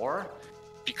floor 4.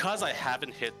 Because I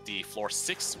haven't hit the floor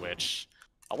 6 switch,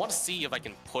 I want to see if I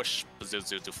can push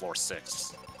Pazuzu to floor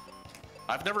 6.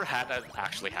 I've never had that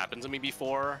actually happen to me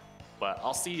before, but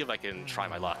I'll see if I can try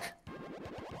my luck.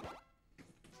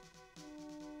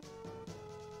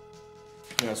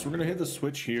 Yeah, so we're gonna hit the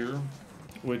switch here,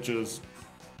 which is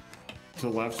to the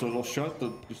left, so it'll shut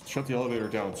the elevator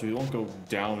down, so you won't go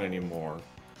down anymore.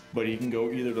 But you can go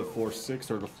either to floor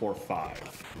 6 or to floor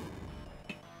 5.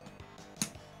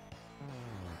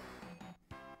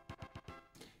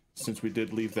 Since we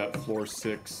did leave that floor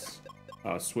 6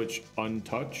 switch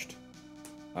untouched,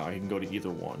 you can go to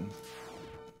either one.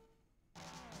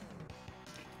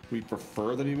 We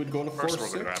prefer that he would go to floor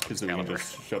 6 because then we can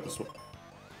just shut the switch.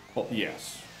 Well,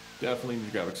 yes, definitely need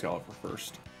to grab Excalibur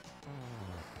first.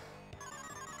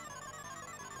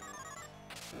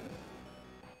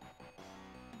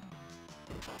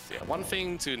 Yeah, one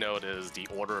thing to note is the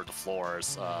order of the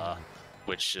floors,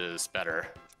 which is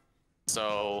better.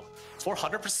 So, for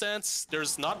 100%,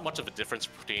 there's not much of a difference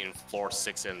between floor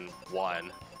 6 and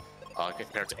 1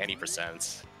 compared to any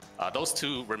percent. Those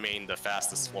two remain the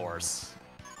fastest floors.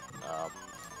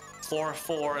 Floor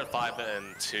 4 and 5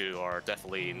 and 2 are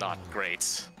definitely not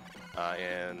great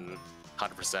in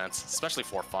 100%, especially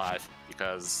floor 5,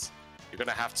 because you're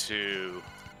gonna have to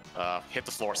hit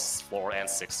the floor and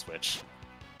 6 switch.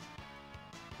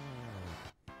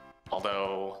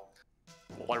 Although,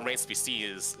 what remains to be seen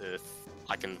is if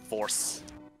I can force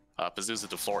Pazuzu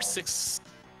to floor 6,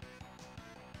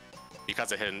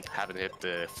 because I haven't hit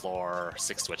the floor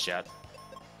 6 switch yet.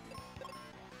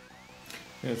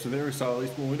 Yeah, so there we saw, at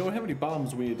least when we don't have any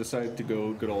bombs, we decided to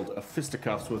go good old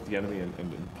fisticuffs with the enemy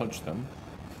and punch them.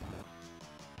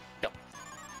 Yep.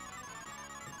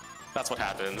 That's what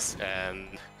happens,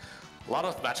 and a lot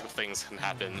of magical things can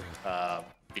happen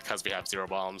because we have 0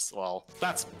 bombs. Well,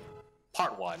 that's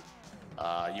part 1.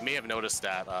 You may have noticed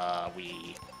that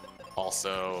we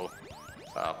also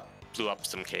blew up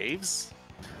some caves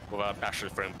without actually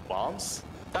throwing bombs.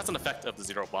 That's an effect of the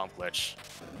 0 bomb glitch.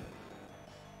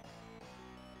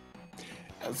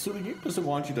 So the game doesn't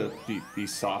want you to be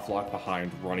soft locked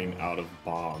behind running out of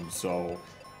bombs. So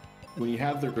when you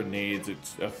have the grenades,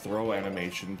 it's a throw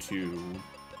animation to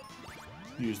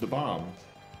use the bomb.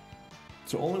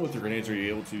 So only with the grenades are you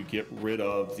able to get rid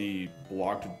of the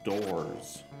blocked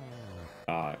doors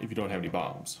if you don't have any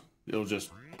bombs. It'll just,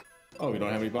 oh, you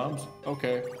don't have any bombs?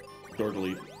 Okay, door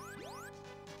delete.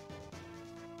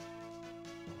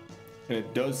 And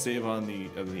it does save on the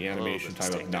animation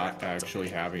time of not actually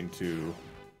having to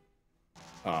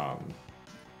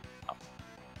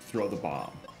throw the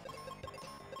bomb.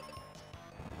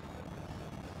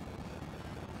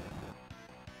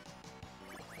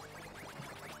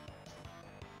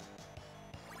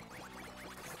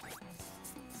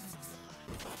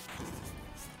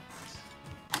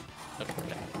 Okay.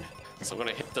 So we're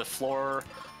gonna hit the floor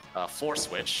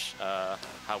switch.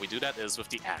 How we do that is with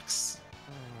the axe.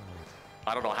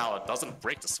 I don't know how it doesn't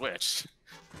break the switch,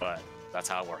 but that's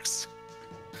how it works.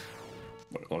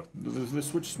 Look, the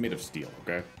switch is made of steel,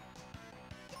 okay?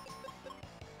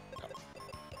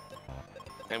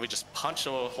 And we just punch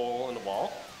a hole in the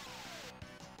wall.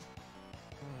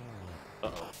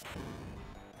 Uh-oh.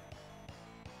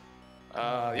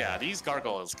 Yeah, these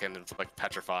gargoyles can like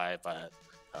petrify, but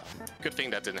good thing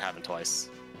that didn't happen twice.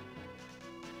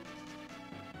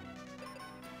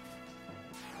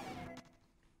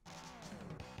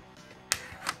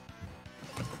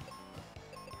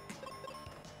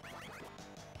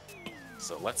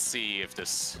 So let's see if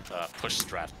this push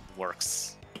strat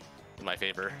works in my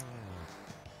favor.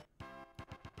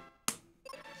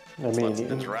 I mean, Let's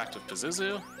interact with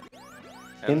Pazuzu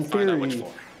in and find out which theory,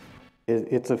 floor.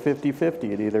 it's a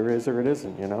 50-50. It either is or it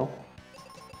isn't, you know?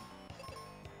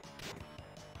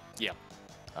 Yeah.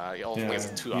 It only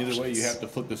has 2 options. Either way, you have to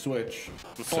flip the switch.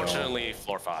 Unfortunately,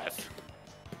 floor 5.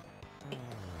 Yeah.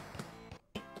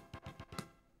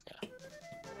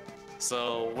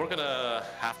 So we're gonna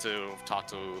have to talk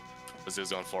to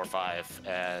Pazuzu on floor 5,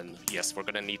 and yes, we're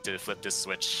gonna need to flip this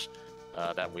switch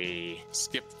that we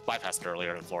bypassed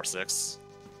earlier in floor 6.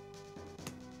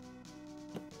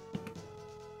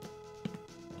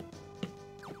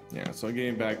 Yeah, so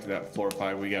getting back to that floor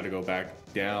 5, we got to go back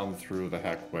down through the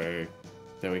heck way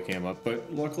that we came up.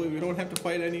 But luckily, we don't have to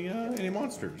fight any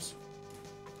monsters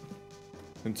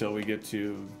until we get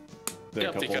to the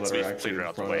couple that are actually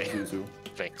in front of Pazuzu.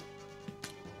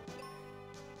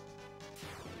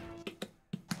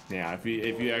 Yeah, if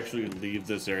you actually leave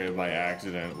this area by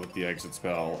accident with the exit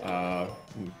spell,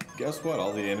 guess what?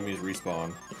 All the enemies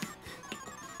respawn.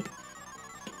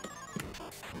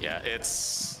 Yeah,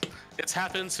 it's It's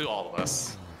happened to all of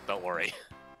us. Don't worry.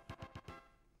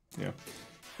 Yeah.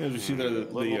 As you see there, A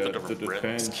little bit of the a risk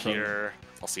defense here.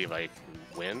 I'll see if I can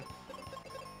win.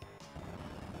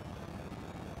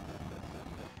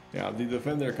 Yeah, the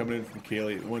defender coming in from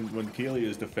Kaylee, when Kaylee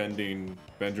is defending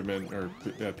Benjamin or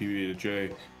PB to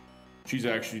J, she's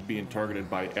actually being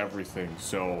targeted by everything.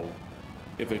 So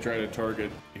if they try to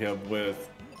target him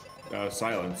with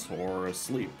silence or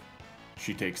asleep,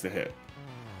 she takes the hit.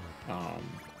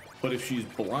 But if she's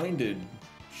blinded,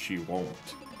 she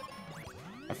won't.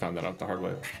 I found that out the hard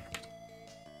way.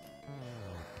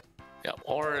 Yeah,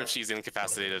 or if she's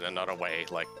incapacitated another way,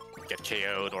 like get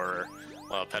KO'd or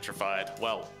petrified,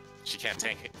 well, she can't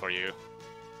tank it for you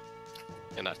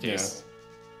in that case.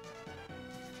 Yeah.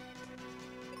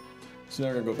 So now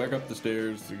we're gonna go back up the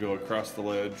stairs to go across the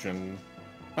ledge and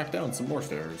back down some more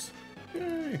stairs.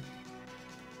 Yay!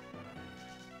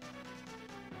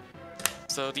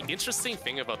 So the interesting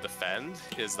thing about defend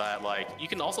is that like you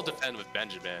can also defend with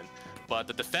Benjamin, but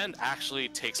the defend actually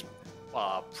takes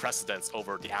precedence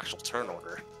over the actual turn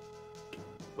order,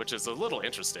 which is a little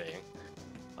interesting.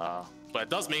 But it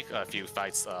does make a few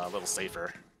fights a little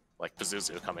safer, like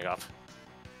Pazuzu coming up.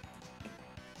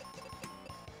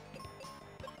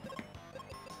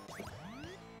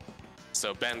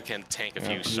 So Ben can tank a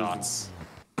few Pazuzu. shots.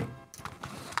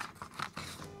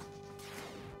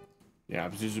 Yeah,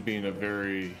 Pazuzu being a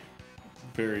very,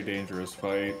 very dangerous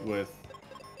fight with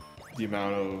the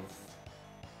amount of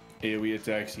AoE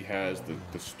attacks he has,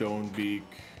 the stone beak,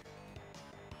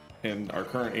 and our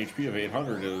current HP of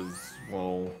 800 is,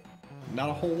 well, not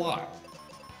a whole lot.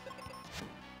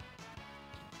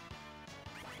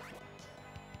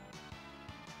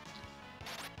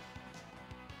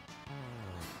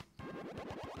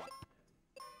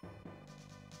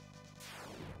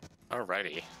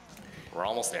 Alrighty, we're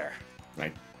almost there.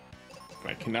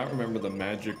 I cannot remember the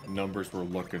magic numbers we're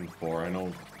looking for. I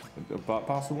know,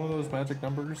 possibly one of those magic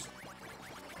numbers?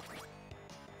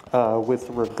 With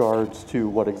regards to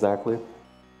what exactly?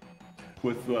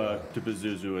 With, to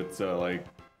Pazuzu, it's like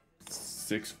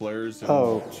 6 flares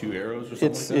and 2 arrows or something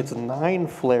like that? It's 9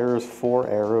 flares, 4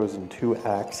 arrows, and 2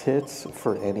 axe hits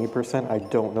for any percent. I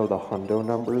don't know the hundo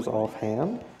numbers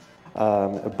offhand.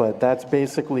 But that's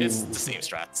basically... It's the same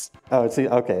strats. Oh, it's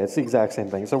the exact same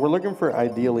thing. So we're looking for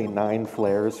ideally 9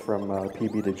 flares from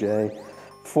PB to J,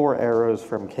 4 arrows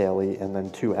from Kaylee, and then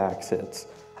 2 axe hits.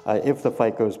 If the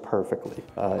fight goes perfectly.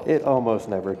 It almost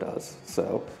never does.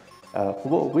 So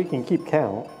we can keep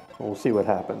count. We'll see what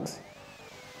happens.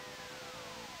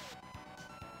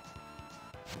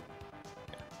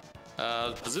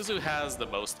 Pazuzu has the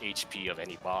most HP of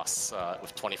any boss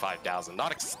with 25,000,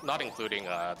 not including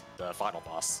the final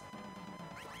boss.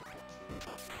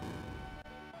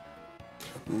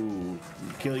 Ooh,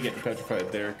 Kaylee getting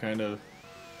petrified there kind of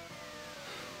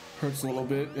hurts a little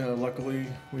bit. Luckily,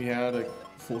 we had a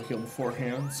full heal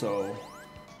beforehand, so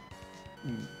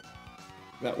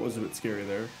that was a bit scary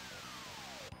there.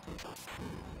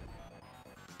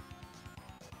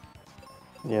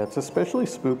 Yeah, it's especially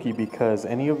spooky because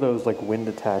any of those like wind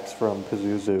attacks from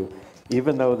Pazuzu,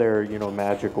 even though they're,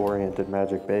 magic oriented,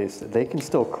 magic based, they can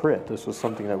still crit. This was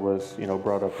something that was,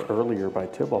 brought up earlier by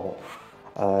Tibble,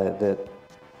 that,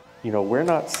 we're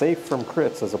not safe from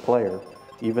crits as a player,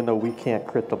 even though we can't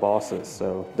crit the bosses.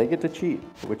 So they get to cheat,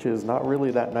 which is not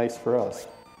really that nice for us.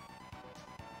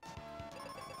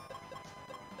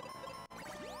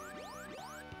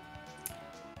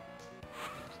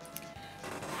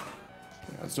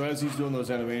 So as he's doing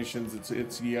those animations,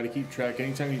 it's you got to keep track.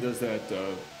 Anytime he does that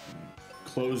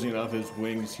closing of his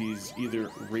wings, he's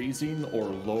either raising or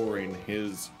lowering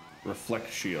his reflect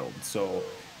shield. So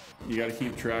you got to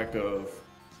keep track of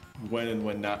when and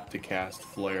when not to cast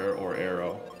flare or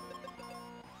arrow.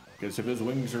 Because if his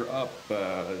wings are up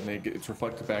and it's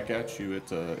reflected back at you,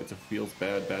 it's a feels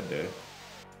bad day.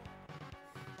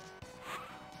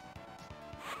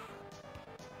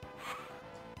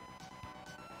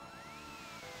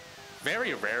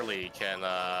 Very rarely can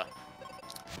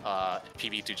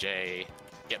PB2J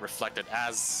get reflected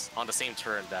as on the same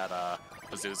turn that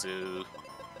Pazuzu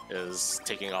is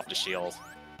taking off the shield.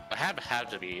 I have had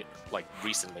to be like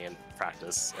recently in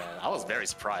practice, and I was very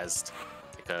surprised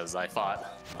because I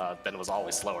thought Ben was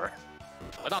always slower,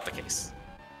 but not the case.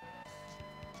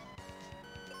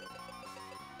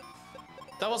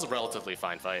 That was a relatively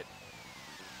fine fight.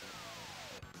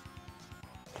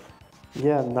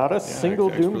 Yeah, not a single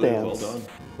Doom really Dance, well done.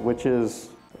 which is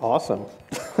awesome.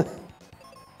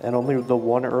 And only the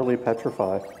one early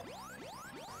Petrify.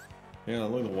 Yeah,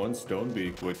 only the one stone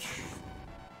beak, which,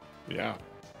 yeah,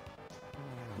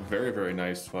 very, very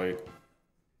nice fight.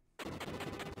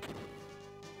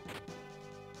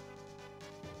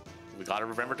 gotta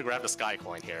remember to grab the Sky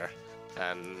Coin here.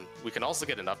 And we can also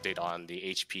get an update on the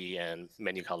HP and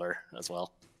menu color as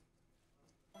well.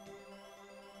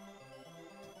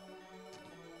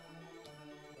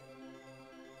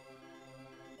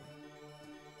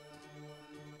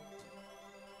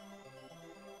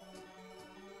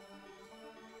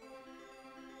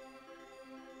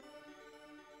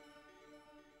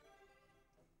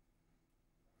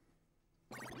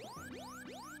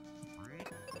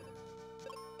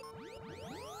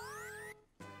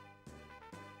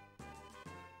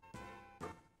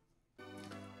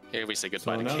 Here we say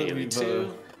goodbye to Kaylee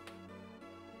too.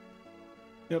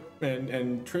 Yep,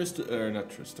 and Tristan, or not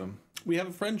Tristan. We have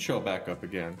a friend show back up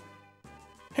again.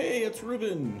 Hey, it's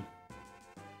Ruben.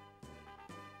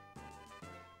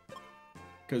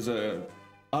 Because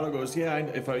Otto goes, yeah,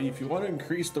 if you want to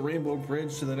increase the Rainbow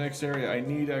Bridge to the next area, I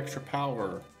need extra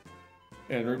power.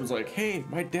 And Ruben's like, hey,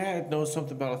 my dad knows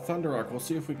something about a Thunder Rock. We'll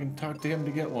see if we can talk to him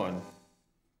to get one.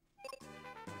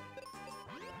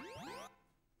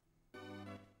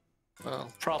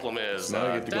 Well, problem is,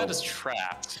 Dad is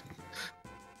trapped.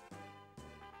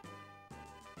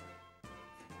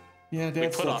 Yeah,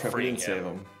 Dad's put still off trapped. We freeing didn't save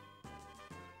him. him.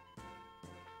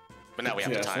 But now we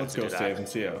have the time let's to go do save that. and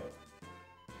see how.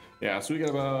 Yeah, so we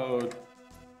got about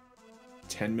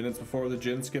 10 minutes before the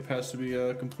Jin skip has to be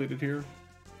completed here.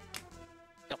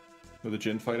 Yep. Or the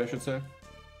Jin fight, I should say.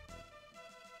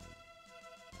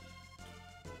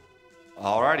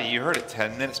 Alrighty, you heard it.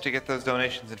 10 minutes to get those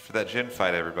donations in for that Jin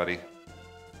fight, everybody.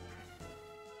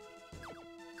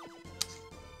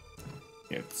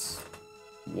 It's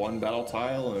one battle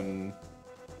tile and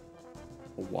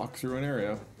a walk through an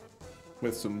area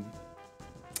with some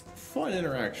fun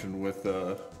interaction with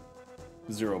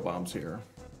zero bombs here.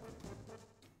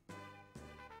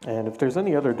 And if there's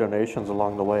any other donations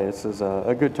along the way, this is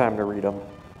a good time to read them.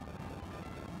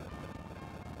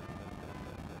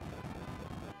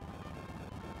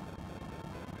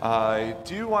 I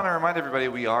do want to remind everybody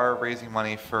we are raising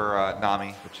money for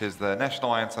NAMI, which is the National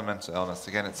Alliance on Mental Illness.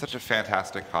 Again, it's such a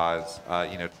fantastic cause.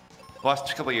 You know, the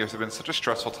last couple of years have been such a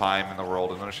stressful time in the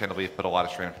world, and understandably, it's put a lot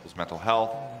of strain on people's mental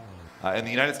health. In the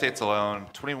United States alone,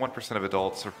 21% of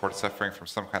adults report suffering from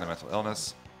some kind of mental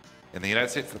illness. In the United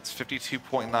States, that's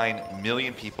 52.9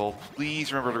 million people.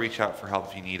 Please remember to reach out for help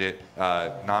if you need it.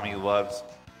 NAMI loves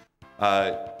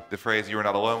the phrase "you are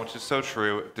not alone," which is so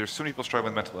true. There's so many people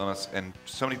struggling with mental illness, and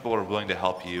so many people are willing to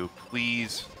help you.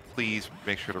 Please, please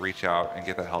make sure to reach out and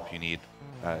get the help you need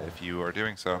if you are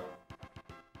doing so.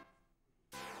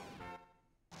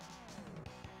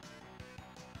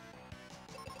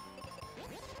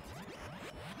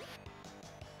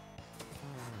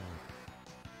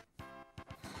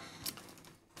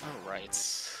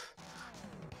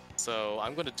 So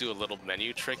I'm going to do a little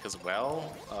menu trick as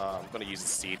well. I'm going to use the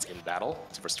seeds in battle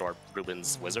to restore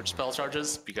Ruben's wizard spell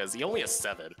charges because he only has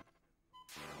 7.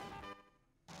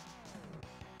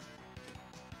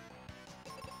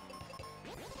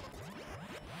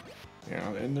 Yeah,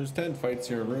 and there's 10 fights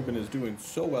here, and Ruben is doing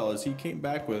so well as he came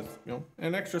back with, you know,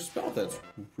 an extra spell that's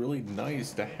really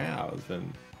nice to have,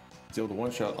 and he's able to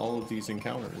one-shot all of these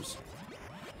encounters.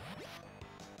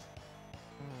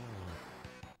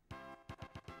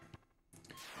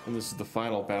 And this is the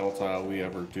final battle tile we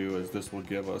ever do, as this will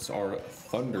give us our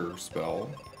Thunder spell.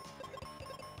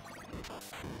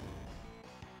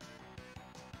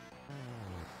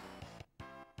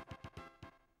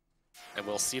 And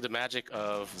we'll see the magic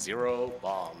of 0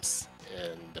 bombs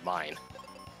in the mine.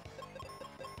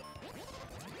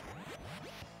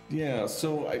 Yeah,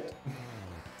 so I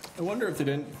wonder if they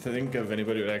didn't think of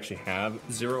anybody who would actually have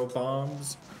 0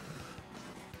 bombs.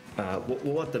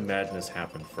 We'll let the madness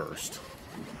happen first.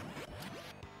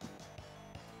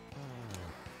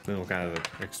 Then we'll kind of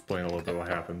explain a little bit what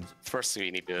happens. First,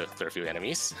 we need to clear a few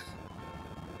enemies.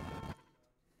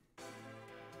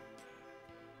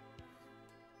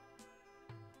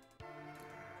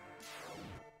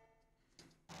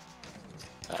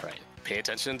 Alright, pay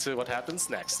attention to what happens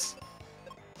next.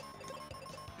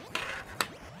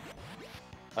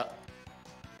 There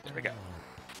we go.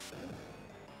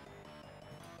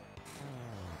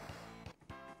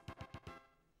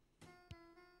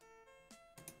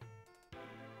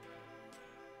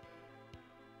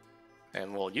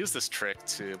 And we'll use this trick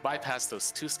to bypass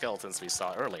those 2 skeletons we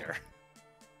saw earlier.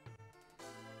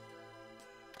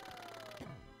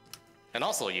 And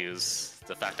also use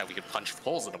the fact that we can punch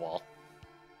holes in the wall.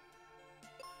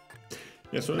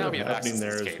 Yeah, so now what we have happening access to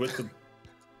there is escape.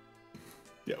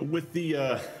 with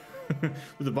the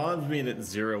with the bombs being at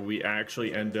 0, we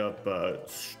actually end up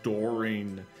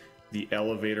storing the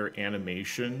elevator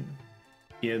animation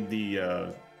in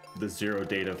the the 0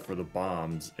 data for the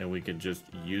bombs, and we can just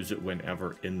use it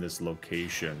whenever in this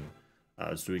location.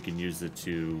 So we can use it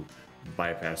to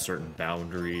bypass certain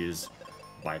boundaries,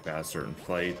 bypass certain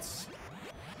fights.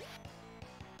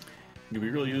 It can be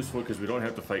really useful because we don't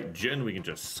have to fight Jin, we can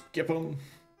just skip them.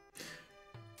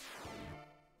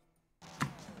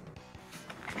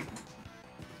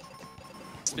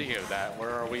 Speaking of that, where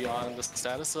are we on the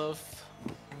status of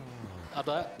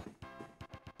that?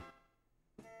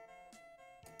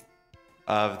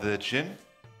 Of the Jin?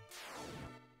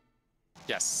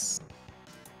 Yes.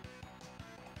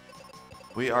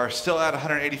 We are still at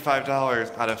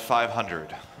 $185 out of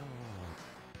 500.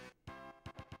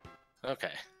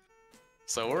 Okay.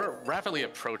 So we're rapidly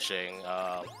approaching.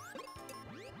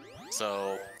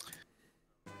 So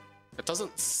it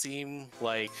doesn't seem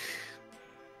like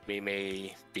we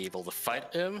may be able to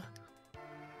fight him,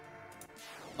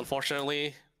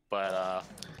 unfortunately, but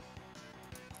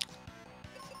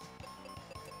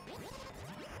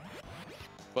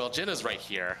well, Jin is right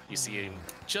here. You see him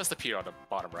just appear on the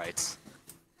bottom right.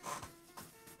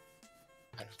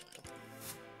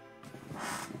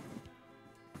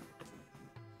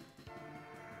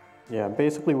 Yeah,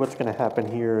 basically what's going to happen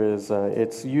here is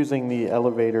it's using the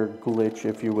elevator glitch,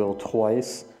 if you will,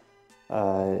 twice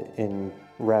in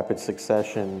rapid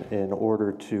succession in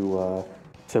order to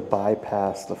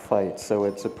bypass the fight. So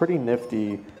it's a pretty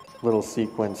nifty little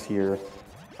sequence here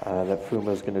that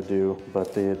Fumo's going to do.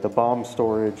 But the bomb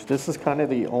storage, this is kind of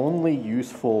the only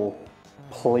useful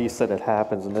place that it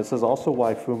happens, and this is also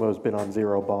why Fumo's been on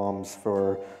 0 bombs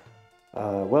for,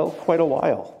 well, quite a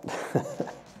while.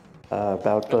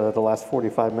 About the last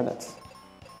 45 minutes.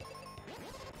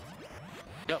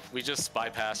 Yep, we just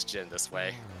bypassed Jin this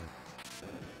way.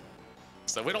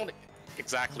 So we don't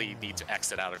exactly need to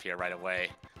exit out of here right away.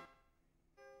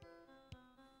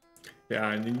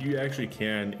 Yeah, and then you actually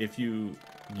can, if you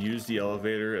use the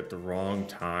elevator at the wrong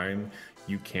time,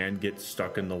 you can get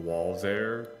stuck in the wall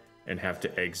there and have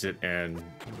to exit and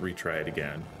retry it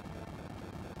again.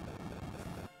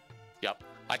 Yep.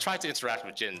 I tried to interact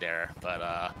with Jin there,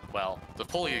 but, well, the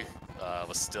pulley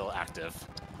was still active.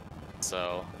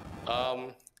 So,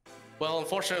 well,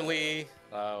 unfortunately,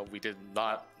 we did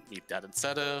not meet that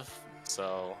incentive,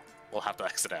 so we'll have to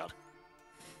exit out.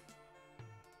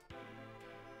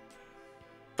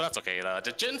 But that's okay.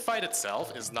 The Jin fight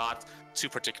itself is not too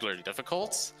particularly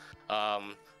difficult.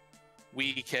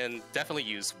 We can definitely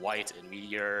use White and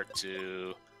Meteor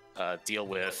to deal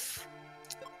with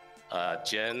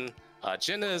Jin.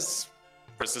 Jin is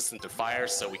resistant to fire,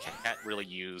 so we can't really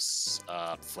use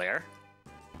Flare.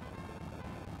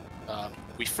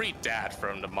 We freed Dad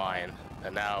from the mine,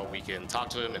 and now we can talk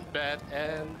to him in bed,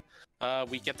 and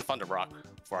we get the Thunder Rock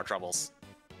for our troubles.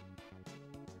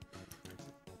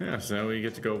 Yeah, so now we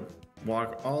get to go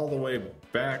walk all the way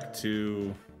back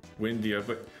to Windia,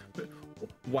 but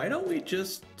why don't we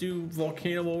just do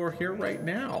Volcano while we're here right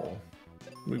now?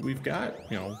 We've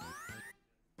got, you know,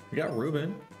 we got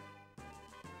Ruben.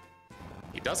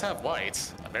 He does have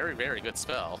White, a very, very good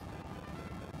spell.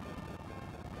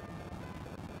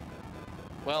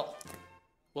 Well,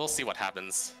 we'll see what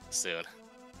happens soon.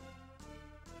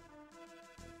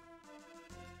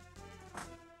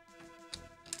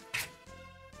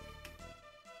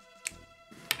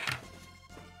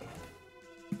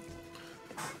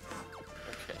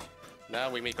 Okay,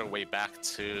 now we make our way back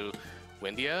to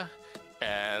Windia,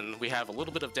 and we have a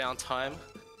little bit of downtime.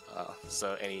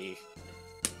 So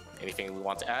anything we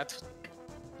want to add?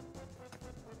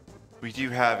 We do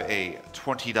have a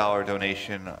 $20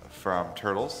 donation from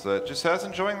Turtles that just says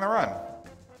enjoying the run.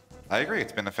 I agree,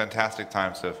 it's been a fantastic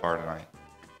time so far tonight.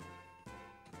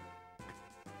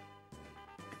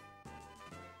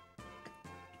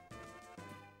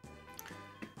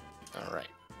 All right.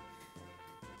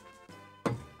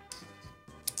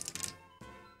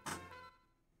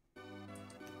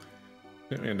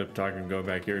 We end up going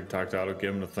back here to talk to Otto,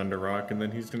 give him the Thunder Rock, and then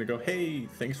he's gonna go, hey,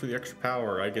 thanks for the extra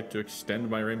power. I get to extend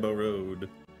my Rainbow Road.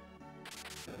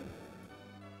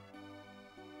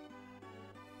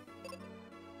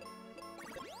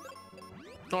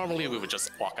 Normally we would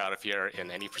just walk out of here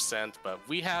in any percent, but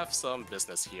we have some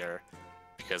business here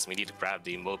because we need to grab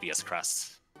the Mobius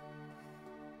Crest,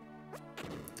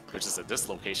 which is at this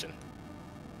location.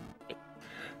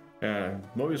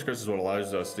 Mobius Crest is what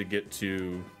allows us to get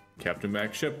to Captain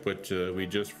Mac's ship, which we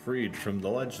just freed from the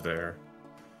ledge there.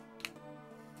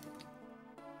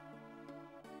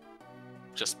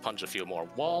 Just punch a few more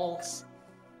walls.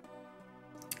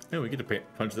 Yeah, we get to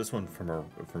punch this one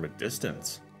from a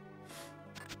distance.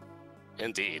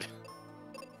 Indeed.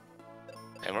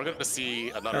 And we're going to see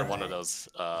another one of those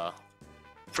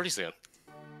pretty soon.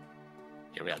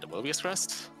 Here we have the Mobius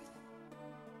Crest.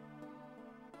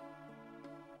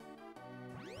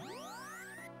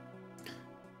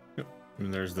 Yep.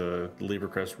 And there's the Libra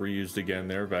Crest reused again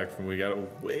there, back from we got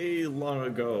it way long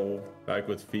ago, back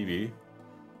with Phoebe.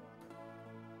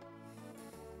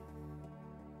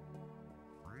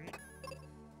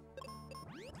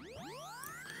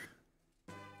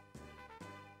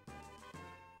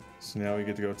 So now we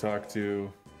get to go talk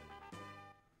to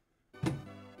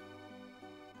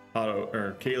Otto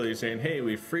or Kaylee saying, "Hey,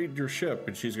 we freed your ship,"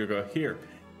 and she's gonna go, "Here,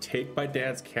 take my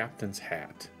dad's captain's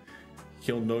hat.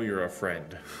 He'll know you're a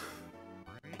friend."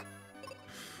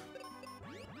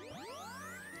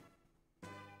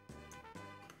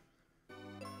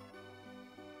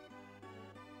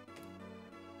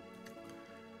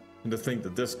 And to think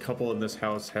that this couple in this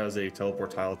house has a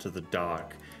teleport tile to the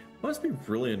dock must be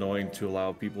really annoying to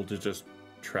allow people to just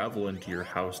travel into your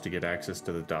house to get access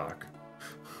to the dock.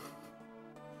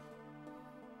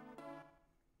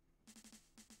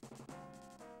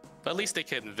 But at least they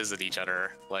can visit each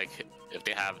other, like if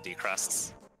they have the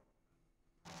crests.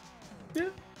 Yeah.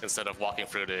 Instead of walking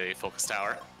through the focus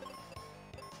tower.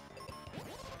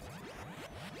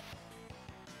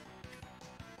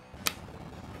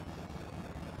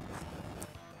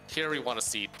 Here we want to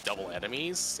see double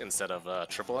enemies instead of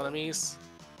triple enemies.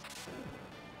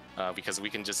 Because we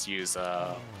can just use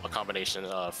a combination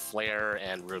of Flare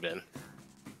and Ruben.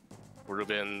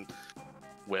 Ruben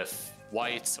with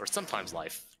white or sometimes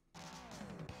life.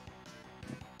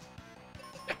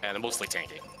 And mostly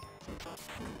tanking.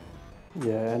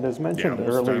 Yeah, and as mentioned most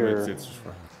of the time earlier, it's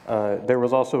there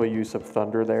was also a use of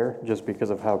thunder there, just because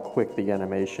of how quick the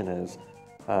animation is.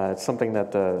 It's something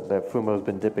that that Fumo's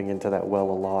been dipping into that well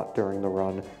a lot during the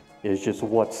run, is just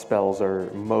what spells are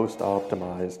most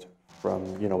optimized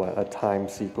from, you know, a time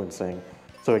sequencing.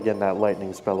 So again, that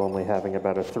lightning spell only having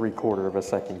about a 3/4 of a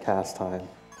second cast time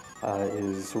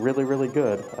is really, really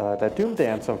good. That Doom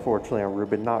Dance, unfortunately, on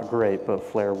Ruben, not great, but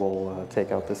Flare will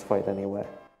take out this fight anyway.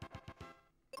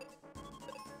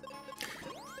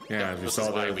 Yeah, as we This saw is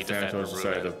why there, we the defend Thanatos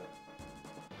decided Ruben. to.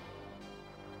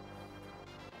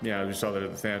 Yeah, we saw that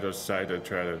the Thanatos decided to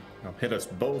try to hit us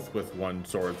both with one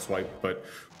sword swipe, but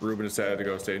Ruben decided to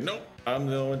go say, "Nope, I'm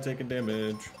the one taking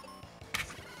damage."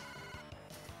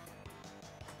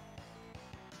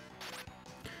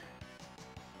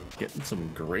 Getting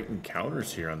some great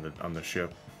encounters here on the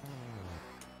ship.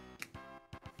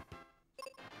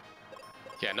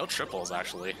 Yeah, no triples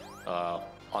actually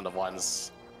on the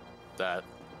ones that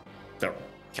That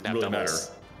can have really doubles.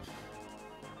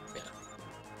 matter. Yeah.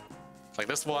 Like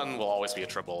this one will always be a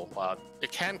triple.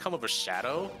 It can come with a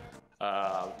shadow,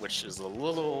 which is a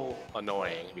little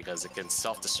annoying because it can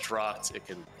self-destruct, it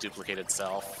can duplicate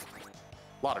itself.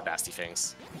 A lot of nasty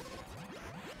things.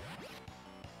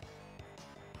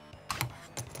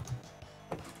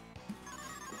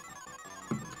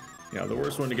 Yeah, the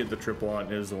worst one to get the triple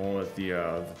on is the one with the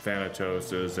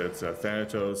Thanatos. It's a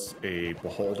Thanatos, a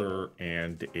Beholder,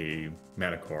 and a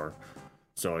Manticore.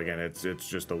 So again, it's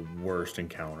just the worst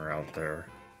encounter out there.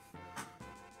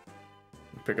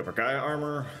 Pick up our Gaia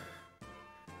armor,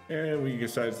 and we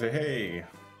decide to say, "Hey,"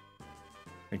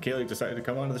 and Kaylee decided to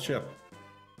come onto the ship.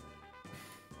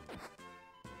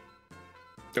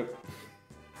 Nope.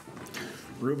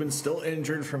 Ruben's still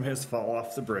injured from his fall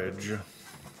off the bridge.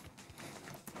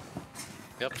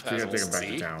 Yep, So you as gotta we'll take him back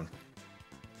see. to town.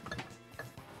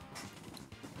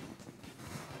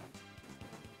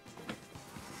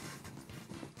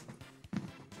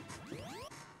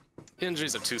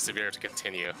 Injuries are too severe to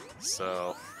continue,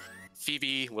 so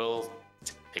Phoebe will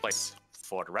take place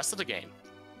for the rest of the game.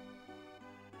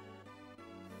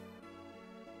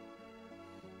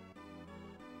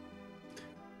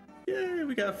 Yay,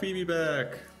 we got Phoebe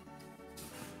back.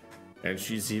 And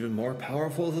she's even more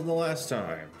powerful than the last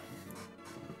time.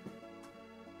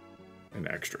 An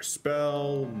extra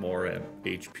spell, more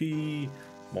HP,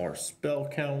 more spell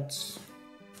counts.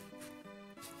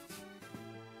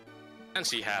 And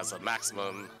she has a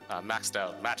maximum maxed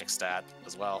out magic stat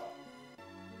as well.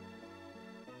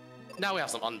 Now we have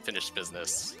some unfinished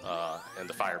business in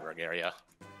the Fireberg area.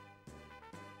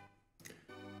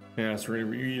 Yeah, so we're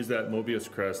gonna reuse that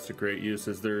Mobius crest to great use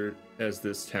as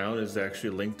this town is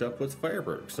actually linked up with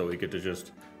Fireberg. So we get to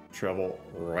just travel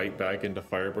right back into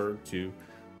Fireberg to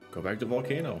go back to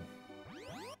Volcano.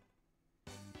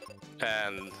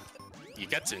 And you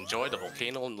get to enjoy the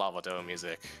Volcano and Lava Dome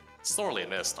music. Sorely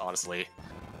missed, honestly,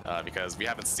 because we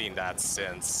haven't seen that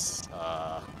since,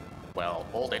 well,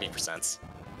 old 80%.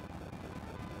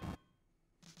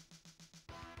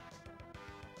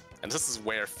 And this is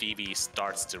where Phoebe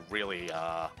starts to really,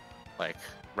 like,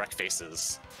 wreck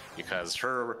faces, because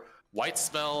her White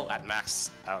spell at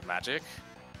max out magic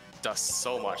does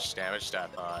so much damage that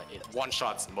it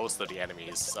one-shots most of the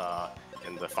enemies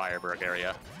in the Fireberg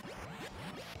area.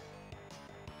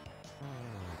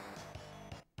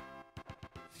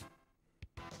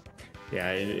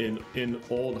 Yeah, in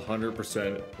old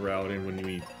 100% routing, when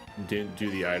we didn't do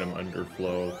the item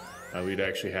underflow, we'd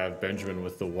actually have Benjamin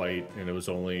with the white, and it was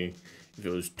only if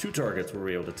it was 2 targets were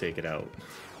we able to take it out.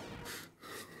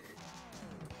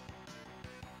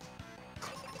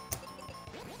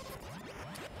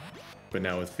 But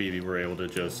now with Phoebe, we're able to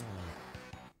just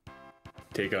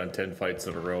take on 10 fights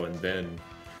in a row and then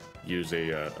use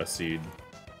a seed.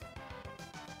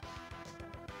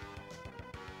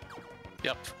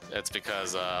 Yep, it's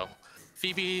because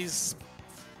Phoebe's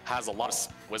has a lot of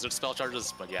wizard spell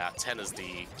charges, but yeah, 10 is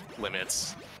the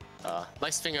limit.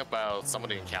 Nice thing about some of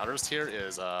the encounters here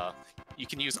is you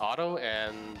can use auto,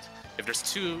 and if there's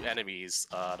 2 enemies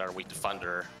that are weak to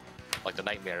thunder, like the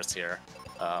nightmares here,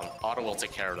 auto will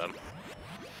take care of them.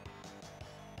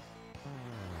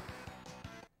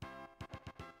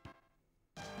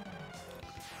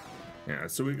 Yeah,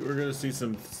 so we're going to see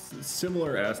some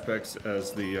similar aspects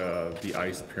as the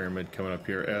ice pyramid coming up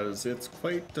here, as it's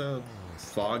quite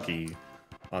foggy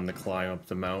on the climb up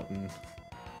the mountain.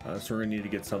 So we're going to need to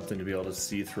get something to be able to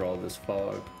see through all this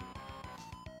fog.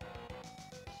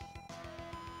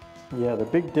 Yeah, the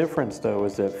big difference though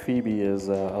is that Phoebe is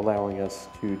allowing us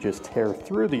to just tear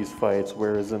through these fights,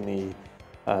 whereas in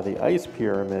the ice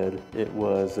pyramid, it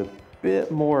was a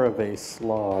bit more of a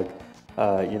slog.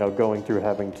 You know, going through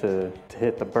having to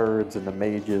hit the birds and the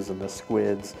mages and the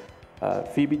squids.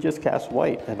 Phoebe just casts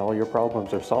white and all your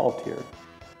problems are solved here.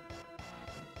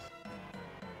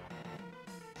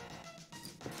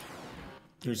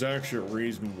 There's actually a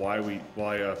reason why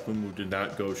Fumu did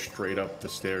not go straight up the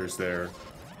stairs there.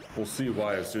 We'll see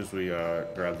why as soon as we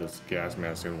grab this gas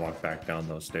mask and walk back down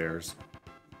those stairs.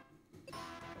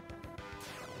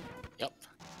 Yep.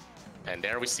 And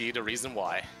there we see the reason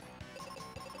why.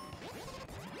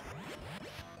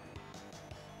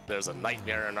 There's a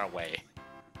nightmare in our way.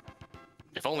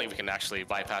 If only we can actually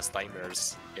bypass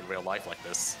nightmares in real life like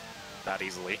this, that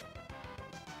easily.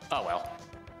 Oh well.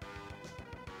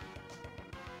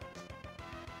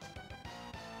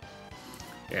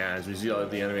 Yeah, as we see, all of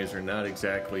the enemies are not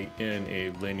exactly in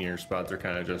a linear spot. They're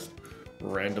kind of just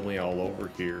randomly all over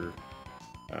here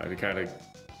to kind of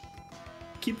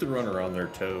keep the runner on their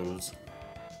toes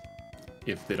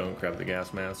if they don't grab the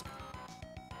gas mask.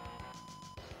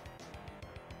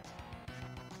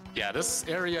 Yeah, this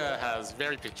area has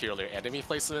very peculiar enemy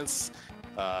placements,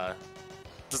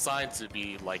 designed to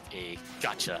be like a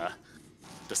gotcha.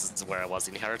 This is where I was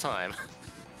the entire time.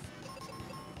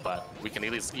 But we can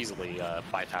at least easily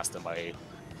bypass them by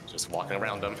just walking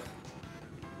around them.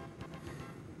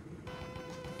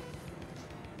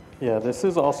 Yeah, this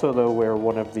is also though where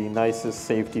one of the nicest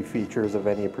safety features of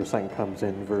any percent comes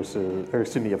in versus, or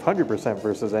excuse me, of 100%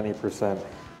 versus any percent,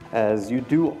 as you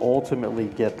do ultimately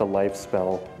get the life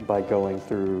spell by going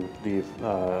through the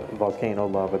volcano,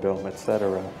 lava dome,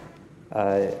 etc.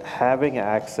 Having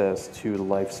access to the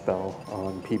life spell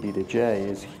on PB to J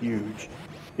is huge,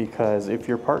 because if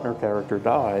your partner character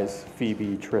dies,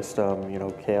 Phoebe, Tristram, you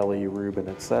know, Kaylee, Ruben,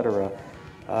 etc.,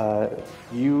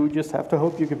 you just have to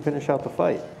hope you can finish out the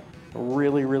fight.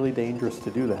 Really, really dangerous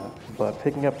to do that. But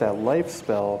picking up that life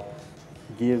spell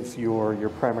gives your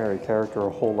primary character a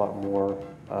whole lot more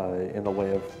in the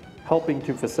way of helping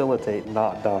to facilitate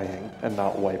not dying and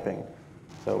not wiping.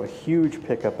 So a huge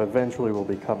pickup eventually will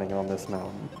be coming on this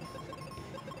mountain.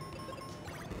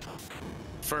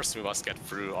 First, we must get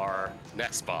through our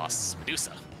next boss,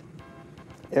 Medusa.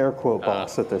 Air quote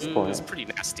boss at this point. It's pretty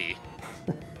nasty.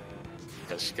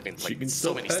 Because she can She like can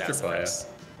so still many petrify stats. us.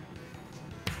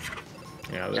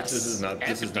 Yeah, Yes, this is not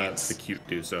and the cute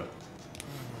Dusa.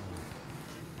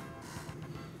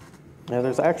 Now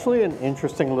there's actually an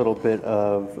interesting little bit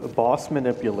of boss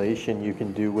manipulation you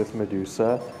can do with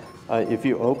Medusa. If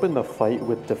you open the fight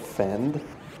with Defend,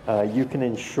 you can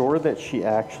ensure that she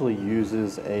actually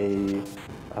uses a,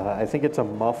 I think it's a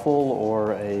muffle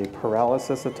or a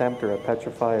paralysis attempt or a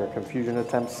petrify or confusion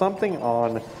attempt, something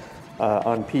on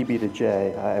PB to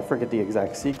J. I forget the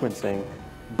exact sequencing,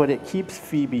 but it keeps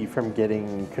Phoebe from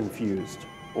getting confused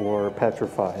or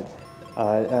petrified.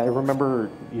 I remember,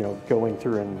 you know, going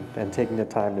through and taking the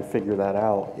time to figure that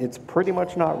out. It's pretty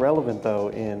much not relevant though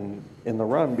in the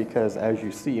run, because as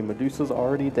you see, Medusa's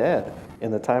already dead in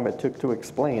the time it took to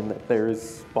explain that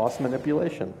there's boss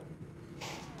manipulation.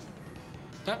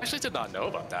 I actually did not know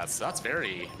about that, so that's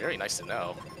very, very nice to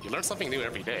know. You learn something new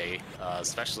every day,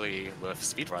 especially with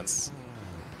speedruns.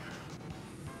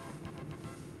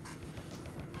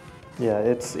 Yeah,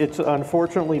 it's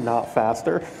unfortunately not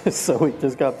faster, so it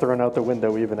just got thrown out the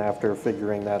window even after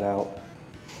figuring that out.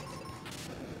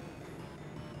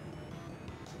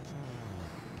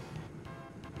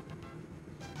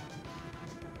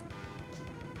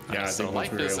 Yeah, I so think once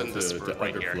life we were is able in this to room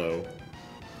right here. underflow.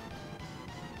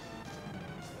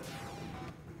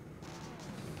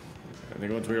 I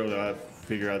think once we were able to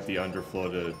figure out the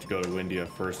underflow to go to India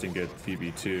first and get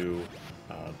Phoebe 2,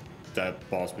 that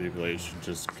boss manipulation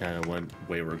just kind of went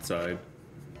wayward side.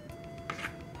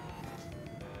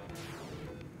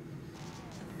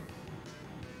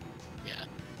 Yeah.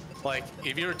 Like,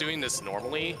 if you were doing this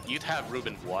normally, you'd have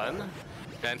Ruben 1,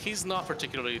 and he's not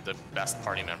particularly the best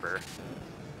party member.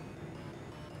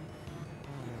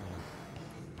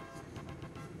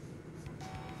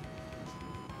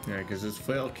 Yeah, because his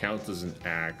flail counts as an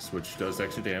axe, which does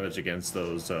extra damage against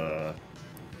those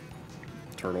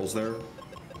turtles there.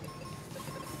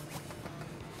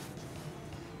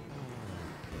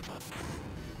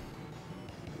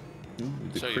 Ooh,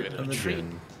 the Show you crit a on the treat.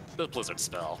 gin. The Blizzard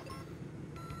spell.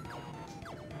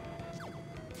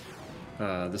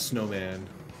 The snowman.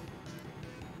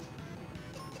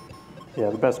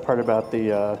 Yeah, the best part about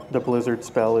the Blizzard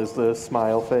spell is the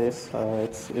smile face.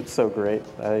 It's so great.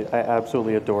 I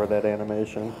absolutely adore that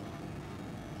animation.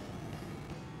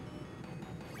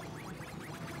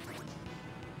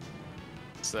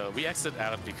 So we exit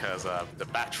out because the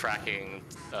backtracking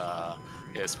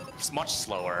is much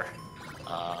slower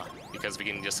because we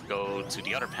can just go to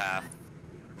the other path.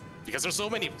 Because there's so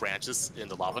many branches in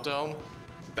the lava dome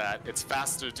that it's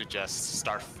faster to just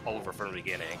start over from the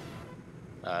beginning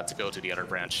to go to the other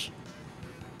branch.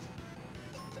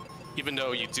 Even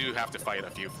though you do have to fight a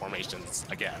few formations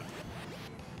again.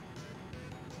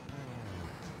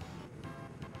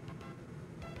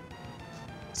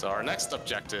 So our next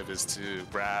objective is to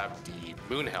grab the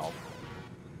moon helm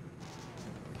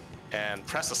and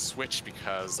press a switch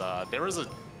because there is a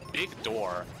big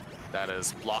door that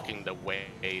is blocking the way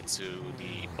to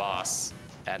the boss,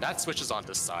 and that switch is on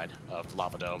this side of the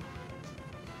lava dome.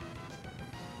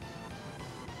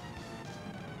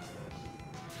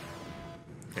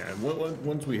 Yeah, and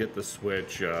once we hit the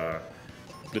switch, the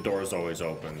door is always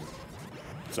open.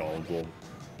 So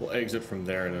we'll exit from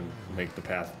there and then make the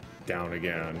path down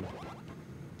again.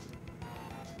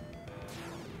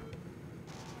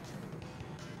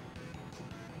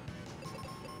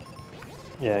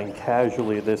 Yeah, and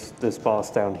casually, this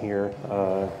boss down here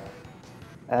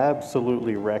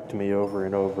absolutely wrecked me over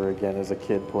and over again as a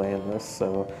kid playing this.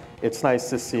 So it's nice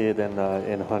to see it in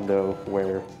Hundo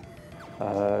where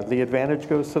the advantage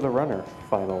goes to the runner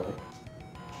finally.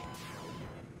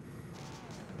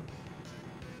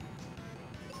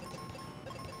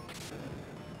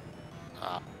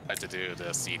 I had to do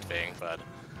the seed thing, but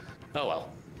oh well.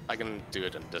 I can do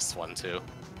it in this one too.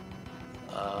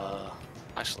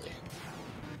 Actually,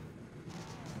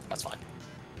 that's fine.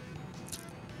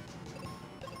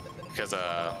 Because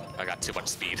I got too much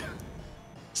speed.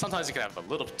 Sometimes you can have a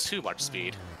little too much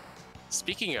speed.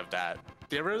 Speaking of that,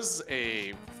 there is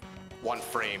a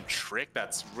one-frame trick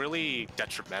that's really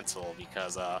detrimental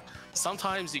because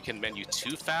sometimes you can menu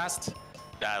too fast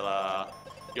that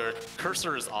your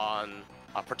cursor is on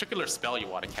a particular spell you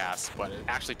want to cast, but it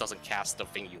actually doesn't cast the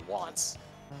thing you want.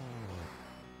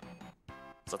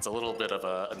 So it's a little bit of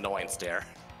an annoyance there.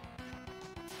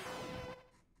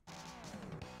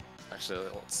 Actually,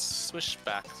 let's switch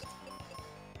back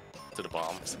to the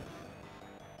bombs.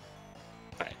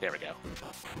 Alright, there we go.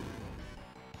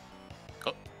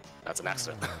 Oh, that's an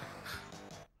accident.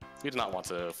 We did not want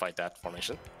to fight that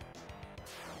formation.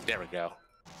 There we go.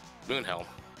 Moonhelm.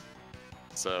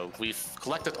 So we've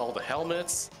collected all the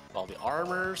helmets, all the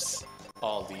armors,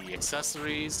 all the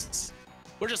accessories.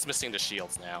 We're just missing the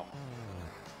shields now.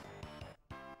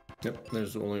 Yep,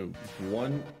 there's only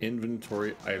one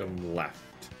inventory item left.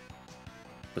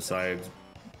 Besides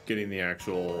getting the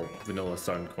actual Vanilla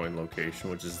Sun coin location,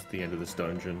 which is the end of this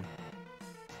dungeon.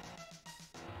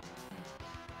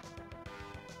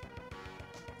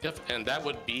 Yep, and that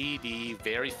would be the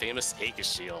very famous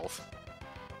Aegis Shield,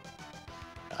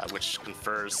 which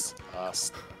confers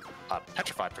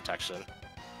petrified protection.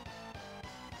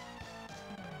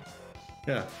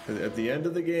 Yeah, at the end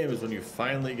of the game is when you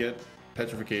finally get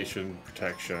petrification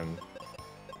protection.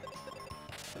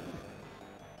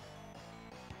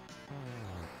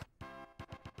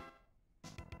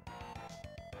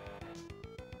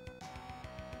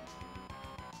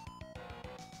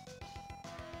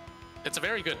 It's a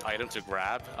very good item to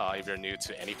grab if you're new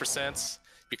to any percents,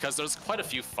 because there's quite a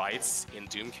few fights in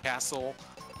Doom Castle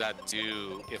that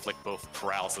do inflict both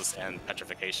paralysis and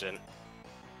petrification.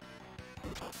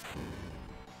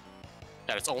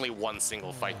 And it's only one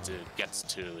single fight to get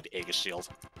to the Aegis Shield.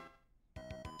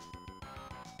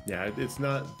 Yeah, it's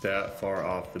not that far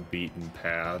off the beaten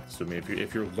path. So I mean,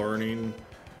 if you're learning,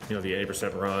 you know, the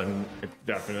 80% run, it's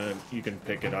definite. You can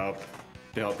pick it up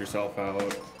to help yourself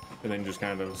out, and then just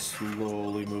kind of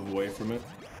slowly move away from it.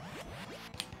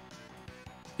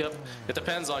 Yep, it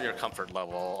depends on your comfort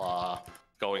level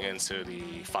going into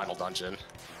the final dungeon.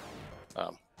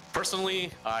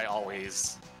 Personally, I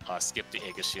always skip the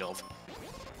Aegis Shield.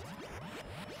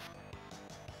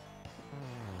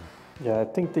 Yeah, I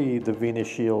think the Venus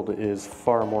Shield is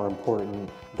far more important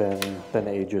than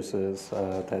Aegis is.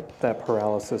 That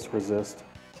paralysis resist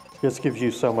just gives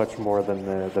you so much more than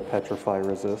the Petrify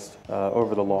resist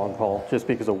over the long haul, just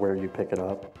because of where you pick it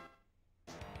up.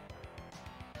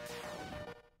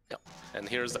 Yep, and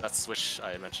here's that switch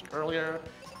I mentioned earlier.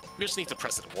 We just need to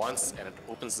press it once, and it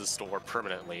opens this door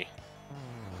permanently.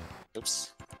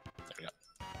 Oops. There we go.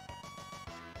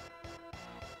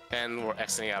 And we're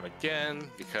exiting out again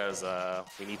because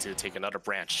we need to take another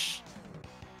branch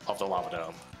of the lava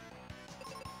dome.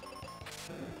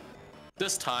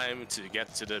 This time to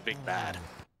get to the big bad.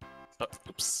 Oh,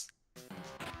 oops.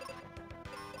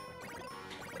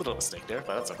 Little mistake there,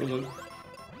 but that's okay.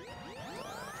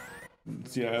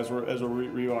 So yeah, as we're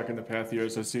rewalking the path here,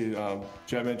 as I see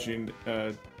Chad mentioning,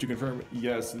 to confirm,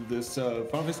 yes, this Final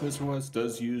Fantasy Mystery Quest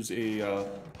does use a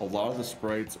lot of the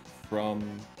sprites from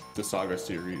the Saga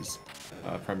series,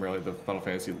 primarily the Final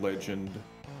Fantasy Legend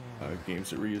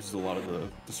games. It reuses a lot of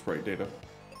the sprite data.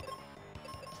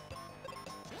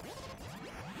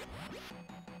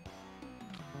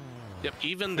 Yep,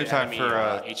 even the enemy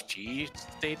HP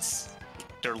states,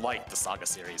 they're like the Saga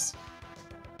series.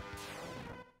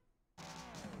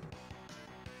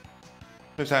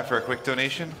 There's time for a quick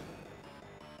donation.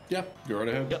 Yeah, go right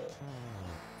ahead. Yep.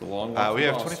 The long We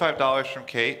have $25 from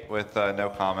Kate with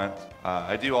no comment.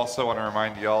 I do also want to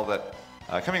remind y'all that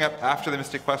coming up after the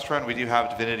Mystic Quest run, we do have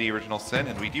Divinity Original Sin,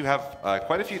 and we do have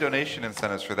quite a few donation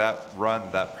incentives for that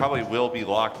run that probably will be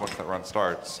locked once that run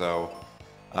starts. So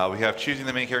we have choosing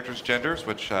the main character's genders,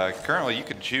 which currently you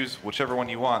can choose whichever one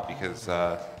you want because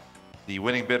the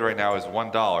winning bid right now is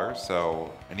 $1,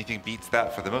 so anything beats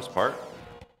that for the most part.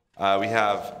 We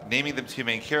have naming them 2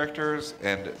 main characters,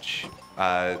 and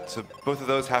so both of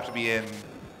those have to be in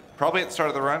probably at the start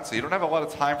of the run, so you don't have a lot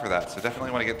of time for that, so definitely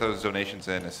want to get those donations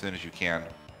in as soon as you can.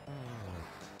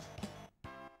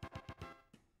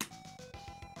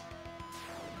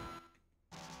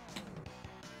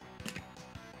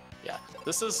 Yeah,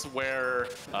 this is where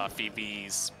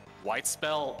Phoebe's white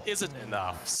spell isn't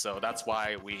enough, so that's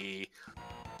why we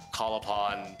call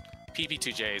upon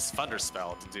PP2J's Thunder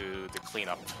spell to do the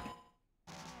cleanup.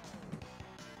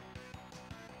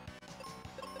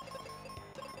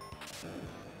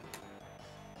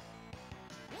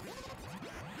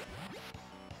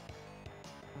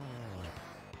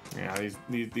 Yeah,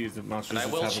 these monsters. And I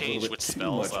just will have change a which too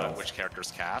spells much health. which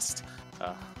characters cast.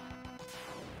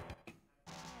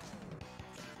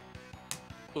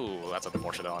 Ooh, that's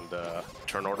unfortunate on the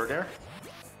turn order there.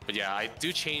 But yeah, I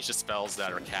do change the spells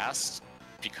that are cast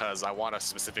because I want a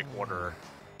specific order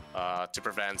to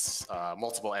prevent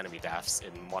multiple enemy deaths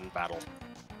in one battle.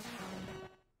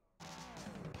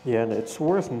 Yeah, and it's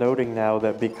worth noting now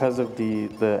that because of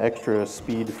the extra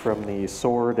speed from the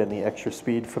sword and the extra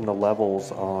speed from the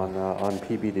levels on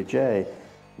PB2J,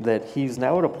 that he's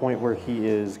now at a point where he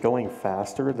is going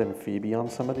faster than Phoebe on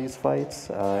some of these fights,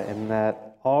 and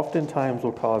that oftentimes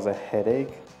will cause a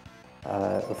headache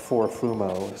for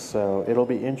Fumo. So it'll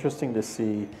be interesting to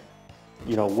see,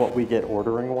 you know, what we get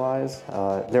ordering wise.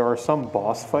 There are some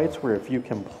boss fights where if you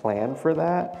can plan for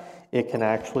that, it can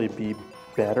actually be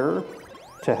better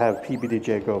to have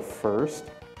PB2J go first,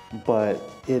 but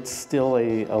it's still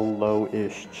a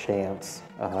low-ish chance,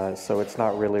 so it's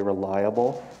not really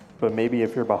reliable. But maybe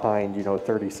if you're behind, you know,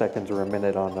 30 seconds or a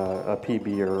minute on a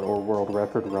PB or world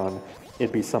record run,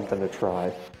 it'd be something to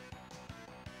try.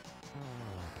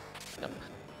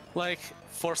 Like,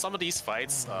 for some of these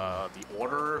fights, the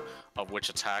order of which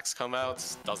attacks come out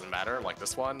doesn't matter. Like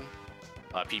this one,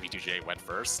 PB2J went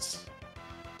first.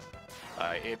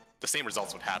 The same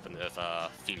results would happen if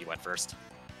Phoebe went first.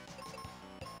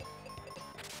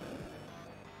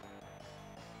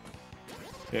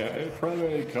 Yeah, it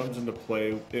primarily comes into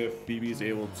play if Phoebe is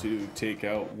able to take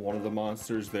out one of the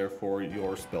monsters, therefore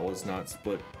your spell is not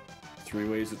split 3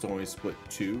 ways, it's only split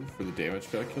 2 for the damage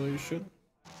calculation.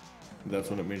 That's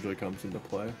when it majorly comes into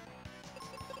play.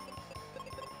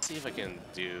 Let's see if I can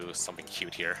do something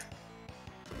cute here.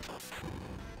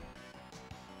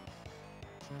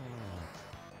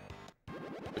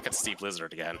 Look at Steep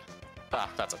Lizard again. Ah,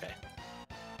 that's okay.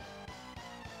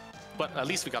 But at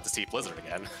least we got to see Blizzard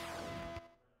again.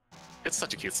 It's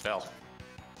such a cute spell.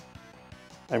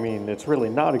 I mean, it's really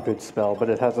not a good spell, but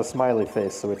it has a smiley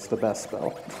face, so it's the best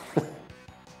spell.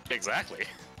 Exactly.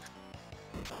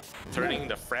 Turning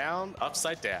the frown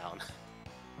upside down.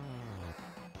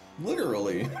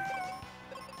 Literally.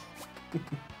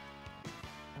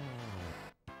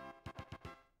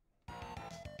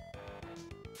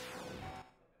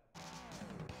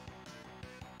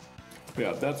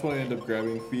 Yeah, that's why I end up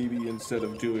grabbing Phoebe instead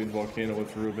of doing Volcano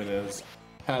with Ruben, is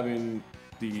having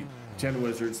the 10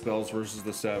 wizard spells versus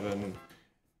the 7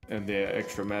 and the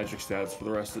extra magic stats for the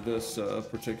rest of this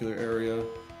particular area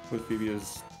with Phoebe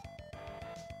is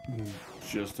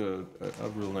just a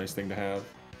real nice thing to have.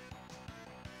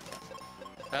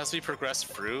 As we progress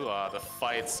through, the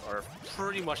fights are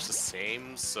pretty much the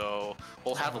same, so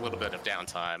we'll have a little bit of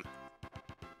downtime.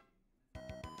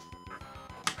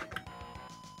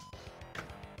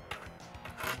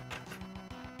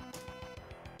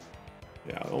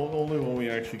 Yeah, only when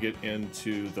we actually get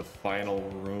into the final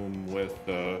room with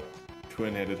the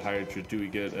twin-headed Hydra do we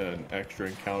get an extra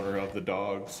encounter of the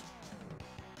dogs.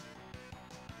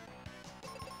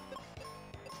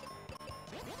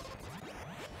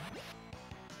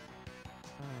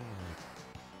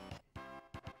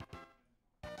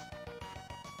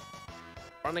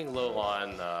 Running low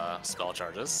on spell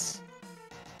charges.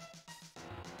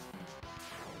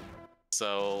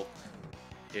 So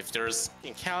if there's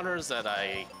encounters that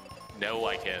I know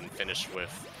I can finish with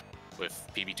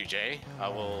PB2J, I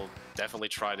will definitely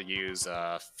try to use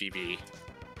Phoebe's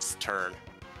turn.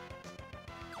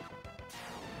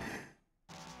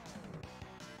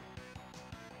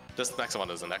 This next one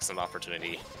is an excellent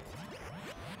opportunity.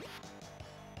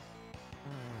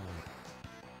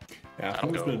 Yeah, That'll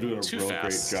Fumo's been go doing a too real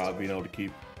fast. great job being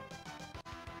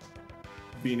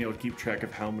able to keep track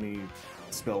of how many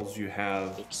spells you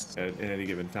have Oops. at any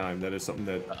given time. That is something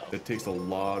that takes a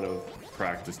lot of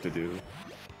practice to do.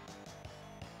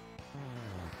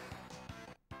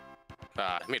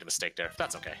 I made a mistake there.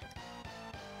 That's okay.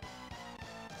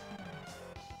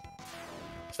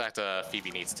 In fact,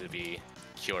 Phoebe needs to be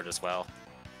cured as well.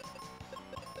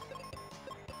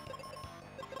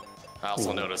 I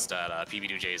also noticed that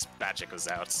PB2J's magic was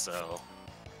out, so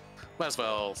might as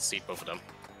well seed both of them.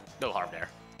 No harm there.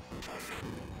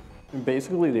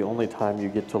 Basically, the only time you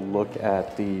get to look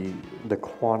at the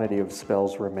quantity of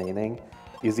spells remaining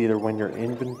is either when you're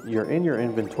in your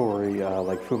inventory,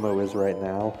 like Fumo is right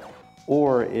now,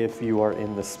 or if you are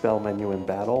in the spell menu in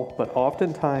battle. But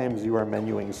oftentimes you are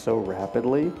menuing so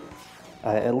rapidly,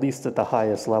 at least at the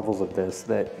highest levels of this,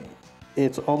 that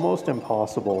it's almost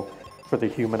impossible for the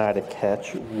human eye to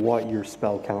catch what your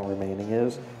spell count remaining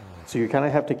is. So you kind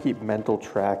of have to keep mental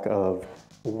track of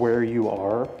where you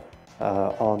are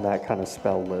on that kind of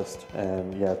spell list.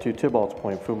 And yeah, to Tybalt's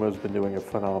point, Fumo's been doing a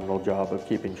phenomenal job of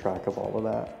keeping track of all of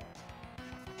that.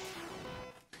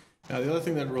 Now, the other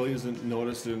thing that really isn't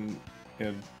noticed, and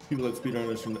people that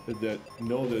speedrunners that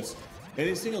know this,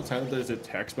 any single time that there's a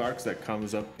text box that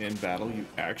comes up in battle, you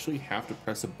actually have to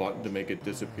press a button to make it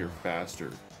disappear faster.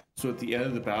 So at the end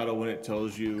of the battle, when it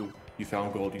tells you you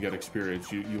found gold, you got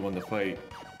experience, you won the fight,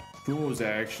 Fumo was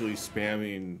actually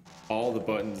spamming all the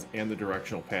buttons and the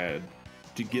directional pad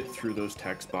to get through those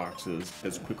text boxes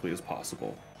as quickly as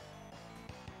possible.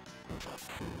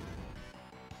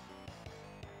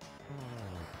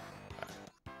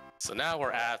 So now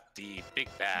we're at the big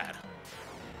bad,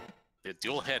 the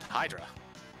dual head Hydra.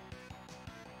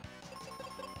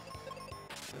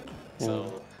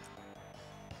 So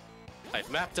I've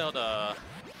mapped out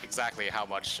exactly how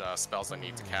much spells I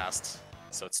need to cast.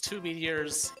 So it's 2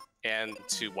 meteors and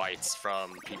 2 whites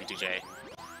from PB2J,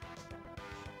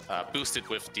 boosted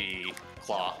with the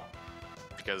claw,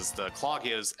 because the claw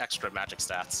gives extra magic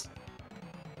stats.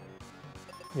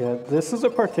 Yeah, this is a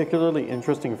particularly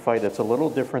interesting fight. It's a little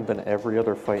different than every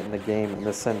other fight in the game in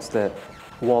the sense that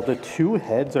while the 2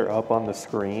 heads are up on the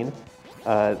screen,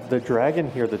 the dragon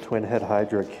here, the twin head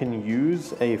Hydra, can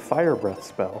use a fire breath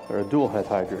spell, or a dual head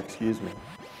Hydra, excuse me.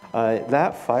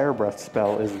 That fire breath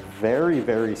spell is very,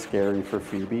 very scary for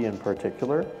Phoebe in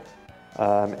particular,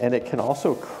 and it can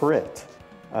also crit.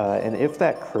 And if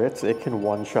that crits, it can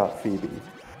one-shot Phoebe.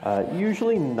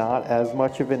 Usually not as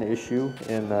much of an issue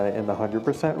in the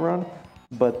 100% run,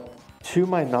 but to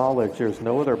my knowledge, there's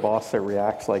no other boss that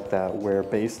reacts like that, where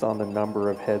based on the number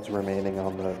of heads remaining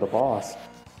on the boss,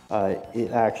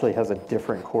 it actually has a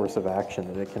different course of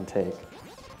action that it can take.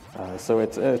 So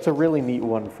it's a really neat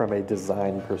one from a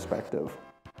design perspective.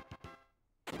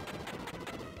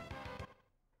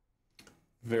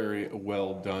 Very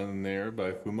well done there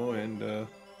by Fumo, and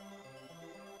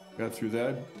got through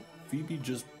that. Phoebe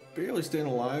just barely staying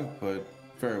alive, but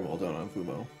very well done on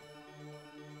Fumo.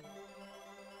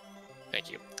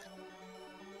 Thank you.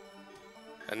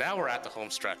 And now we're at the home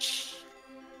stretch.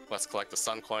 Let's collect the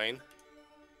Sun Coin.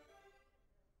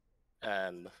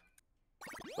 And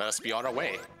let us be on our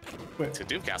way to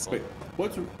Doom Castle. Wait,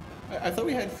 I thought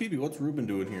we had Phoebe. What's Ruben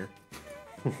doing here?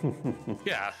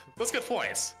 Yeah, that's good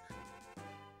points.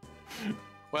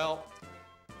 Well,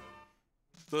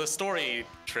 the story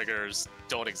triggers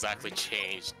don't exactly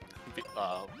change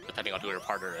depending on who your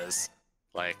partner is.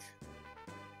 Like,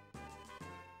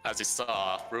 as you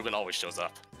saw, Ruben always shows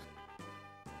up.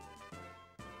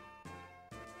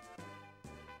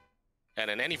 And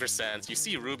in any percent, you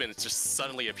see Ruben just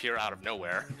suddenly appear out of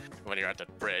nowhere when you're at the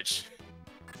bridge.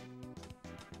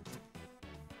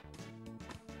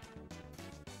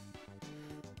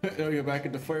 Now we get back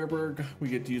into Fireburg. We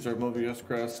get to use our Mobius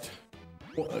Crest.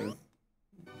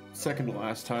 Second to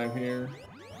last time here.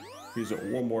 Use it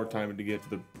one more time to get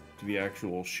to the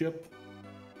actual ship.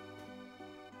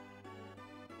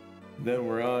 Then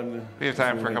we're on. We have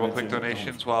time for a couple quick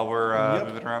donations while we're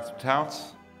moving around some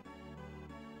towns.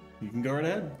 You can go right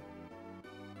ahead.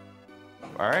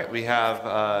 All right, we have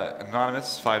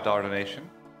anonymous $5 donation.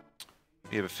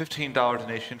 We have a $15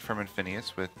 donation from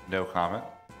Infinius with no comment.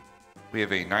 We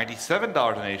have a $97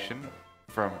 donation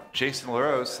from Jason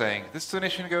LaRose saying, this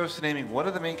donation goes to naming one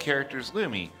of the main characters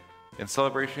Lumi in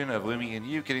celebration of Lumi and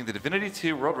you getting the Divinity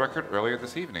 2 world record earlier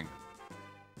this evening.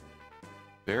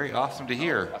 Very awesome to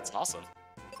hear. Oh, that's awesome.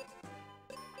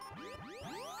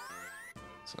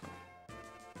 So,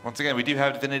 once again, we do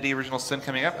have Divinity Original Sin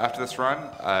coming up after this run.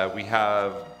 We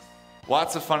have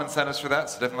lots of fun incentives for that,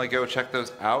 so definitely go check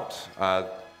those out.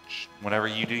 Whenever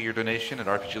you do your donation at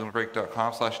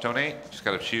rpglimiterbreak.com/donate, just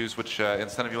got to choose which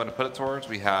incentive you want to put it towards.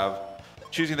 We have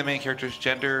choosing the main character's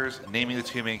genders, naming the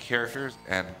two main characters,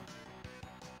 and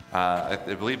I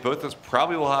believe both those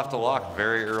probably will have to lock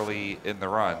very early in the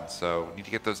run. So you need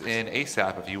to get those in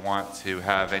ASAP if you want to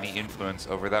have any influence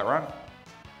over that run.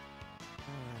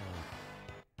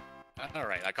 All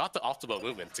right, I got the optimal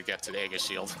movement to get to the Aegis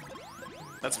Shield.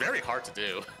 That's very hard to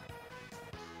do.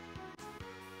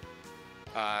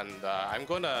 And I'm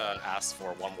going to ask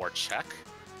for one more check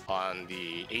on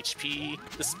the HP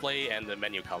display and the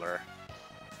menu color.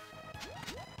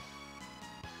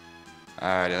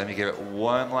 Alright, let me give it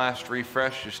one last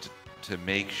refresh just to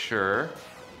make sure.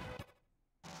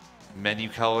 Menu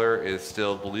color is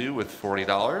still blue with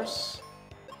 $40.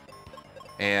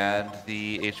 And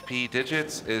the HP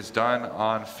digits is done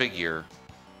on figure.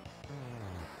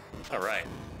 Alright,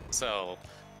 so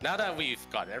now that we've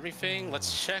got everything,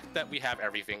 let's check that we have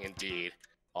everything indeed.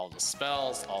 All the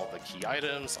spells, all the key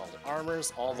items, all the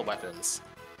armors, all the weapons.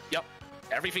 Yep,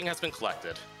 everything has been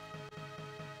collected.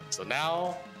 So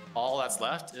now, all that's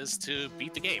left is to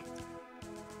beat the game.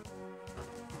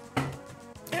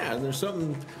 Yeah, and there's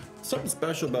something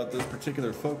special about this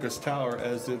particular focus tower,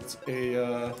 as it's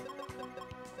a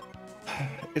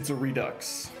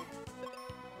redux.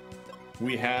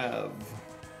 We have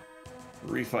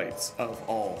refights of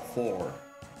all 4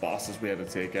 bosses we had to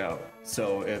take out.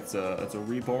 So it's a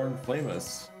reborn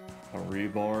Flamus, a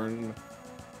reborn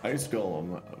Ice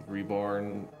Golem, a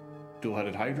reborn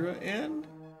dual-headed Hydra, and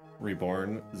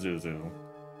reborn Zuzu.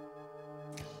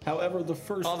 However, the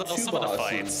first two bosses, of the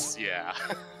fights, yeah.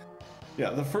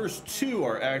 Yeah, the first 2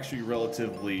 are actually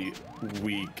relatively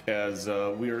weak, as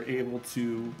we are able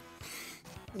to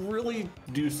really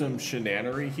do some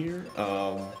shenanery here.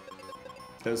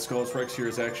 As Skull's Rex here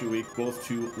is actually weak both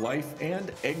to life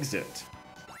and exit.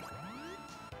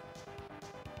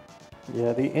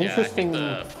 Yeah, the interesting.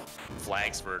 Yeah, I think the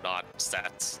flags were not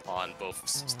set on both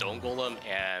Stone Golem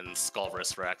and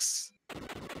Skullverse Rex.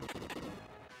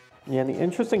 Yeah, and the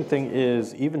interesting thing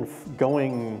is, even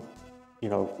going,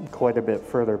 quite a bit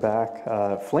further back,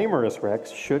 Flamerous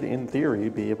Rex should, in theory,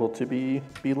 be able to be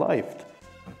lifed.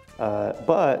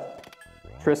 But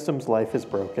Tristram's life is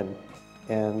broken,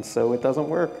 and so it doesn't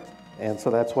work. And so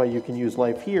that's why you can use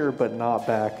life here, but not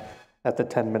back at the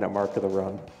 10-minute mark of the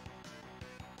run.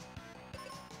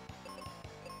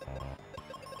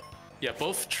 Yeah,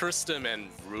 both Tristram and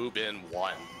Ruben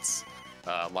 1's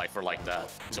life were like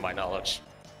that, to my knowledge.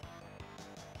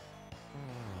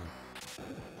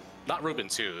 Not Ruben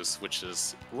 2's, which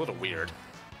is a little weird.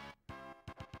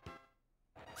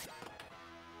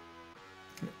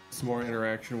 Some more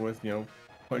interaction with,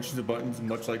 punches the buttons,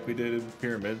 much like we did in the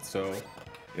Pyramid. So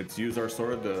it's use our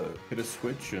sword to hit a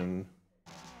switch, and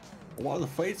a lot of the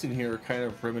fights in here are kind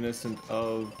of reminiscent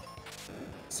of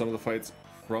some of the fights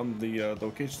from the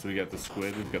locations. So we got the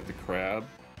squid, we've got the crab.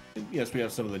 And yes, we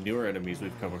have some of the newer enemies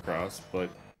we've come across, but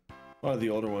A lot of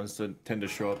the older ones that tend to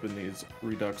show up in these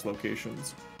Redux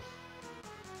locations.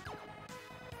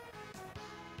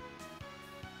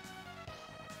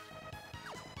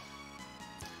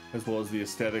 As well as the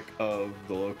aesthetic of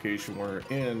the location we're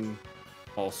in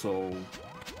also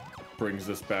brings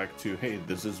us back to, hey,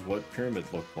 this is what Pyramid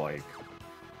looked like,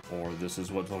 or this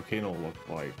is what Volcano looked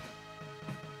like.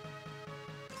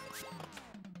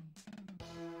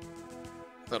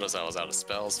 Notice I was out of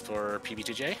spells for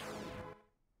PB2J.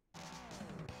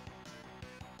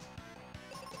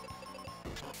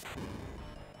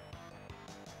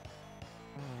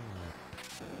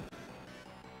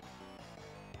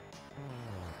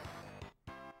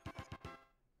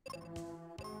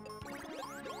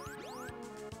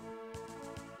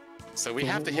 So we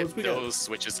have to hit those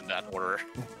switches in that order.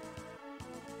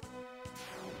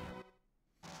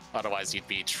 Otherwise you'd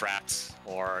be trapped,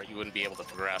 or you wouldn't be able to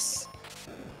progress.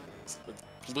 It's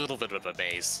a little bit of a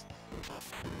maze.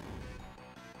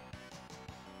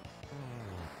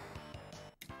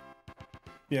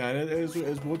 Yeah, and as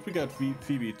once we got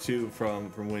Phoebe 2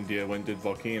 from Windia, when did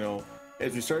Volcano,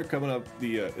 as we started coming up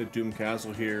the Doom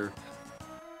Castle here,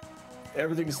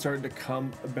 everything's starting to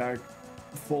come back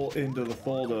full into the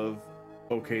fold of,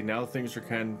 okay, now things are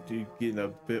kind of getting a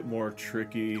bit more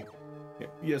tricky.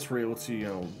 Yes, we're able to, you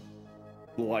know,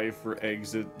 life or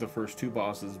exit the first two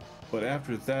bosses, but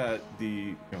after that,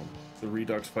 the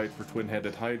Redux fight for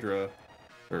Twin-Headed Hydra,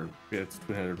 or yeah, it's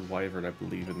Twin-Headed Wyvern, I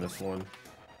believe, in this one,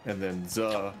 and then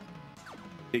Zuh,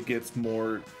 it gets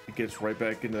right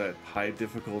back into that high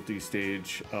difficulty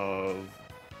stage of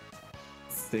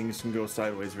things can go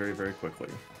sideways very, very quickly.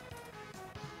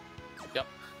 Yep.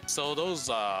 So those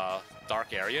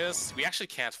dark areas, we actually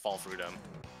can't fall through them.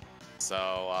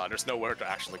 So there's nowhere to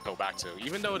actually go back to,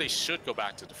 even though they should go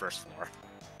back to the first floor.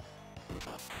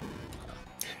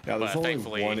 Yeah, there's only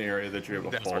one area that you're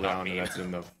able to fall down, and that's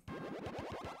in the...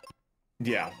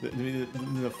 Yeah,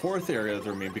 the fourth area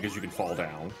they're mean because you can fall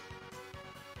down.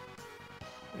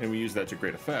 And we use that to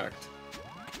great effect.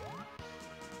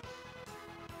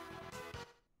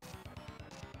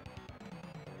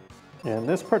 And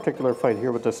this particular fight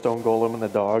here with the Stone Golem and the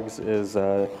dogs is,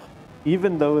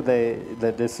 even though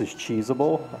that this is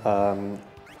cheesable,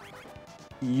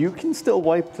 you can still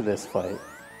wipe to this fight.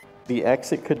 The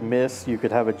exit could miss, you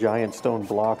could have a giant stone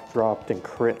block dropped and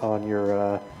crit on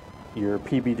your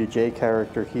PB2J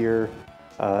character here.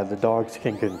 The dogs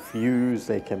can confuse,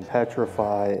 they can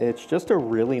petrify. It's just a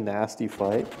really nasty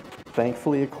fight.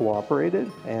 Thankfully it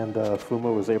cooperated and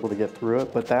Fumo was able to get through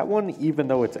it, but that one, even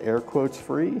though it's air quotes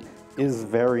free, is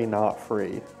very not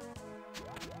free.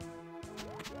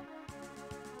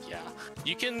 Yeah,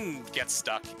 you can get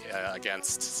stuck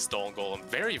against Stone Golem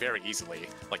very, very easily.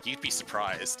 Like, you'd be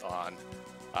surprised on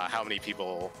how many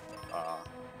people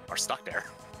are stuck there.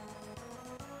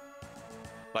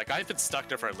 Like, I've been stuck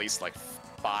there for at least like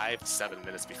 5 to 7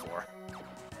 minutes before,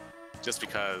 just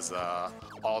because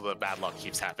all the bad luck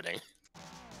keeps happening.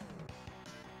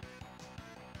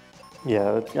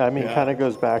 Yeah, I mean, kind of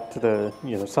goes back to the,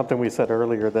 something we said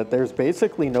earlier, that there's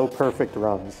basically no perfect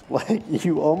runs. Like,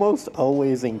 you almost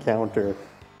always encounter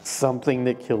something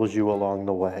that kills you along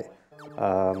the way.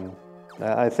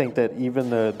 I think that even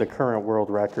the current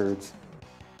world records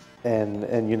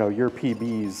and your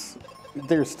PBs,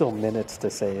 there's still minutes to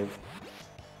save.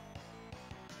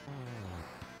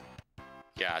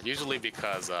 Yeah, usually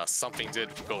because something did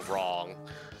go wrong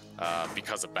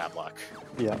because of bad luck.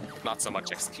 Yeah. Not so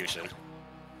much execution.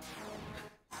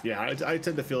 Yeah, I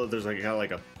tend to feel that there's kind of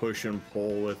like a push and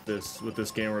pull with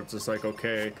this game, where it's just like,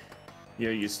 okay,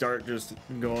 you start just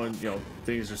going,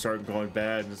 things are starting going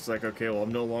bad, and it's like, okay, well,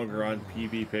 I'm no longer on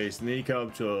PB pace, and then you come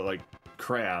up to like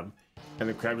Crab, and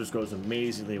the Crab just goes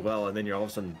amazingly well, and then you're all of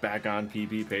a sudden back on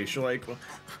PB pace. You're like,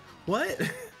 what?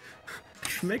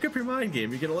 Make up your mind,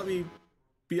 game. You gonna let me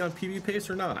be on PB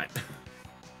pace or not?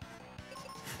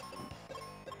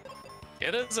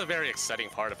 It is a very exciting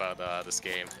part about this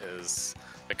game, is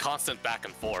the constant back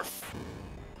and forth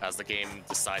as the game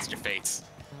decides your fate.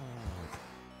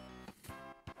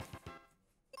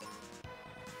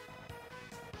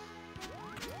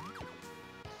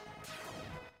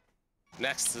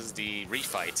 Next is the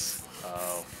refight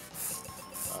of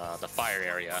the fire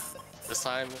area. This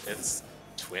time it's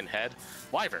Twin-Head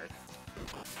Wyvern.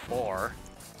 Or,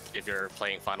 if you're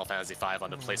playing Final Fantasy V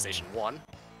on the PlayStation 1,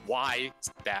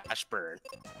 Y-Burn.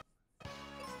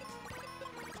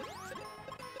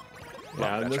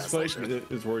 Yeah, and this fight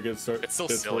is where it gets It's so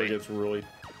silly. Where it gets really,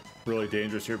 really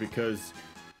dangerous here, because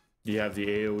you have the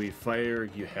AoE fire,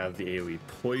 you have the AoE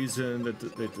poison,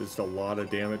 that just a lot of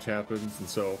damage happens, and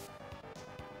so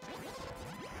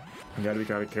you gotta be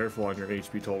kind of careful on your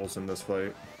HP totals in this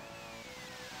fight.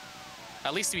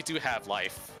 At least we do have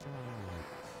life,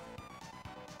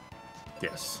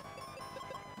 Yes.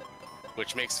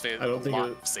 which makes it I a don't think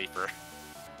lot safer.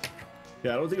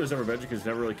 Yeah, I don't think it was ever mentioned because it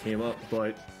never really came up,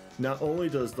 but not only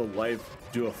does the life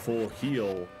do a full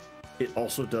heal, it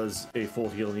also does a full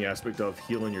heal in the aspect of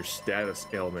healing your status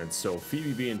ailments. So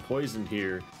Phoebe being poisoned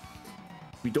here,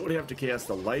 we don't have to cast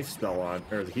the life spell on,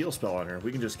 or the heal spell on her.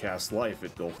 We can just cast life.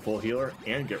 It'd go full healer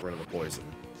and get rid of the poison.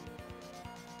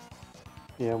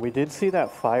 Yeah, we did see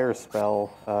that fire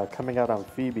spell coming out on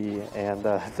Phoebe, and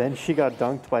then she got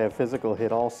dunked by a physical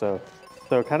hit also.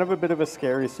 So kind of a bit of a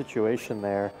scary situation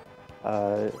there.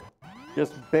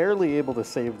 Just barely able to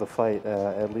save the fight,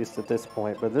 at least at this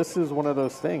point. But this is one of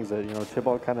those things that, you know,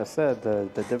 Tibalt kind of said,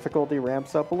 the difficulty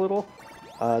ramps up a little.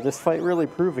 This fight really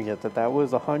proving it, that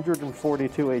was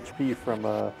 142 HP from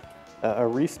a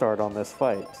restart on this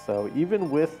fight. So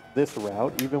even with this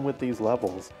route, even with these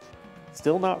levels,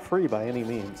 still not free by any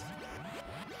means.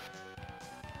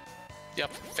 Yep,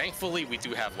 thankfully we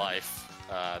do have life.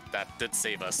 That did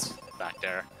save us back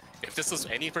there. If this was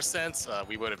any percent,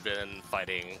 we would have been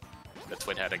fighting the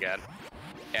Twin Head again.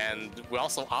 And I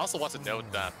also want to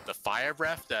note that the Fire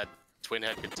Breath that Twin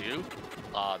Head could do,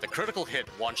 the critical hit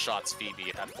one-shots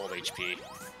Phoebe at full HP.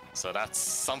 So that's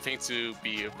something to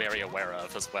be very aware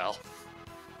of as well.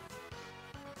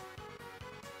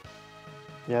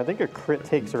 Yeah, I think a crit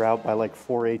takes her out by like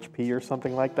 4 HP or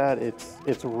something like that.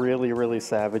 It's really, really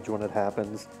savage when it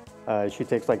happens. She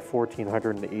takes like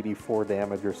 1,484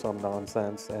 damage or some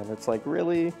nonsense, and it's like,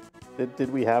 really?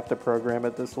 Did we have to program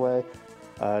it this way?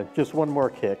 Just one more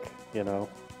kick, you know?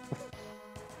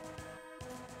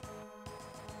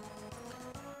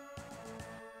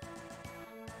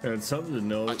 And something to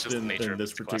note in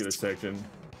this particular section,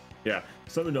 yeah,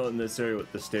 something to note in this area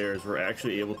with the stairs, we're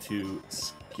actually able to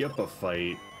skip a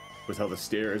fight with how the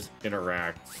stairs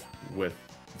interact with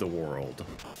the world.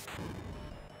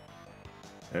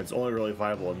 And it's only really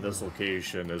viable in this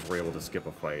location as we're able to skip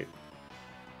a fight.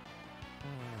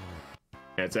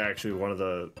 And it's actually one of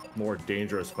the more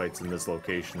dangerous fights in this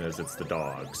location, as it's the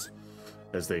dogs,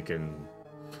 as they can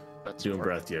Doom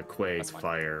Breath you, Quake,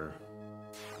 Fire.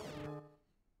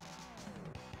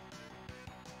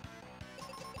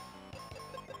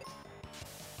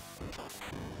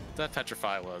 That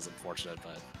Petrify was unfortunate,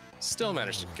 but still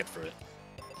managed to get through it.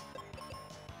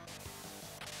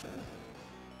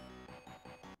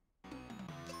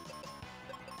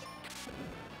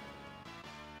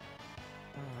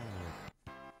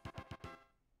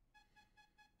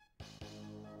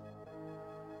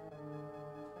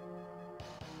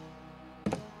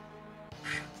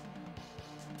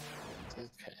 Okay.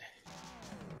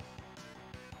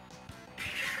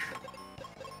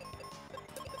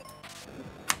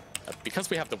 Because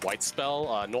we have the white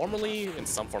spell, normally in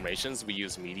some formations we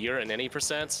use Meteor in any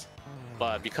percent,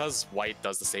 but because white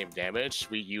does the same damage,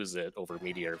 we use it over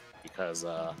Meteor because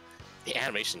the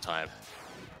animation time,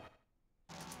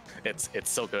 it's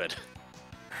so good.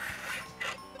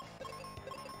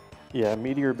 Yeah,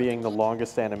 Meteor being the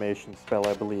longest animation spell,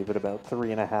 I believe, at about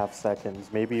 3.5 seconds,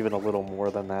 maybe even a little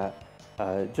more than that.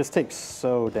 It just takes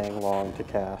so dang long to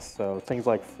cast. So things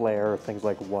like Flare, things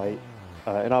like White,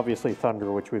 and obviously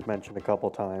Thunder, which we've mentioned a couple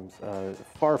times,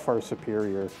 far, far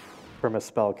superior from a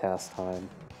spell cast time.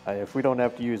 If we don't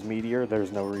have to use Meteor,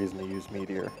 there's no reason to use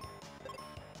Meteor.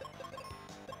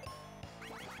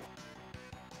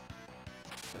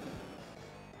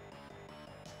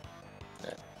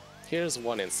 Here's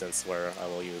one instance where I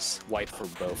will use White for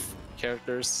both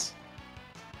characters.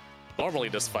 Normally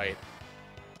this fight,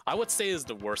 I would say, is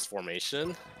the worst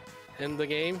formation in the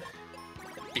game,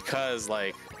 because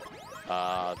like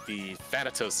the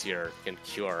Thanatos here can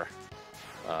cure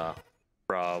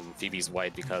from Phoebe's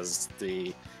White because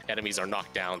the enemies are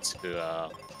knocked down to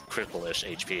critical-ish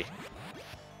HP.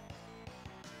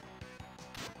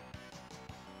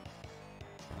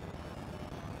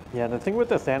 Yeah, and the thing with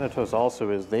the Thanatos also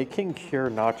is they can cure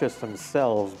not just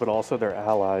themselves, but also their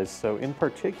allies. So in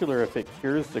particular, if it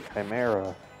cures the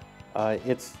Chimera,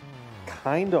 it's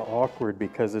kind of awkward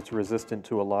because it's resistant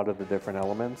to a lot of the different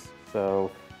elements.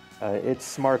 So it's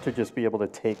smart to just be able to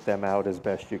take them out as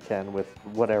best you can with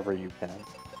whatever you can.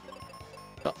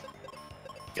 Oh,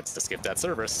 gets to skip that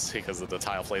Cerberus because of the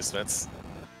tile placements.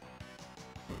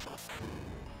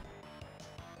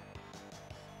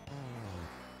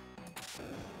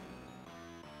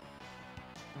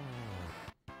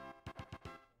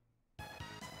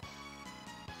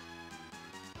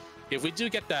 If we do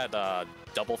get that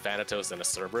double Thanatos and a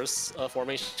Cerberus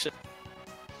formation,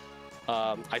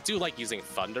 I do like using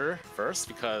Thunder first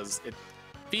because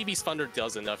Phoebe's Thunder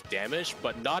does enough damage,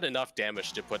 but not enough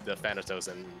damage to put the Thanatos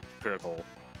in critical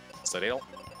so they don't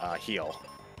heal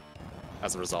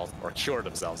as a result, or cure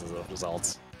themselves as a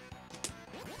result.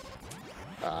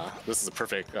 This is a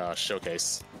perfect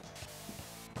showcase.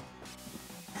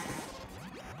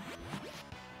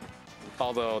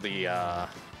 Although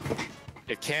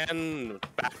it can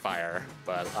backfire,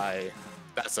 but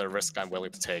that's a risk I'm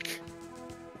willing to take.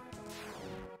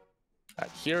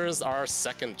 Here's our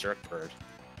second Jerk Bird.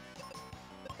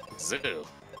 Zoo.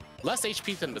 Less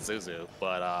HP than Mizuzu,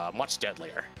 but much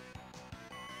deadlier.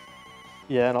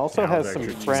 Yeah, and also has some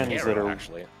actually friends that are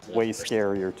actually. way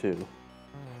scarier too.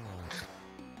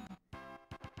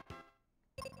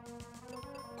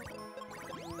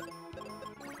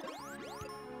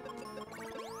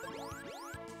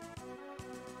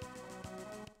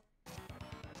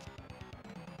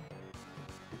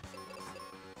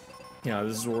 Yeah,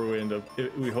 this is where we end up.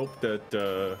 We hope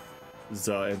that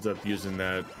Za ends up using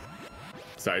that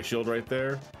side shield right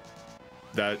there.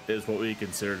 That is what we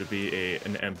consider to be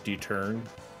an empty turn.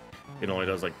 It only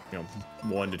does like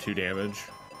 1 to 2 damage,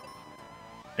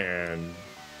 and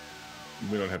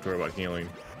we don't have to worry about healing.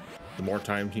 The more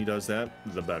time he does that,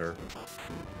 the better.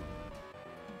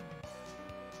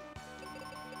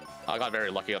 I got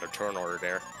very lucky on a turn order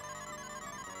there.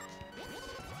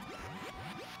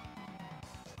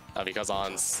 Because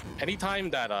on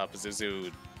anytime that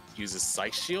Pazuzu uses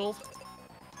Psych Shield,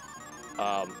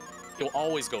 it will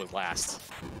always go last.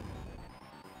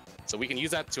 So we can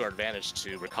use that to our advantage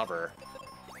to recover.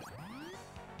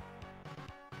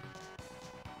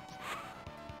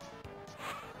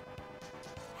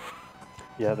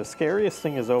 Yeah, the scariest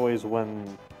thing is always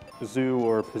when Zoo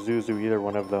or Pazuzu, either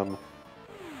one of them,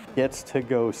 gets to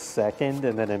go second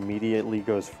and then immediately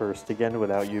goes first again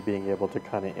without you being able to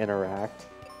kind of interact.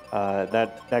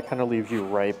 That kind of leaves you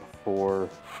ripe for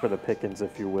the pickings,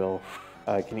 if you will.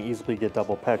 Can easily get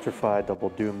double petrified, double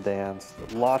doom danced.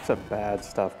 Lots of bad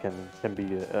stuff can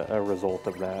be a result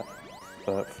of that.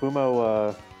 But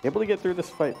Fumo able to get through this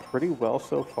fight pretty well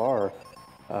so far.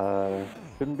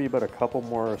 Shouldn't be but a couple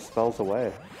more spells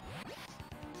away.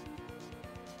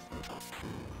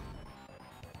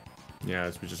 Yeah,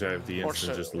 as we just have the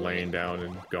instant just laying down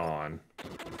and gone.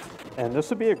 And this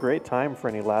would be a great time for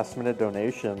any last-minute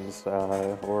donations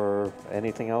or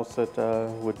anything else that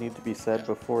would need to be said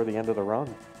before the end of the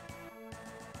run.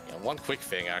 Yeah, one quick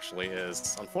thing actually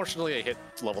is, unfortunately, I hit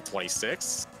level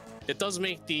 26. It does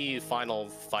make the final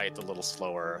fight a little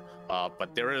slower,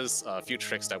 but there is a few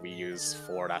tricks that we use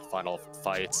for that final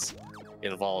fight.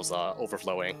 It involves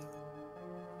overflowing.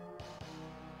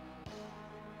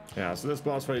 Yeah, so this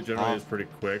boss fight generally is pretty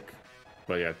quick.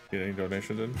 But yeah, any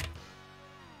donations in?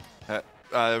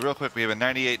 Real quick, we have a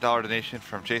 $98 donation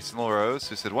from Jason LaRose,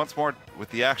 who said, once more, with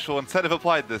the actual incentive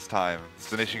applied this time. This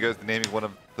donation goes to naming one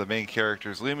of the main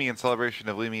characters, Lumi, in celebration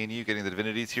of Lumi and you getting the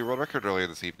Divinity's Hero World Record earlier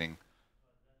this evening.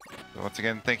 So once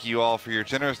again, thank you all for your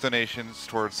generous donations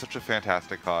towards such a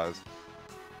fantastic cause.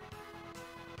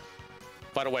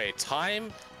 By the way,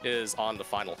 time is on the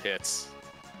final hits.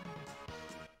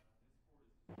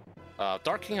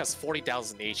 Dark King has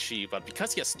 40,000 HP, but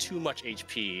because he has too much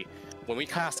HP, when we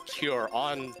cast Cure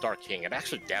on Dark King, it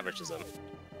actually damages him.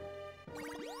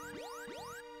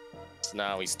 So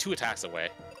now he's 2 attacks away.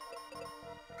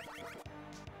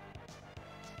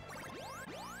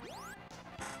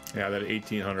 Yeah, that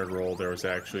 1800 roll there was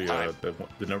actually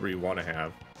the number you want to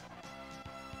have.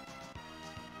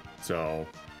 So,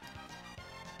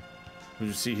 as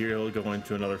you see here, he'll go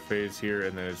into another phase here,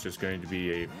 and then it's just going to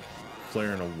be a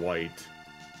flare and a white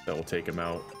that will take him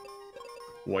out.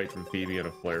 White from Phoebe and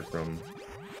a flare from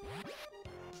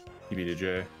Phoebe to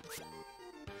J.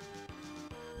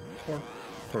 Or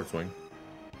Sword Swing.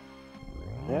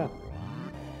 Yeah.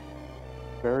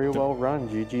 Very well run,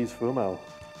 GG's Fumo.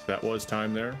 That was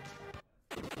time there.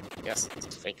 Yes,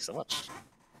 thank you so much.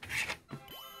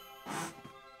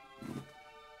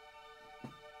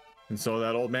 And so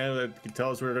that old man that could tell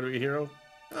us we were going to be a hero?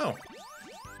 Oh.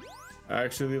 I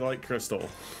actually like Crystal.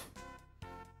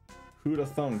 Who'da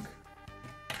thunk?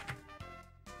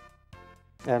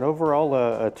 And overall,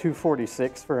 a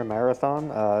 246 for a marathon.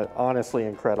 Honestly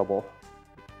incredible.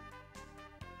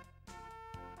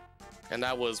 And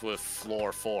that was with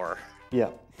floor 4.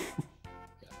 Yeah.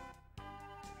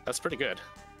 That's pretty good.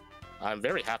 I'm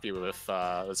very happy with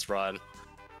this run.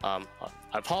 I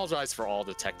apologize for all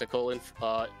the technical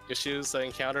issues I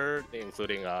encountered,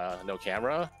 including no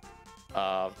camera.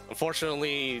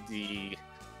 Unfortunately, the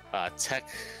tech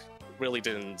really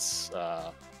didn't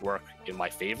work in my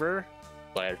favor,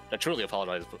 but I truly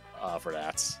apologize for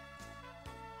that.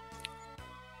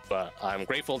 But I'm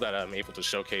grateful that I'm able to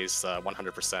showcase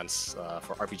 100%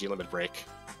 for RPG Limit Break,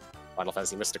 Final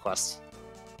Fantasy Mystic Quest.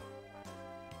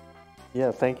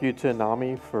 Yeah, thank you to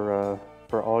Nami for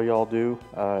all y'all do.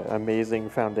 Amazing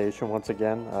foundation once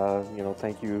again.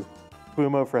 Thank you,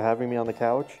 Fumo, for having me on the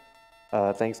couch.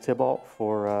 Thanks, Tybalt,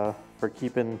 for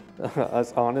keeping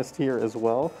us honest here as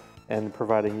well and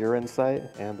providing your insight.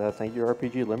 And thank you,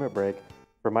 RPG Limit Break.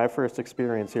 For my first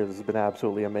experience here, this has been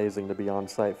absolutely amazing to be on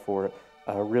site for it.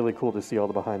 Really cool to see all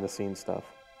the behind-the-scenes stuff.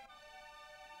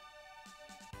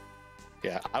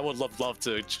 Yeah, I would love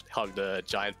to hug the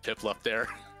giant Piplup there.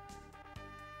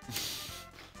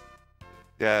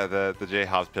 Yeah, the J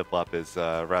Hobbs Piplup is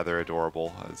rather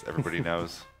adorable, as everybody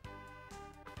knows.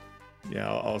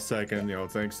 Yeah, I'll second.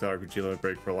 Thanks to RPG Limit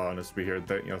Break for allowing us to be here.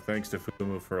 Thanks to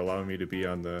Fumu for allowing me to be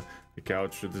on the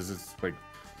couch. This is like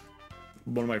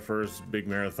one of my first big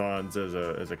marathons as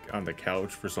a on the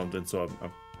couch for something. So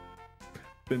I've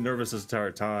been nervous this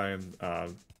entire time.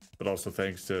 But also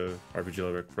thanks to RPG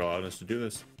Limit Break for allowing us to do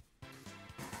this.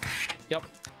 Yep.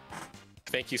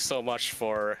 Thank you so much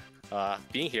for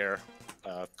being here,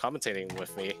 commentating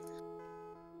with me.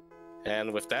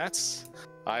 And with that,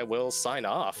 I will sign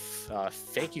off.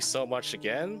 Thank you so much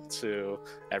again to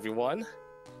everyone,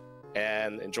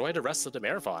 and enjoy the rest of the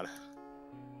marathon.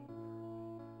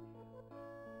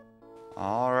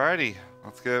 Alrighty,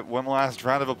 let's get one last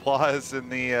round of applause in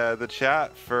the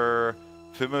chat for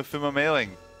FumoFumoMeiling.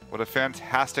 What a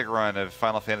fantastic run of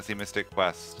Final Fantasy Mystic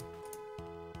Quest.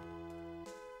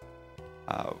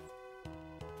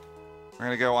 We're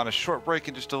going to go on a short break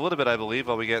in just a little bit, I believe,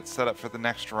 while we get set up for the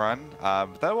next run.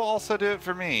 But that will also do it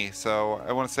for me. So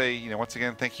I want to say, once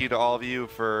again, thank you to all of you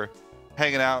for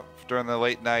hanging out during the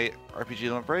late night RPG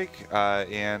Limit Break.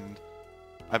 And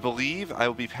I believe I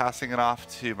will be passing it off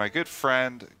to my good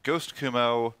friend, Ghost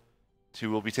Kumo, who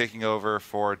will be taking over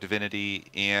for Divinity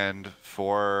and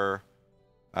for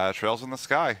Trails in the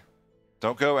Sky.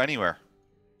 Don't go anywhere.